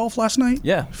Top Golf last night?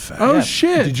 Yeah. Oh Yeah.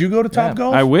 shit! Did you go to Top Yeah.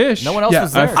 Golf? I wish. No one else Yeah,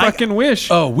 was I there. fucking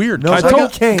wish. Oh, weird. No, I I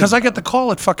came. because I got the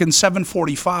call at fucking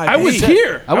 7:45. I was shit.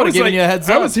 here. I would've was given you a heads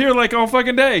I up. was here like all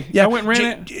fucking day. I went and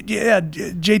ran it.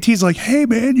 JT's like, "Hey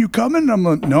man, you coming?" I'm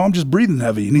like, "No, I'm just breathing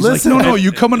heavy." And he's Listen, like, "No,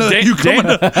 you coming to Dan- you coming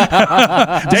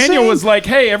to." Daniel was like,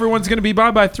 "Hey, everyone's gonna be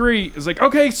by 3." It's like,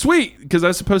 "Okay, sweet," because I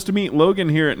was supposed to meet Logan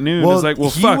here at noon. Well, It's like, "Well,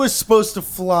 he fuck." was supposed to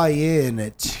fly in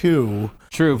at 2.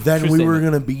 True. Then True we were statement.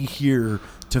 gonna be here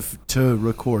to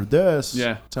record this.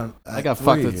 Yeah. I got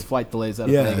fucked with flight delays out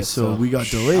of Yeah, Vegas. so we got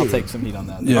delayed. I'll take some heat on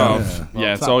that. Yeah.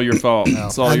 Yeah, it's all your fault.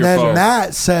 It's all And your then fault.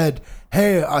 Matt said,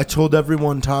 "Hey, I told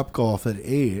everyone Top Golf at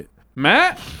 8."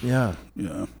 Matt? Yeah,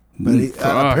 Yeah. but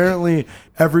Fuck. apparently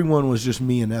everyone was just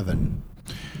me and Evan.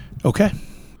 Okay.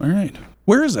 All right.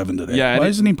 Where is Evan today? Yeah, I Why didn't-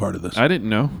 isn't he part of this? I didn't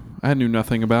know. I knew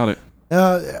nothing about it.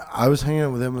 I was hanging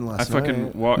out with him I last fucking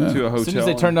night. walked to a hotel. As soon as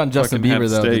they turned on and Justin fucking had Bieber,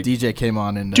 though, the steak. DJ came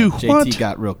on and Do JT what?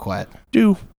 got real quiet.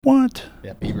 Do what?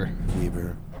 Yeah, Bieber.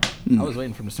 Bieber. I was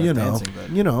waiting for him to start You know, dancing,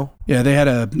 but you know. Yeah, they had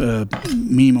a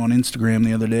meme on Instagram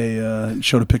the other day. It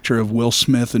showed a picture of Will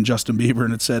Smith and Justin Bieber,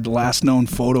 and it said "last known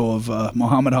photo of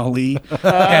Muhammad Ali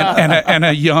and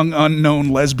a young unknown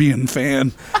lesbian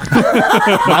fan."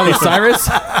 Miley Cyrus.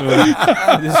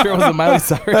 This sure was a Miley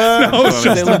Cyrus. No, it's They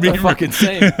Justin look the Bieber. fucking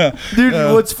same. Dude,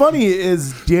 what's funny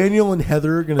is Daniel and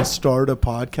Heather are going to start a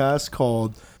podcast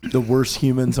called The Worst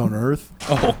Humans on Earth.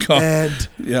 Oh god! And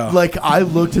Yeah. like I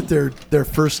looked at their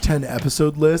first 10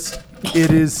 episode list.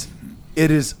 It is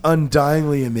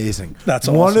undyingly amazing. That's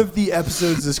one awesome. of the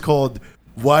episodes is called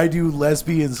 "Why Do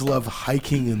Lesbians Love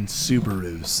Hiking in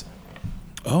Subarus?"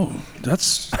 Oh,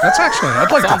 that's actually.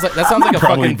 I'd like Sounds to. like, that sounds like a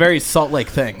probably- fucking very Salt Lake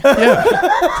thing.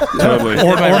 Totally.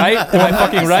 Am I right? Am I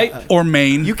fucking right? Or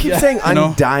Maine. You keep saying You know?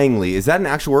 undyingly. Is that an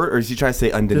actual word, or is he trying to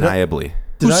say undeniably?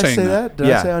 Did Who's I saying say that? that?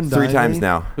 Did I say Yeah, undyingly? 3 times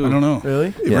now. I don't know.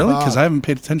 Really? Really? Because I haven't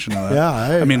paid attention to that.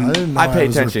 Yeah, I mean, didn't know I pay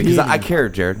was attention because I repeating. care,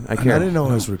 Jared. I I care. didn't know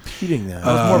I was repeating that.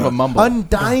 That was more of a mumble.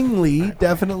 Undyingly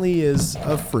definitely is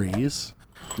a freeze.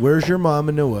 Where's your mom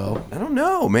and Noel? I don't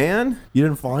know, man. You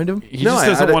didn't find him? He just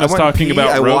doesn't want us went talking pee, about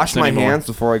I ropes washed my anymore. hands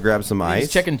before I grabbed some ice.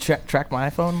 He's checking track my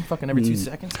iPhone fucking every 2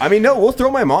 seconds. I mean, no, we'll throw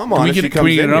my mom on can we if she get, comes can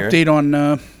we get in an here. update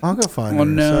on I'll go find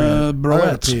On, her. Sorry.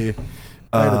 Broettes.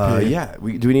 I gotta pee. Yeah.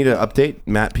 Do we need an update,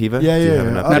 Matt Piva? Yeah, Do you yeah, have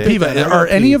an yeah. Matt update? Piva? I Are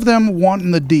got any pee. of them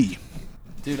wanting the D?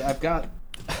 Dude, I've got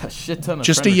a shit ton of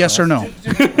Just a friend yes or requests.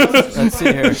 no? Let's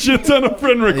see here. Shit ton of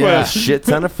friend requests. Shit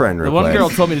ton of friend The requests. one girl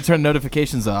told me to turn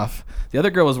notifications off. The other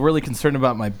girl was really concerned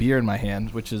about my beer in my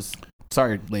hand, which is,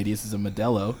 sorry, ladies, is a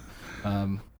Modelo.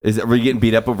 Were you getting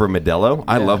beat up over Modelo?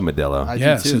 I Yeah. love Modelo. I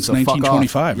Yeah, do too, since so fuck off.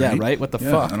 1925, Yeah, right? right? What the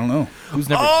Yeah, fuck? I don't know. Who's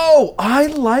never... Oh, I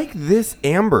like this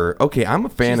Amber. Okay, I'm a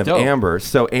fan She's of dope. Amber.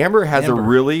 So Amber has Amber. a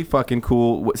really fucking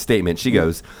cool statement. She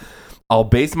goes, I'll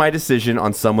base my decision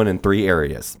on someone in 3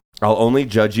 areas. I'll only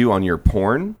judge you on your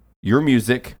porn, your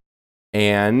music,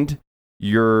 and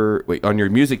on your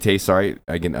music taste. Sorry,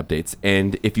 again, updates.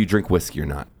 And if you drink whiskey or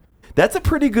not. That's a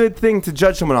pretty good thing to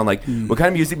judge someone on, like what kind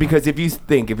of music. Because if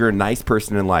you're a nice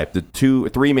person in life, the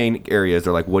 3 main areas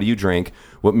are like, what do you drink,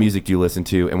 what music do you listen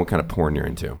to, and what kind of porn you're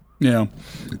into. Yeah.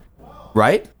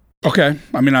 Right? Okay.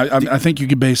 I mean, I think you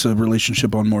could base a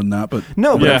relationship on more than that, but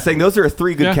No, but Yeah. I'm saying those are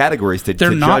 3 good categories to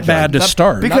they're to not judge bad on. to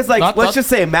start. Because Not- let's just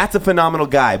say Matt's a phenomenal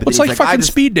guy, but It's then like he's I fucking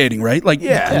just- speed dating, right? Like,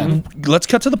 Yeah. let's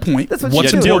cut to the point. That's what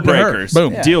What's you do. Deal important to her? breakers.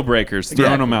 Boom. Deal breakers.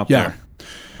 Throwing them out Yeah. there.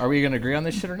 Are we going to agree on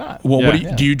this shit or not? Well,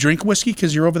 Yeah. do you drink whiskey?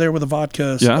 Because you're over there with a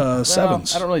vodka Yeah. Well,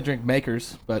 sevens. I don't really drink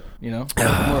makers, but, you know,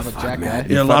 I'm more of a jack guy.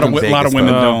 Yeah, a lot of Vegas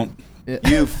women folk. don't.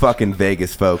 You fucking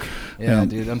Vegas folk. Yeah,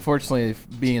 dude. Unfortunately,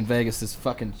 being in Vegas is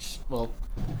fucking...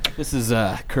 this is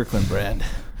Kirkland brand.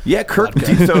 Yeah, Kirk.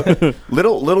 So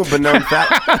little but known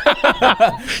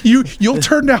fact. You'll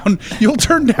turn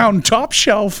down top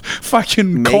shelf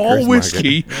fucking Maker's call Market.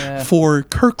 whiskey Yeah. for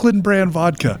Kirkland brand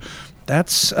vodka.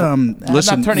 That's I'm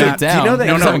listen. not turning Matt, it down. do you know that- We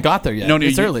No, just no. haven't got there yet. No, no,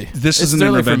 It's early. this is It's an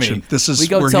early for intervention. me. This is we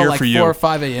go we're till here like for 4 you. or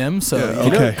 5 a.m. So You know,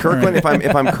 Okay, Kirkland, all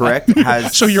if I'm correct,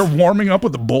 has. So you're warming up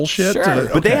with the bullshit. Sure.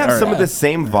 But they Okay, have all some right. of the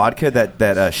same vodka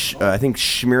that I think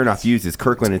Smirnoff uses.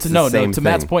 Kirkland, it's the same to thing.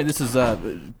 Matt's point, this is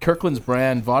Kirkland's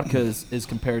brand vodka is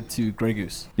compared to Grey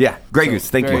Goose. Yeah, Grey Goose.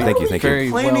 Thank you. very- Thank very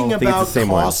you. Complaining well- think it's about the same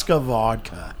one. Koska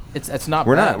vodka. It's not.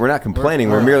 We're bad. not complaining.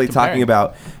 We're merely talking comparing.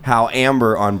 about how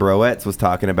Amber on Broettes was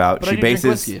talking about. But I She do drink bases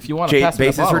whiskey. If you wanna pass me a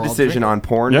bases her bottle, I'll decision drink it. on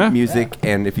porn, Yeah. music,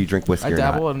 and if you drink whiskey I or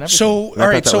dabble not. in everything. So I all thought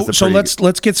right, that was a so pretty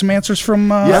let's get some answers from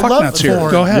I love fucknuts here.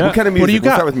 porn. Go ahead. What kind of music? What do you We'll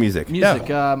got? start with music.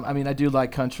 Music. I mean, I do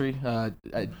like country.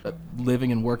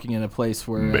 Living and working in a place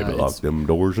where Baby, lock it's, them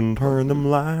doors and turn them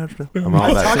lights. I'm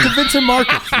all Talk to that. Vincent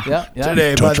Marcus yeah.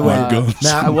 today, by Touch the my way. guns.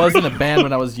 I was in a band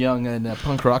when I was young, in a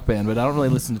punk rock band, but I don't really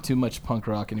listen to too much punk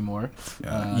rock anymore.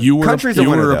 You were Country's a you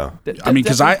winner, were though. I mean,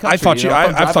 because I Definitely thought country, you you know, if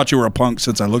I'm I driving- thought you were a punk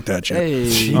since I looked at you.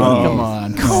 Hey, come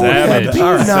on. Savage. Be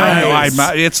All right, nice.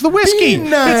 it's the whiskey. Be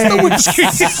nice.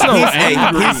 It's the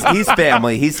whiskey. He's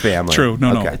family. He's family. True.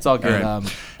 No, no. Okay. It's all good. All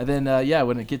And then,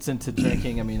 when it gets into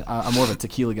drinking, I mean, I'm more of a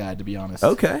tequila guy, to be honest.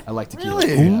 Okay. I like tequila.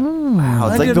 Really? Wow,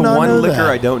 it's I like did the not one know liquor that.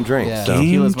 I don't drink. Yeah, So.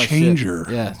 tequila's my shit. changer.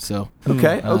 Yeah, so.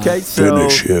 Okay. So,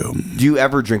 Finish him. do you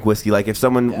ever drink whiskey? Like, if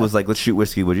someone Yeah. was like, "Let's shoot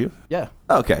whiskey," would you? Yeah.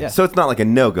 Okay. Yeah. So it's not like a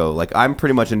no go. Like I'm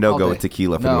pretty much a no All go day. with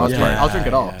tequila for No, the most part. I'll drink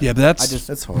it all. Yeah, but that's I just-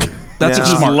 That's hard. that's Yeah. a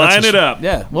Just smart. Line that's a- it up.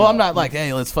 Yeah. Well, I'm not like,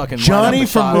 hey, let's fucking. line Johnny up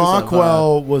the from shots of,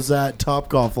 Rockwell was at Top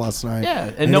Golf last night. yeah,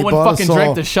 and no he one bought us fucking drank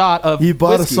all- the shot of He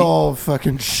bought whiskey. us all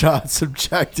fucking shots of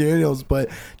Jack Daniels, but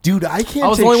dude, I can't. I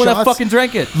was the take only one that shots. fucking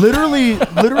drank it.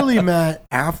 Literally, Matt.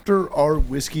 After our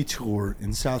whiskey tour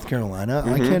in South Carolina,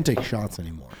 I can't take shots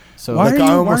anymore. So Why Like, are I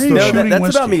you, almost why are you threw No, up. shooting that's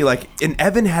whiskey? about me. Like, and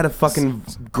Evan had a fucking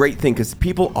great thing because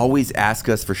people always ask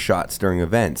us for shots during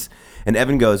events, and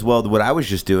Evan goes, "Well, what I was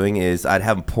just doing is I'd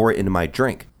have him pour it into my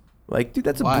drink." Like, dude,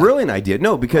 that's a Why? brilliant idea.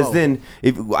 No, because Oh. then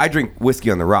if I drink whiskey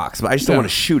on the rocks, but I just don't Yeah. want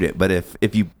to shoot it. But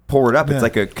if you pour it up, Yeah. it's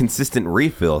like a consistent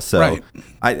refill. So Right.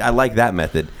 I like that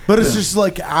method. But it's just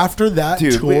like after that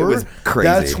Dude, it tour, was crazy.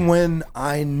 that's when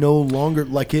I no longer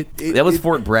like it. That was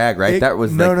Fort Bragg, right? That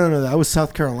was no, like- no. That was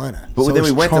South Carolina. But then it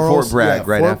was we went to Fort Bragg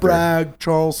right Fort after. Bragg,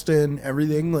 Charleston,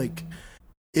 everything. Like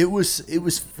it was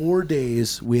 4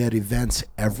 days. We had events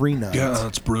every night. Yeah,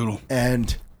 that's brutal.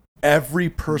 And every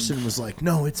person was like,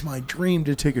 "No, it's my dream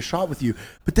to take a shot with you."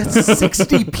 But that's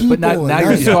 60 people. But now and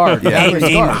you're scarred. Yeah. Now you're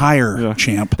Aim scarred. higher,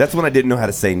 champ. That's when I didn't know how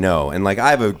to say no, and like I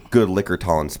have a good liquor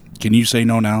tolerance. Can you say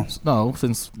no now? No,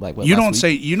 since like what, You last don't week?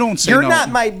 say. You don't say. You're no. not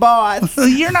my boss.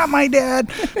 You're not my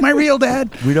dad. My real dad.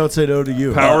 We don't say no to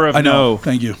you. Power of I know. no.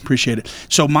 Thank you. Appreciate it.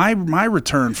 So my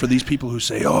return for these people who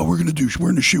say, "Oh, we're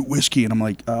gonna shoot whiskey," and I'm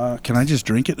like, "Can I just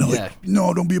drink it?" And they're Yeah. like,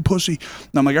 "No, don't be a pussy."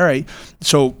 And I'm like, "All right."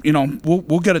 So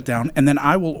we'll get it down, and then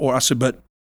I will. Or I said, "But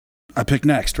I pick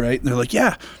next, right?" And they're like,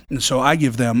 "Yeah." And so I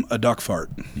give them a duck fart.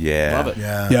 Yeah. Love it.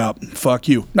 Yeah. Yeah, fuck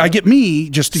you. I get me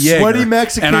just a Jaeger, Sweaty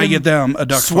Mexican. and I get them a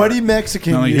duck Sweaty fart.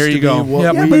 Mexican. I'm like, used here to you go. be what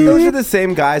Yeah, we- Yeah, but those are the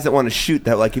same guys that want to shoot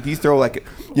that. Like, if you throw like,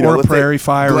 Or a let's say prairie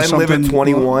fire or Glenlivet something.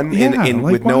 21 Yeah, in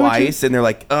like, with why no would you- ice, and they're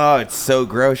like, oh, it's so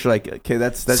gross. You're like, okay,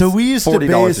 that's So we used to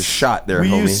 $40 a base, shot there, we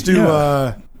homie. used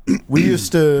to we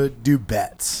used to do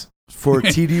bets for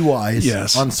TDYs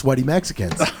Yes. on Sweaty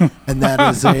Mexicans, and that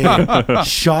is a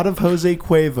shot of Jose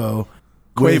Cuervo.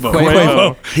 Quavo.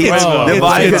 Quavo. The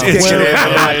vodka's it's- kicking in.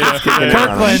 it's- It's kicking in on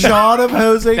Kirkland. us. Shot of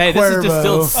Jose Hey, this is Cuervo.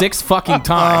 distilled 6 fucking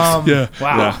times. Yeah.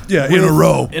 Wow. Yeah, in a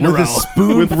row. with a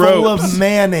spoonful of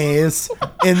mayonnaise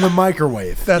in the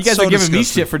microwave. That's You guys so are giving me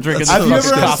disgusting. shit for drinking Have this you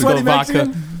fucking ever had Costco Sweaty vodka.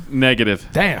 Mexican? Negative.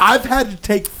 Damn. I've had to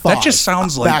take 5. That just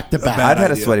sounds like back to a back. bad I've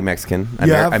had a idea. sweaty Mexican.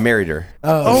 You have? I married her.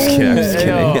 Oh, Yeah, I'm just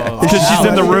kidding. Ew. Because she's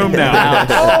in the room now.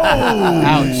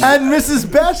 Ouch. and Mrs.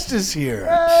 Best is here.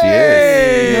 She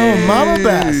is. No, Mama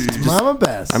Best. Mama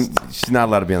Best. She's not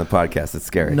allowed to be on the podcast. It's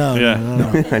scary. no, Yeah.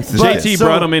 no. It's just- But- JT so-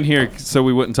 brought him in here so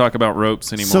we wouldn't talk about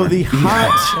ropes anymore. So the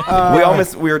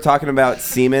hot. we were talking about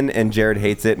semen, and Jared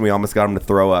hates it, and we almost got him to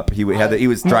throw up. He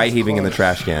was dry heaving in the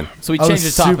trash can. So we I changed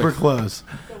was the topic. super close.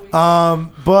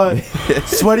 But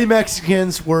Sweaty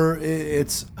Mexicans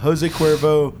it's Jose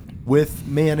Cuervo with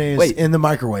mayonnaise Wait. in the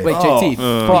microwave. Wait, JT,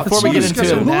 before we get into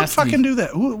Who would nasty, fucking do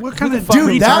that? What kind of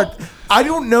Dude, retard- that I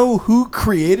don't know who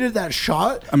created that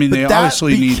shot. I mean, but they that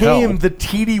obviously need became help. the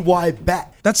TDY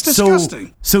bet. That's So-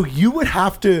 disgusting. So you would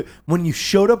have to, when you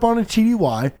showed up on a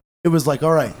TDY, it was like,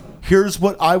 all right, here's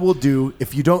what I will do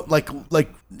if you don't like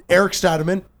Eric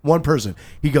Stademan, one person.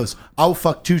 He goes, I'll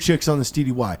fuck 2 chicks on this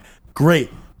TDY. Great.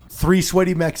 3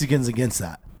 sweaty Mexicans against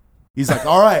that. He's like,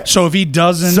 all right. So if he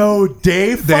doesn't, So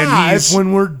day Then 5, he's-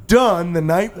 when we're done, the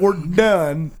night we're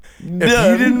done, if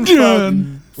you didn't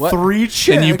Done. fuck 3 chicks,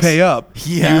 and you pay up,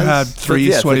 He you has- had 3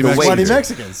 yeah, it's sweaty like a Mexicans. Sweaty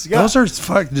Mexicans. Yeah. Those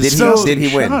are Did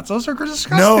he win? shots. Those are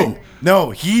disgusting.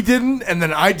 No, he didn't, and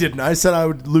then I didn't. I said I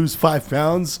would lose 5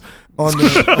 pounds on the.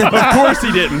 of course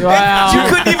he didn't. Wow.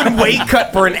 You couldn't even weight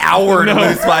cut for an hour to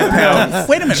lose 5 pounds.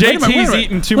 Wait a minute. wait a minute, wait a JT's minute.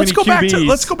 eating too let's many go back to QBs.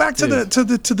 let's go back to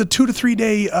the 2 to 3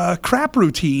 day crap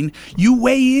routine. You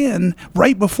weigh in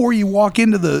right before you walk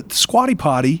into the squatty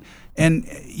potty, and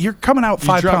you're coming out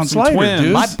 5 drop pounds some lighter, twins.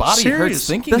 dude. My body Serious. hurts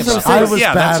thinking That's what about I'm it. saying. I was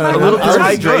Yeah, bad. that's at not it. a little I was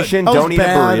dehydration, I was don't eat a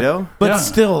bad, burrito. But Yeah.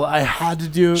 still, I had to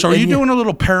do. So are and you doing a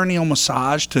little perineal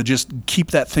massage to just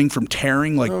keep that thing from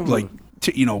tearing,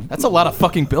 That's a lot of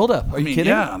fucking buildup. Are you kidding?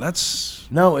 Yeah, that's.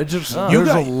 No, it just You there's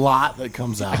got- a lot that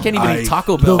comes out. I can't even I- eat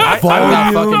Taco Bell. the I'm not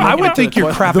volume- fucking I making would it think to the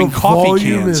you're toilet. crapping coffee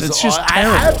cans. is. It's just I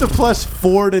terrible. had to plus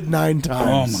 4 to 9 Oh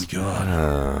times. my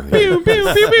god.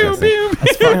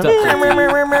 That's fucked up.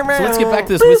 So let's get back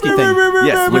to this whiskey thing.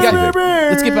 Yes, We whiskey got- thing.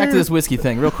 Let's get back to this whiskey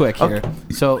thing real quick here.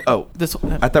 So, Oh. this.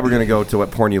 I thought we were going to go to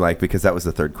what porn you like because that was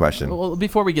the third question. Well,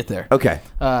 before we get there, Okay.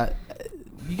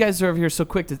 you guys are over here so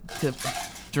quick to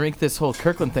drink this whole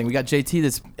Kirkland thing. We got JT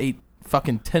that's ate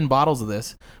fucking 10 bottles of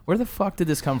this. Where the fuck did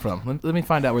this come from? Let me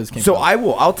find out where this came So from.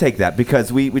 I'll take that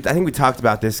because we I think we talked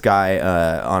about this guy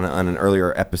on an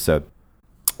earlier episode.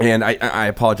 And I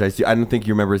apologize to you. I don't think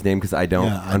you remember his name because I don't,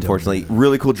 Yeah, I don't unfortunately.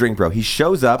 Really cool drink, bro. He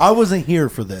shows up. I wasn't here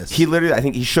for this. He literally, I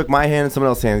think he shook my hand and someone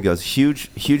else's hand and goes, huge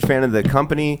fan of the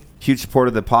company, huge supporter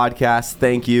of the podcast.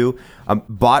 Thank you.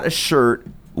 Bought a shirt,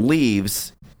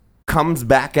 leaves, comes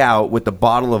back out with a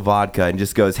bottle of vodka and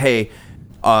just goes, hey,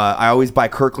 I always buy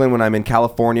Kirkland when I'm in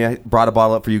California. Brought a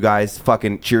bottle up for you guys.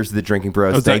 Fucking cheers to the drinking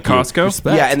bros. Oh, is that Thank you. Costco?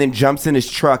 Respect. Yeah, and then jumps in his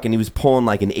truck and he was pulling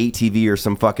like an ATV or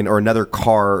some fucking or another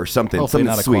car or something. Hopefully Something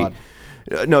not a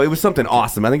sweet. quad. No, it was something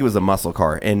awesome. I think it was a muscle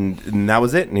car, and that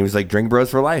was it. And he was like, "Drink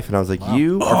bros for life," and I was like,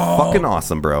 "You are fucking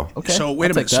awesome, bro." Okay, So wait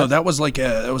I'll a minute. take So that was like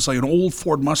an old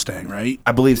Ford Mustang, right?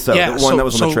 I believe so. Yeah, The one that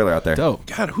was on the so- trailer out there. Dope.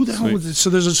 God, who the hell was it? So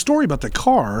there's a story about the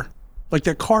car. Like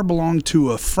that car belonged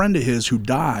to a friend of his who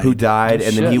died. Who died,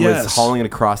 and then shit. he was Yes. hauling it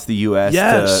across the U.S.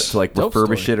 Yes. to like Dope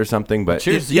refurbish story. it or something. But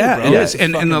Cheers to Yeah, you, it bro. is,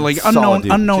 and like solid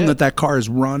dude. unknown Shit. that car has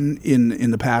run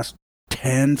in the past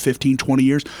 10, 15, 20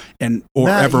 years or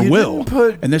Matt, ever you will. didn't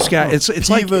put And this guy, it's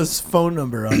like Piva's phone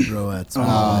number on Broettes.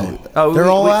 Oh, They're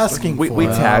all asking we, for we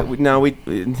it. tag. No,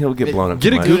 he'll get blown up. Get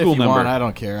too a much. Google if you number. want, I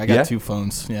don't care. I got Yeah? 2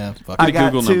 phones. Yeah, fuck I it.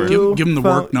 got Google number. Give him the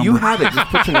work number. You have it. Just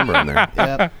put your number in there.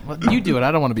 Yeah. Well, you do it.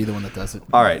 I don't want to be the one that does it.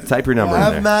 All right, type your number in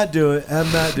Have there. Matt do it.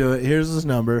 Have Matt do it. Here's his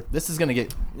number. This is gonna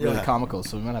get really Yeah. comical,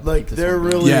 so we might have to Like, keep this they're one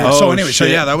down. really- Yeah. Oh, so anyway, so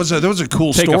shit. yeah, that was a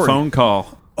cool Take story. a phone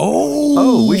call.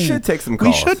 Oh, we should take some We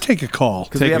calls. should take a call.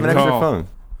 Because we Take have a an extra call. phone.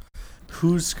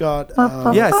 Who's got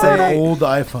Yeah, say- an old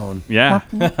iPhone? Yeah.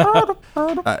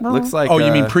 Looks like. Oh,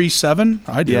 you mean pre-7?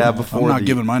 I do. yeah, before I'm not the-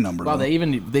 giving my number. Wow, though.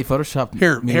 they photoshopped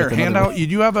Here, me here, with hand another out.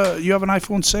 You have an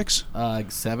iPhone 6?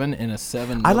 7 and a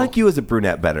 7. I like you as a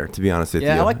brunette better, to be honest with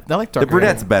Yeah, you. I like the darker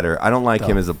brunette's hair. better. I don't like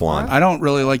him as a blonde. I don't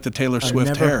really like the Taylor Swift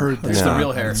never hair. heard that. It's No. the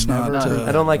real hair. It's not.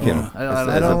 I don't like him. I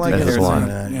I don't like as it. a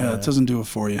blonde. Yeah, it doesn't do it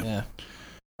for you. Yeah.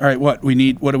 All right, what do we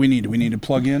need? Do we need to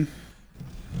plug in?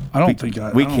 I don't think We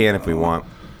I don't- can if we want.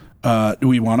 Do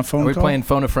we want a phone Are we call? playing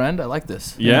phone a friend? I like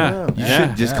this. Yeah. You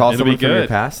should just call It'll be someone from your good.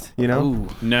 past, you know? Ooh.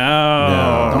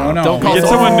 No. No. Don't call Get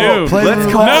someone- someone new. Play Let's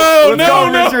the- call, No, let's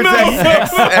call no, Richard's no,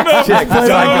 ex-chick. Play Psycho the-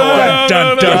 one. Dun,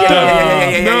 dun, dun, Yeah,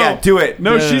 dun. yeah. Do it.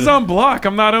 No, she's on block.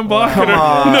 I'm not unblocking Come her.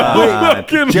 on.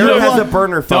 fucking Jared no. has a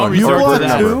burner phone. You so it's blocked her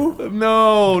number. too?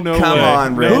 No Come way.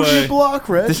 on, Rich. No Who did way. you block,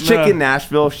 Rich? This chick in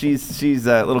Nashville, she's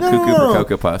a little No, cuckoo no, for no.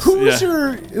 Cocoa Puffs. Who was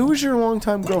Yeah. your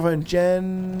longtime girlfriend,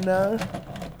 Jenna?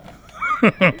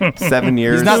 7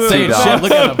 years. He's not 2 saying dogs. shit.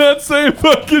 Look at I'm him. not saying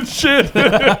fucking shit.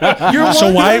 Your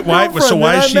So why longtime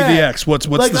girlfriend is she that I the met. ex? What's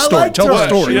Like, the I story? liked Tell her. the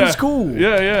story. She was cool.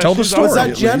 Yeah. Tell the she's story. Was that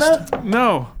at Jenna?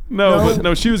 No, No? but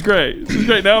no, she was great. She was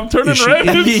great. Now I'm turning Is she red.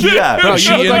 in and shit. Yeah. Bro, Is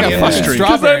you she look like in a the fucking industry?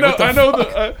 Because strawberry. What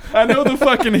the I know the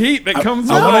fucking heat that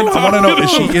comes I on. want to know, is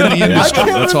she in the I industry?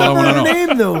 can't That's all I want remember to her know.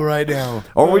 name though right now.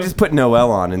 Or we just put Noelle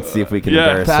on and see if we can Yeah,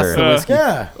 embarrass pass her. the whiskey.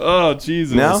 Yeah. Oh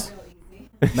Jesus. No?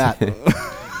 Matt.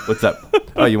 What's up?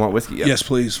 Oh, you want whiskey? Yeah. Yes,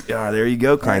 please. Yeah, there you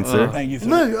go, kind sir. Thank you.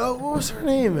 Look, what was her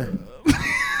name?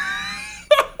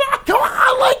 Come on,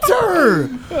 I liked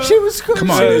her. She was cool. Come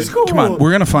She was on, cool. come on.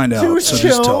 We're gonna find out. She was So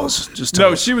just chill. tell us. Just tell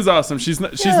No, us. she was awesome. She's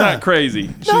not Yeah. crazy.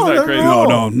 She's No, not no, crazy.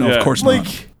 No, Yeah. of course not.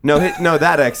 Like, No,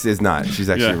 that ex is not. She's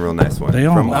actually Yeah. a real nice one. They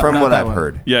all from are. from Not what that I've one.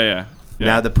 heard. Yeah.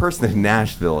 Now the person in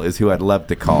Nashville is who I'd love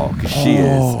to call because she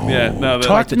is. Yeah, no, that,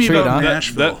 Talk to me treat, about huh?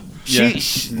 Nashville. She,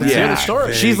 yeah. hear the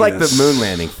story. She's like the moon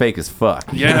landing, fake as fuck.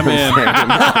 Yeah, man.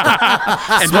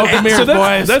 Smoke and mirrors,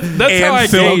 boys. That's how I and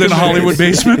filmed gauge in a Hollywood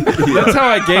basement. That's how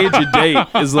I gauge a date.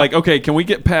 Is like, okay, can we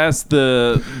get past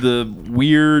the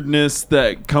weirdness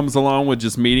that comes along with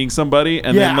just meeting somebody?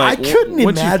 And yeah, then like, I couldn't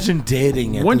once imagine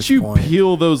dating at once this you point.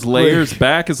 peel those layers Like-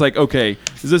 back, it's like, okay,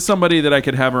 is this somebody that I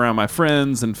could have around my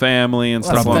friends and family and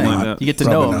stuff Probably like not. that? You get to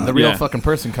Probably know him. not. The real Yeah. fucking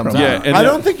person comes Yeah, out. and I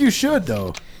don't think you should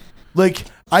though. Like,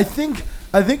 I think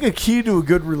a key to a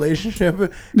good relationship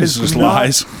This is is not,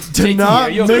 lies. to JT, not are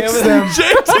you okay mix with them.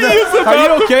 JT is about Are you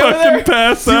to okay over fucking there?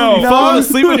 pass Do out. not- Falling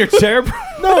asleep in your chair, bro?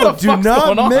 No, What the do fuck's going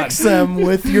not on? mix them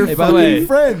with your Hey, by the way, fucking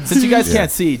friends. since you guys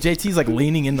can't see, JT's like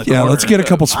leaning in the Yeah, corner. let's get a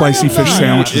couple spicy fish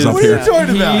sandwiches up What are you here.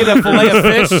 talking You about? get a fillet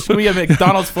of fish. Can we get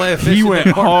McDonald's fillet of fish? He in the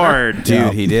went corner? hard.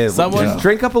 Dude, he did. Someone- Just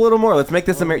drink up a little more. Let's make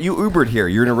this You Ubered here.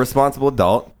 You're a responsible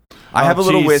adult. I Oh, have a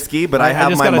little jeez. whiskey, but I I have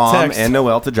just my got a mom text. and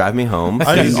Noelle to drive me home.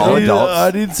 I need, all adults.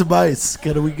 I need some ice.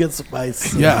 Can we get some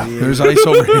ice? Yeah, there's ice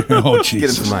over here. Oh, Get him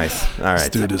Jesus. some ice. All This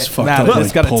right. dude is fucked Matt, up I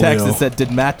just like got a text polio. that said,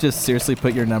 "Did Matt just seriously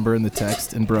put your number in the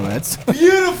text in Broettes?"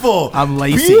 Beautiful. I'm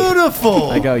lazy.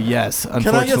 Beautiful. I go, "Yes." Can I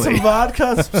get Unfortunately, some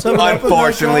vodka? Some 7-Up in that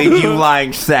Unfortunately, cup? you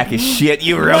lying sack of shit.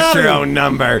 You wrote your own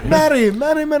number. Maddie.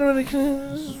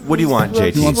 What do you want,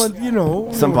 JT? You know.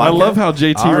 Some I vodka? love how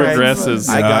JT All right. regresses.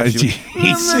 I got you.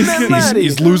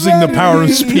 He's losing the power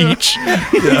of speech.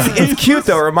 It's cute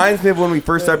though. It reminds me of when we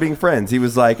first started being friends. He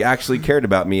was like actually cared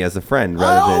about me as a friend I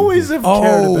rather than always have cared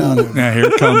about Oh, him. yeah, here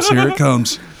it comes. Here it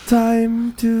comes.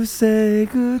 time to say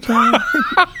goodbye.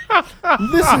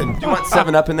 Listen. Do you want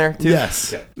 7-Up in there too?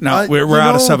 Yes. No, we're you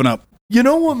out of know- 7-Up. You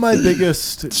know what my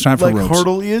biggest time for ropes.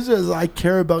 hurdle is I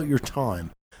care about your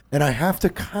time. And I have to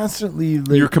constantly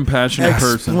You're a compassionate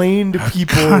person. explain to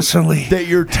people Constantly that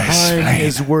your time explain.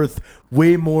 is worth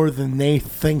way more than they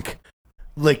think,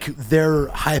 like their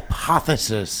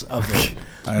hypothesis of it.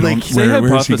 I Like, don't- Say where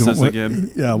is he hypothesis going?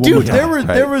 again. Yeah, one Dude, more time.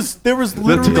 there was That took a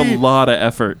literally lot of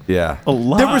effort. Yeah. A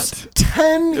lot. there was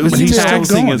 10 It was But he's still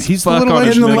taxing going. as He's the fuck little on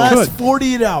his engine in the that middle. last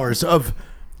 48 hours of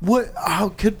what? How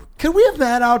could we have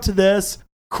Matt out to this?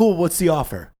 Cool. What's the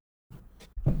offer?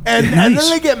 And then Nice.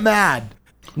 they get mad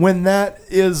when that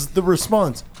is the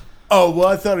response. Oh well,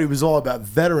 I thought he was all about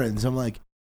veterans. I'm like,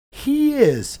 he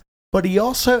is, but he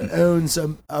also owns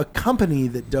a company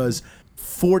that does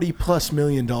 $40+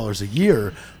 million a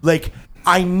year. Like,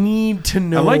 I need to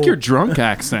know. I like your drunk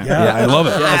accent. Yeah, I love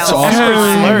it. Yeah, It's it's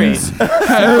awesome.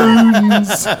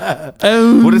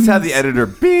 slurry. We'll just have the editor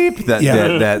beep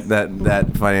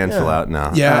that financial out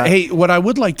now. Yeah. Hey, what I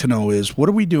would like to know is, what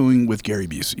are we doing with Gary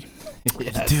Busey?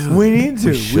 We need to.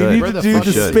 We should. need Where to the do fuck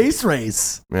the should? space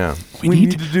race. Yeah. We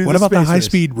need to do What the about the space race.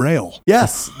 high-speed rail?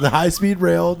 Yes, the high-speed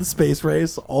rail, the space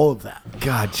race, all of that.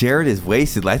 God, Jared is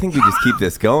wasted. I think we just keep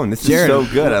this going. This Jared, is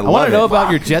so good. I I love want it. to know about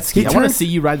your jet ski. He I want to turned- see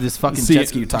you ride this fucking jet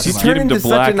ski you're talking You about. turned him to into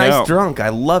such a black nice out. drunk. I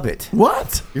love it.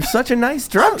 What? You're such a nice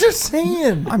drunk. I'm just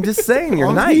saying. I'm just saying. You're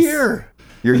I'm nice. here.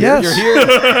 You're here. Yes. You're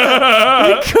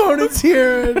here. Conan's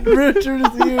here and Richard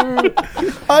is here.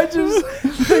 I just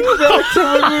think back to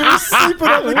when we were sleeping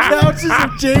on the couches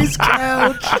of Jay's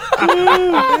couch.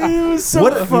 It was so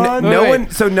What? fun. No Wait. one.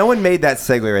 So no one made that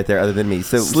segue right there, other than me.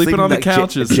 So Sleeping on the like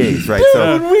couches. Jay's right.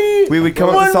 So we would come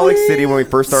up to when Salt Lake we City when we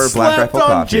first started Black slept Rifle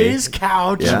on Coffee. Jay's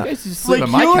couch. Yeah. You guys used to sleep Like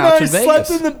on my you and couch I in slept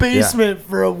Vegas. in the basement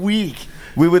for a week.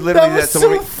 We would literally That do was that.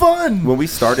 so fun. When we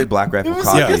started Black It Rifle was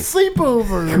Coffee, like a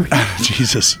sleepover.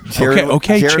 Jesus. Jared,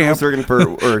 Okay, Jared champ. was working for,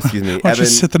 or excuse me, Why don't you Evan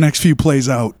sit the next few plays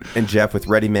out? and Jeff with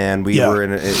Ready Man. We Yeah. were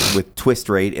with Twist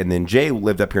Rate, and then Jay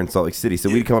lived up here in Salt Lake City. So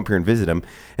we'd come up here and visit him,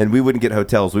 and we wouldn't get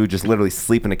hotels. We would just literally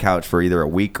sleep in a couch for either a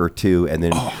week or two, and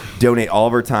then donate all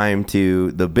of our time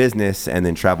to the business, and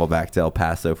then travel back to El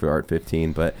Paso for Art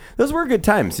 15. But those were good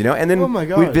times, you know. And then Oh my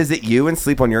God. we'd visit you and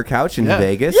sleep on your couch in Yeah.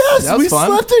 Vegas. Yes, That was we fun.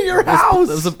 slept at your house.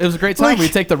 It was a great time. Like, we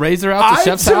take the Razor out to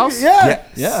Chef's took- house. Yeah.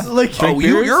 Yeah. Like, Oh,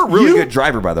 you're a really You- good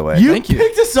driver, by the way. You Thank you.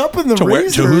 picked us up in the To where?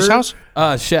 Razor. To whose house?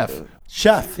 Chef.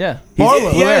 Chef. Yeah.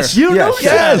 Barlow. Yes. You Yeah, know Chef.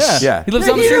 Yes. Yeah. He lives Yeah,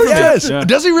 down the he street from me. Yes. Yeah.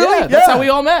 Does he really? Yeah, that's Yeah. how we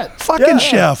all met. Fucking Yeah.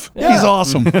 chef. Yeah. He's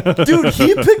awesome. Dude,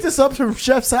 he picked us up from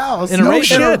Chef's house In a No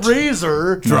Razor. shit.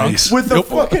 Razor Nice. with a Nope.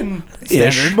 fucking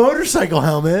Ish. motorcycle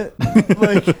helmet.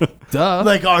 Duh.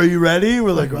 Like, are you ready?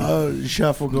 We're like, oh,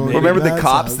 Chef will go. Remember the Matt's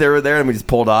cops? house. They were there, and we just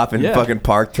pulled off and Yeah. fucking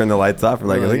parked, turned the lights off. We're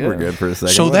like, I think we're Yeah. good for a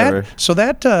second. So whatever.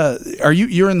 are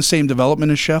you're in the same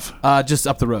development as Chef? Just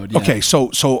up the road. Yeah. Okay, so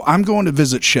I'm going to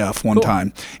visit Chef one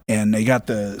time, and they got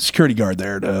the security guard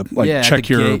there to Yeah, check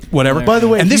the your gate. whatever. By By the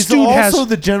way, and this he's dude also has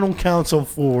the general counsel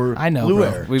for I know, Blue bro.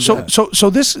 Air. We've so got-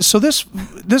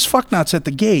 this fucknuts at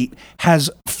the gate has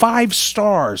 5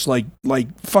 stars like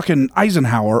fucking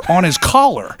Eisenhower on his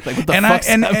collar. Like, what the and fuck's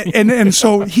that and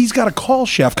so he's got to call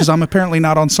Chef because I'm apparently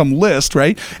not on some list,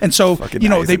 right? And so Fucking you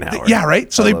know Eisenhower. yeah,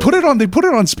 right. So I they love put it on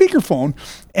speakerphone,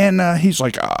 and he's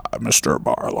like, Mr.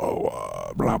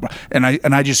 Barlow, blah blah, and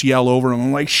I just yell over him.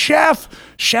 I'm like, Chef,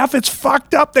 it's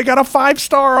fucked up. They got a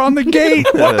 5-star on the gate.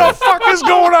 What the fuck is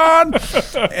going on?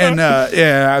 And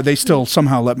yeah, they still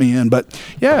somehow let me in, but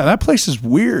yeah, that place is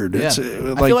weird. Yeah. It's I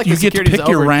feel like like you the get to security's pick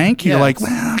your over- rank. You're Yeah, like, it's-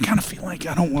 well, I kind of feel like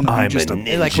I don't want to be just a.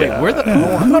 You're like, wait, where the?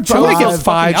 I'm trying to get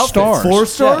 5 stars. 4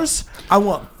 stars? I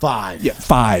want 5. Yeah,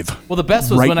 5. Well, the best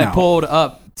was Right when now. I pulled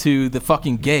up to the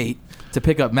fucking gate to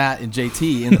pick up Matt and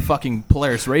JT in the fucking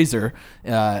Polaris Razor,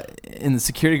 and the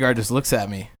security guard just looks at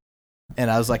me, and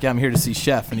I was like, yeah, I'm here to see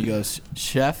Chef, and he goes,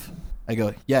 Chef? I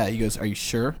go, yeah. He goes, are you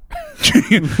sure?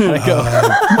 And I go,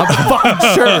 I'm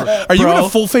fucking sure. Are you in bro." a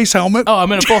full face helmet? Oh, I'm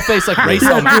in a full face like race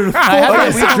helmet. I have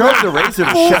Okay, my we drove the Razor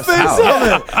to Chef's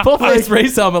house. full face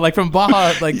race helmet like from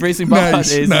Baja, like racing Baja Nice,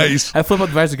 days. nice. I flip up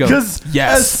the visor and go, Because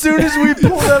yes. as soon as we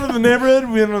pulled out of the neighborhood,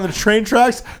 we went on the train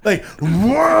tracks. Like,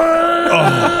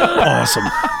 Awesome.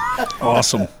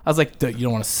 Awesome. I was like, dude, you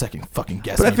don't want to second fucking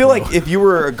guess. But I me, feel bro. like if you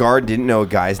were a guard, didn't know a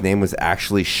guy's name was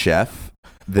actually Chef,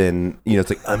 then you know it's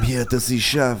like I'm here to see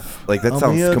Chef. Like that I'm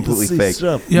sounds here to completely see fake.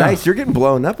 Chef. Yeah. Nice, you're getting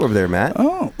blown up over there, Matt.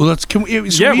 Oh, well, let's. Can we,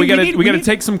 so Yeah, we gotta need-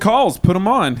 take some calls. Put them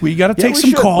on. We got to Yeah, take we some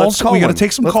should. calls. Let's call We got to one.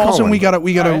 take some Let's calls, call and we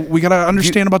one. got to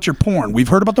understand about your porn. We've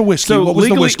heard about the whiskey. So What was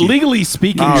the whiskey? legally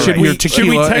speaking, All should right. we Your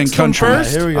tequila text and them country.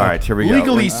 first? here we go. All right, here we go.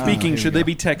 Legally speaking, should they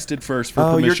be texted first for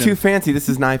Oh, permission? you're too fancy. This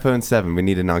is an iPhone 7. We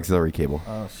need an auxiliary cable.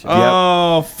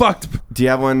 Oh, fucked. Do you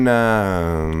have one?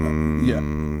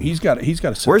 Yeah, he's got it. He's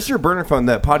got a. Where's your burner phone?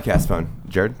 The podcast phone,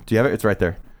 Jared? Do you have it? It's right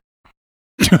there.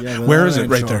 Yeah, but Where that is it?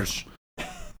 ain't Right there. charged.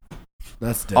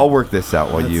 That's dead. I'll work this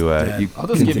out while That's you dead. you I'll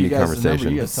just give continue you guys the number.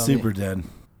 conversation. You guys tell me. Super dead.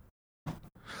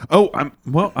 Oh,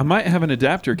 I might have an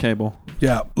adapter cable.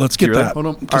 Yeah, let's get Do you really? that. Hold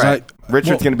on. 'Cause All right, Richard's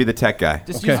well- going to be the tech guy.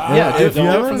 Just Okay. use, yeah, If do you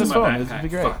it have from it this in phone. my It'd be backpack.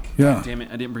 great. Fuck. Yeah. Damn it,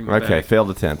 I didn't bring my Okay, bag. failed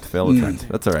attempt. Failed attempt.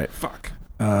 That's all right. Fuck.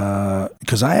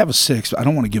 because I have a 6. I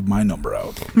don't want to give my number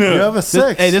out. You have a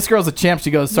 6. Hey, this girl's a champ. She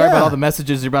goes, sorry Yeah. about all the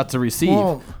messages you're about to receive.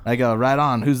 Well- I go, right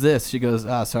on. Who's this? She goes,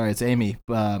 sorry, it's Amy.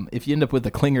 If you end up with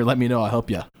a clinger, let me know. I'll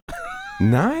help you.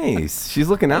 Nice. She's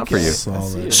looking out for you.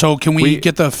 Solid. So can we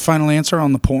get the final answer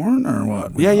on the porn or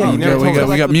what? Yeah, yeah. Oh, You never we told got, us.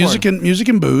 we got music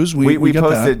and booze. We got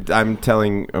posted. that. I'm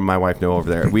telling my wife no over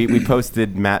there. We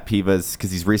posted Matt Piva's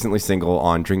because he's recently single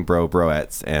on Drink Bro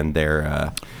Broettes, and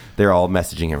they're all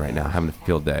messaging him right now, having a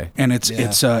field day. And it's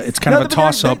kind of a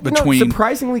toss up between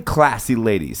surprisingly classy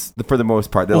ladies for the most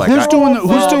part. They're Well, like,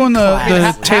 who's doing the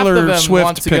Half of Taylor them want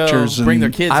Swift to go pictures? bring and- their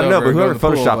kids. I don't know, over but and go whoever to the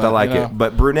pool, photoshopped, I like you know. it.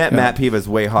 But brunette Matt Piva is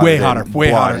way hotter. Way than hotter, way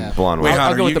blonde, hotter. blonde Way one.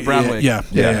 I'll go with the brown wig. Yeah.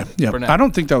 Brunette. I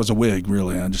don't think that was a wig,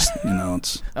 really. I just,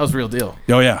 it's. That was real deal.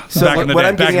 Oh yeah, So back in the what day.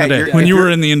 I'm Back in getting the at, day you're- when you if were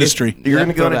you're- in the industry. You're going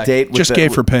to go on a throwback. date with Just gay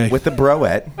for pay. with the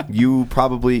broette. You're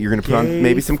going to put on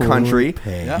maybe some for country.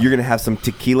 pay. Yeah. You're going to have some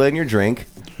tequila in your drink.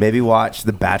 Maybe watch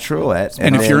The Bachelorette.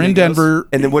 And if then- you're in Denver,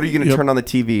 and then what are you going to Yep. turn on the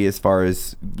TV as far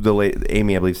as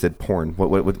Amy, I believe, said porn.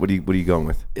 What are you going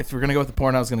with? If we're gonna go with the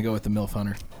porn, I was gonna go with the MILF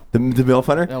Hunter. The MILF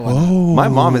Hunter? That one. My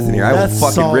mom is in here. I will That's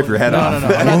fucking solid. rip your head off. No.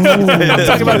 I'm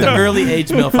talking about the early age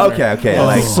MILF Hunter. Okay.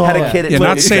 Like had a kid at Yeah,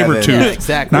 not 27. Sabretooth. Yeah,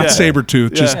 exactly. Not Yeah.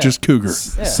 Sabretooth, just cougar.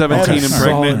 17 and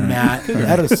Solid, pregnant. Matt.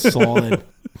 That is solid.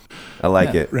 I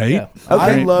like it. Right? Yeah.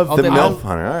 I love All The day MILF long.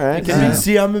 Hunter. All right. Yeah.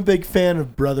 See, I'm a big fan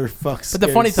of Brother Fucks. But the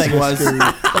funny thing was,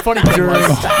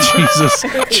 Jesus,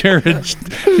 Jared.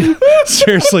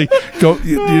 Seriously, go.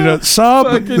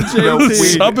 Sub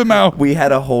sub him out. We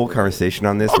had a whole conversation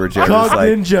on this where Jared Cog was like,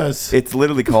 Ninjas. it's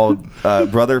literally called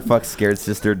Brother Fucks Scared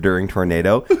Sister During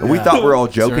Tornado. And we thought we were all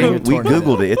joking. During We tornado.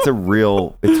 Googled it. It's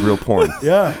real porn.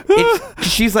 Yeah.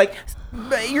 She's like,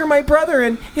 you're my brother,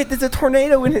 and there's a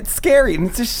tornado, and it's scary. And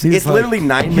it's He's like- literally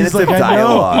 9 he's minutes like, of I know.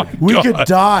 dialogue. We could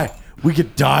die. We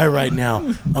could die right now.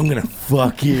 I'm gonna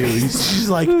fuck you. She's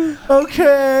like,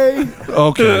 okay.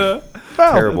 Okay.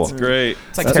 Terrible. Great.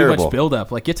 It's like too Terrible. much build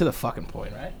up. Like get to the fucking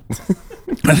point, right?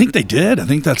 I think they did. I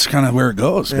think that's kind of where it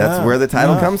goes. That's where the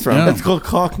title comes from. Yeah. That's called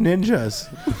Cock Ninjas.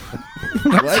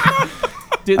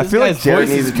 Dude, I this feel like guy's Jared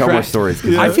voice needs is to tell more cracked. stories.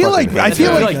 'cause I it's feel fucking like- I I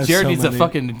feel feel like- like Jared so needs a many-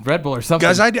 fucking Red Bull or something.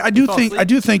 Guys, I do Fall think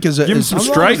asleep? as a Give him as, some as-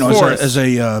 Strike you know, Force. as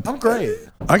a I'm great.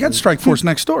 I got Strike Force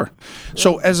next door.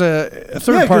 So as a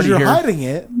third Yeah, because party you're here, hiding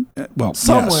it well,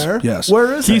 somewhere. Yes.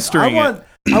 Where is it? Keystring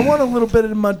I want a little bit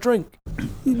in my drink.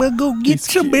 Well, go get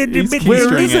some bit. he's Where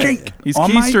keystring is it. it? He's on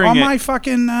keystring it. my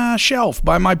fucking shelf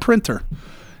by my printer,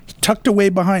 tucked away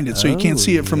behind it, so you can't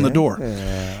see it from the door.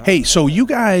 Hey, so you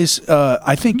guys,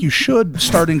 I think you should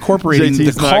start incorporating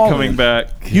JT's the not call. coming back.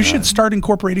 You should start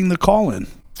incorporating the call in.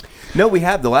 No, we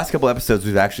have. The last couple episodes,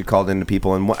 we've actually called into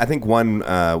people. And I think one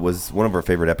was one of our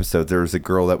favorite episodes. There was a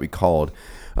girl that we called.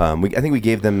 I think we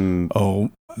gave them...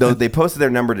 Though they posted their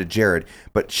number to Jared,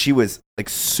 but she was like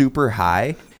super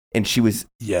high, and she was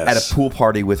at a pool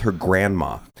party with her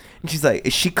grandma. And she's like,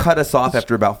 she cut us off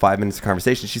after about 5 minutes of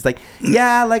conversation. She's like,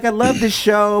 yeah, like I love this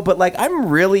show, but like I'm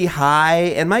really high,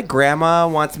 and my grandma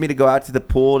wants me to go out to the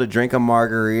pool to drink a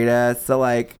margarita, so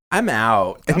like I'm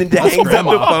out. And then hangs up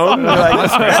the phone. We're like,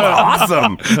 that's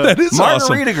awesome. That is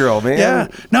Margarita awesome. girl, man. Yeah.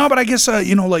 No, but I guess,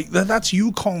 like that's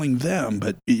you calling them.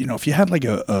 But, if you had like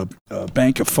a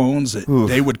bank of phones that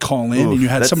they would call in and you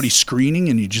had that's- somebody screening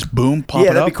and you just boom, pop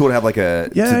Yeah, it that'd up. be cool to have like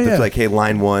it's like, hey,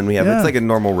 line one, we have, Yeah. it's like a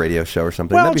normal radio show or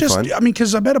something. Well, That'd be just, fun.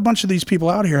 because I bet a bunch of these people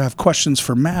out here have questions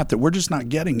for Matt that we're just not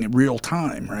getting in real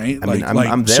time, right? I mean,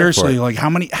 I'm there seriously, for it. like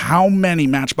how many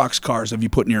Matchbox cars have you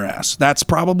put in your ass? That's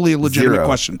probably a legitimate 0.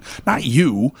 question. Not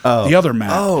you, the other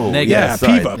Matt. Oh, Negative. yeah,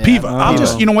 sorry. Piva. I'll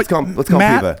just, you know what? Let's call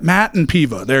him Piva. Matt and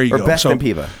Piva. There you Or go. Best and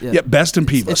Piva. Yeah, Best and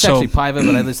Piva. It's so, actually Piva,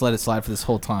 but I just let it slide for this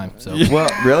whole time. So, Well,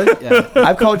 really? Yeah.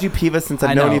 I've called you Piva since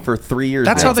I've I known know. you for 3 years.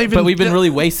 That's now. how they've but we've been really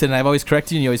wasted, and I've always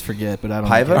corrected you, and you always forget. But I don't.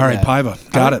 Piva? care. all right, Yeah. Piva.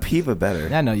 I Got like it. Piva better.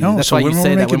 Yeah, I know you. No, That's so why you when we're say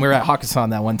that making- when we were at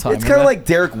Hakkasan that one time. It's kind of like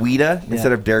Derek Wida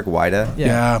instead of Derek Wida.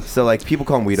 Yeah. So like people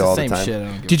call him Wida It's the all the same time. shit. I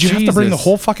don't give Did you have to bring the Jesus.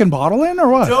 whole fucking bottle in or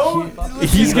what?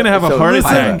 He's gonna have a So, heart Piva,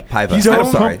 attack. Piva. He's I'm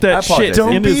gonna sorry. pump that I apologize. shit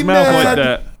Don't in be his mouth mad. like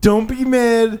that. Don't be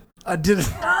mad. I did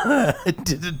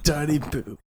a tiny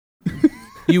poo.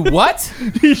 You what?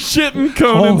 He's shitting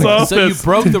Conan's Holy- office. So you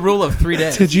broke the rule of 3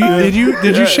 days. Did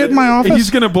you shit in my office? He's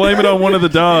gonna blame it on one of the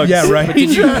dogs. yeah, right.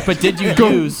 But did you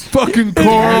use Fucking the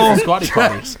Carl. squatty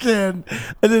potty? Scan.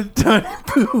 I did a tiny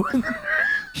poo.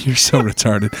 You're so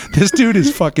retarded. This dude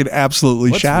is fucking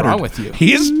absolutely What's shattered. wrong with you?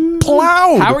 He is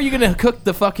plowed. How are you gonna cook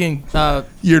the fucking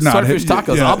You're not. swordfish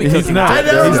tacos? Yeah, I'll be he's cooking. not. it.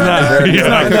 know, He's not. right? He's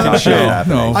not cooking shit.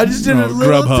 No. I just did a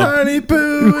little tiny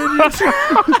poo.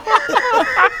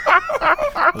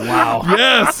 Wow.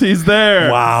 Yes, he's there.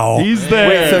 Wow. He's there.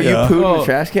 Wait, so you Yeah. pooped in Oh, the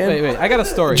trash can? Wait. I got a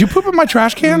story. Did you poop in my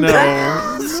trash can?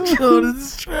 No.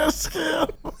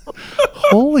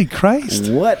 Holy Christ.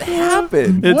 What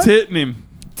happened? It's hitting him.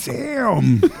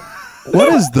 Damn. What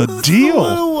is the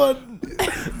deal?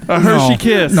 A Hershey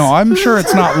Kiss. No, I'm sure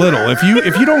it's not little. If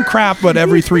you don't crap but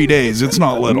every 3 days, it's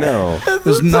not little. No.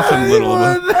 There's nothing little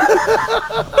about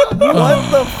it.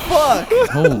 What the fuck?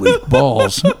 Holy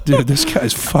balls. Dude, this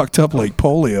guy's fucked up like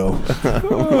polio.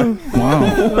 Wow.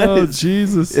 Oh,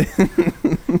 Jesus.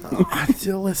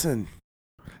 Listen.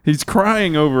 He's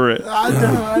crying over it. I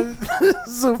know.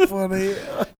 It's so funny.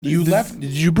 You left.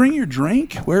 Did you bring your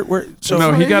drink? Where? So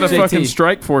No, he got a JT. fucking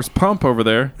Strike Force pump over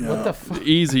there. What the fuck?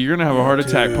 Easy. You're going to have a heart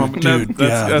attack pumping. Dude,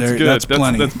 That's good. That's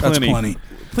plenty. That's plenty.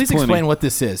 Please explain what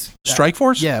this is. Strike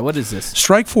Force? Yeah, what is this?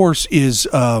 Strike Force is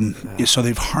so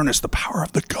they've harnessed the power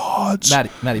of the gods.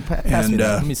 Maddie, pass me And,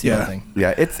 that. Let me see yeah. that thing.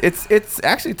 Yeah, it's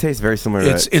actually tastes very similar.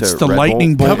 It's to the Red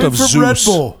lightning Bull. bolt Coming of from Zeus.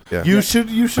 Red Bull. Yeah.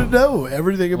 You should know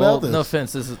everything Well, about this. no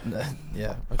offense. This is,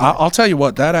 yeah. Okay. I'll tell you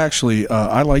what. That actually,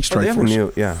 I like Oh, they Strike have a Force.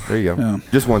 new, yeah, there you go. Yeah.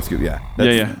 Just one scoop, yeah.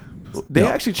 Yeah. They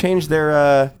actually changed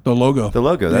their The logo. the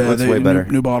logo. That looks way better.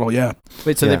 New bottle. Yeah.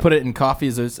 Wait, so yeah. they put it in coffee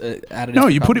as added? No,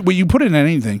 you put it. Well, you put it in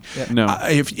anything. No.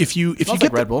 If you Smells get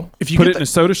like Red Bull. if you Put get it in a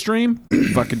soda stream.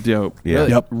 Fucking dope. Yeah. Really?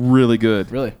 Yep. Really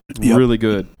good. Really? Yep. Really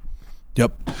good.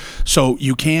 Yep. So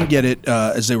you can get it,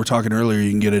 as they were talking earlier, you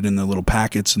can get it in the little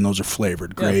packets, and those are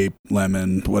flavored. Grape,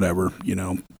 lemon, whatever,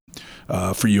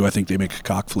 For you, I think they make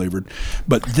cock flavored.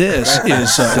 But this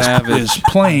is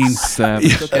plain.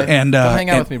 Savage. Okay. And Come hang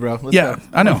out and- with me, bro. Let's yeah, go.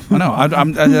 I know.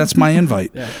 I'm that's my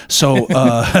invite. Yeah. So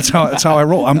that's how I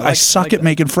roll. I suck like at that.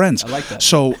 making friends. I like that.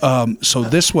 So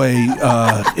this way,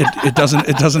 it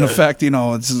doesn't affect.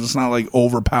 It's not like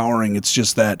overpowering. It's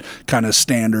just that kind of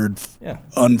standard, Yeah.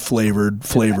 unflavored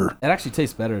flavor. It actually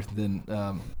tastes better than.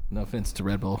 No offense to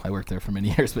Red Bull, I worked there for many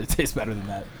years, but it tastes better than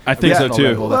that. I think so Red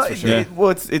too. Bull, that's for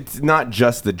sure. It's not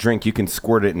just the drink. You can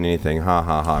squirt it in anything. Ha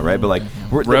ha ha. Right, but like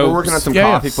we're Ropes. working on some Yeah,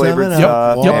 yeah. coffee flavored 7-Up,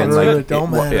 stuff. water, And like, it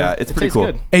don't matter. yeah, it's It pretty tastes cool.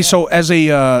 good. Hey, so as a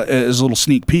little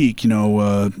sneak peek,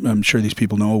 I'm sure these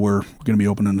people know we're going to be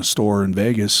opening a store in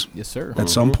Vegas Yes, sir. at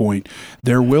some point.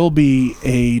 There will be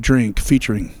a drink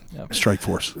featuring Yeah. Strike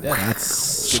Force. Yeah. That's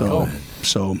So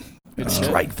Good shit.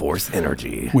 Strike Force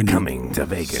Energy When you- coming to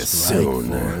Vegas soon.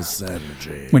 Force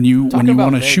energy. when you Talking about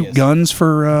want to Vegas. shoot guns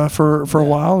for a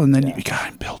while, and then you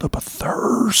gotta build up a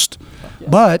thirst,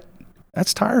 but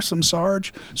that's tiresome,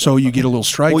 Sarge. So you get a little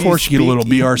Strike Well, you Force, you get a little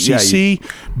speak- BRCC,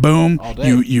 boom. All day.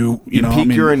 You You know, peak I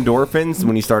mean, your endorphins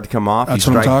when you start to come off. That's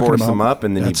you what I'm Strike talking Force about. them up,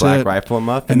 and then That's you black it. rifle them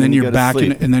up, and then you you're go to back in,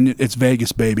 sleep. and then it's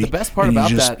Vegas, baby. The best part and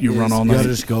about you just, that you run is all You gotta night.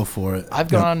 just go for it. I've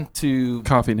gone to.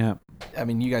 Coffee nap. I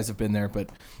mean, you guys have been there, but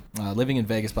living in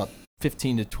Vegas, about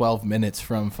 15 to 12 minutes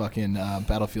from fucking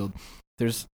Battlefield.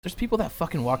 There's people that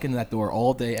fucking walk into that door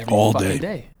all day, every All fucking day.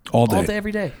 day. All day.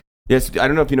 Every day. Yes, I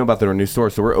don't know if you know about their new store.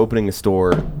 So we're opening a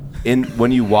store in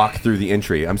when you walk through the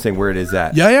entry. I'm saying where it is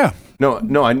at. Yeah. No,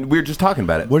 we were just talking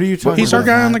about it. What are you talking He's about? our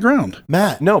guy on the Matt? ground.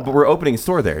 Matt. No, but we're opening a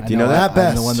store there. Do you know Matt that?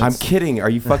 Best. the one I'm that's- kidding. Are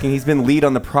you fucking? He's been lead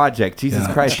on the project. Jesus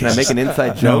Yeah. Christ! Can I make an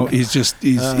inside No, joke? he's just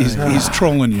he's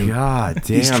trolling you. God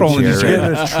damn, He's trolling you, Jared.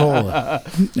 Jared. Getting a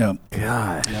troll. Yeah.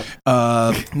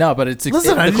 God. No, but it's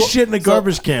Listen, I the just shit in a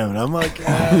garbage can. I'm like,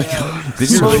 Did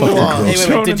you you really really want-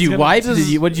 Hey, wait, did you Conan's wipe?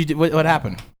 gonna- What did you do? What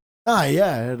happened? yeah,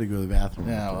 I had to go to the bathroom.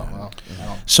 Yeah, well.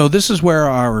 So this is where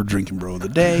our drinking bro of the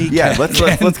day. Yeah, let's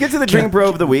get to the drink bro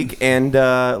of the week, and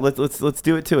let's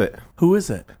do it to it. Who is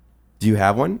it? Do you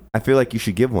have one? I feel like you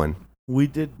should give one. We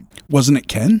did. Wasn't it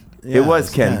Ken? It was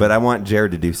Ken, but I want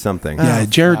Jared to do something. Yeah,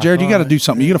 Jared, you got to do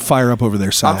something. You got to fire up over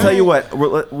there, Sal. I'll tell you what.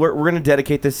 We're going to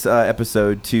dedicate this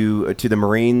episode to the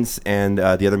Marines and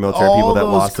the other military people that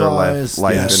lost their life Yes. in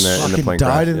the fucking plane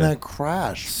died crash. in Yeah. that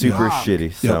crash. Super God,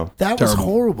 shitty. So That was Terrible.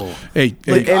 horrible. Hey,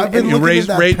 Like, hey, I've been you looking raise,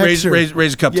 at that raise, picture.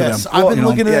 raise a cup Yes, to them. I've been You know,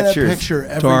 looking at that cheers. picture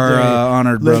every to our day.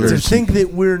 honored Like, to brothers. think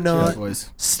that we're not Cheers, boys.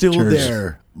 still Cheers.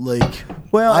 there. Like,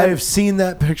 Well, I have seen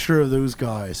that picture of those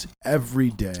guys every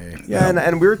day. yeah,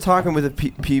 and we were talking with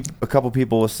a couple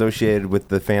people associated with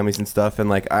the families and stuff, and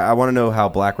like I want to know how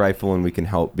Black Rifle and we can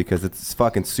help because it's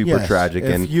fucking super Yes, tragic.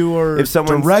 If And you are if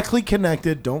someone's directly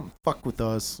connected, don't fuck with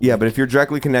us. yeah, but if you're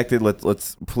directly connected,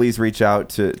 let's please reach out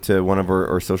to one of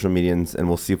our social medians, and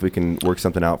we'll see if we can work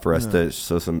something out for us to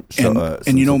show some.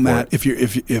 And you know, support. Matt,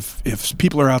 if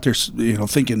people are out there,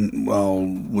 thinking, well,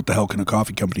 what the hell can a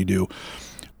coffee company do?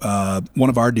 One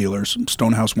of our dealers,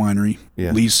 Stonehouse Winery,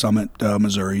 Yeah. Lee's Summit,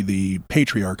 Missouri, the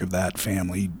patriarch of that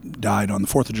family, died on the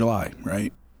 4th of July,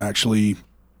 right? Actually,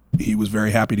 he was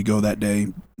very happy to go that day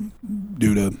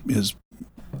due to his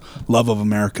love of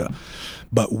America.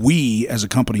 But we, as a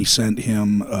company, sent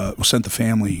the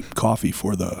family coffee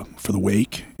for the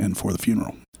wake and for the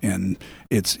funeral. and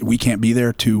we can't be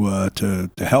there to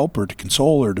help or to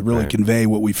console or to really convey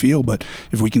what we feel, but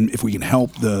if we can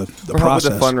help the or process,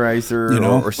 help with a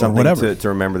fundraiser, or something whatever. to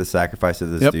remember the sacrifice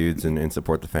of those dudes and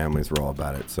support the families. We're all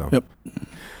about it. So. Yep.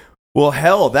 Well,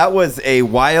 hell, that was a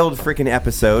wild freaking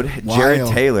episode. Jared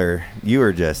Taylor, you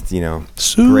were just,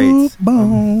 great.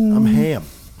 I'm ham.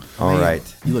 All right.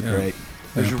 You look great.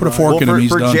 Put a fork in him.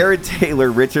 He's for done. Jared Taylor,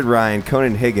 Richard Ryan,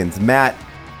 Conan Higgins, Matt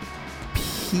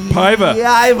Paiva,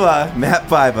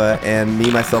 and me,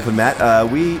 myself, and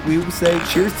Matt, we will say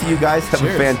cheers to you guys. Have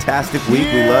a fantastic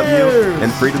week. We love you.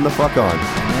 And freedom the fuck on.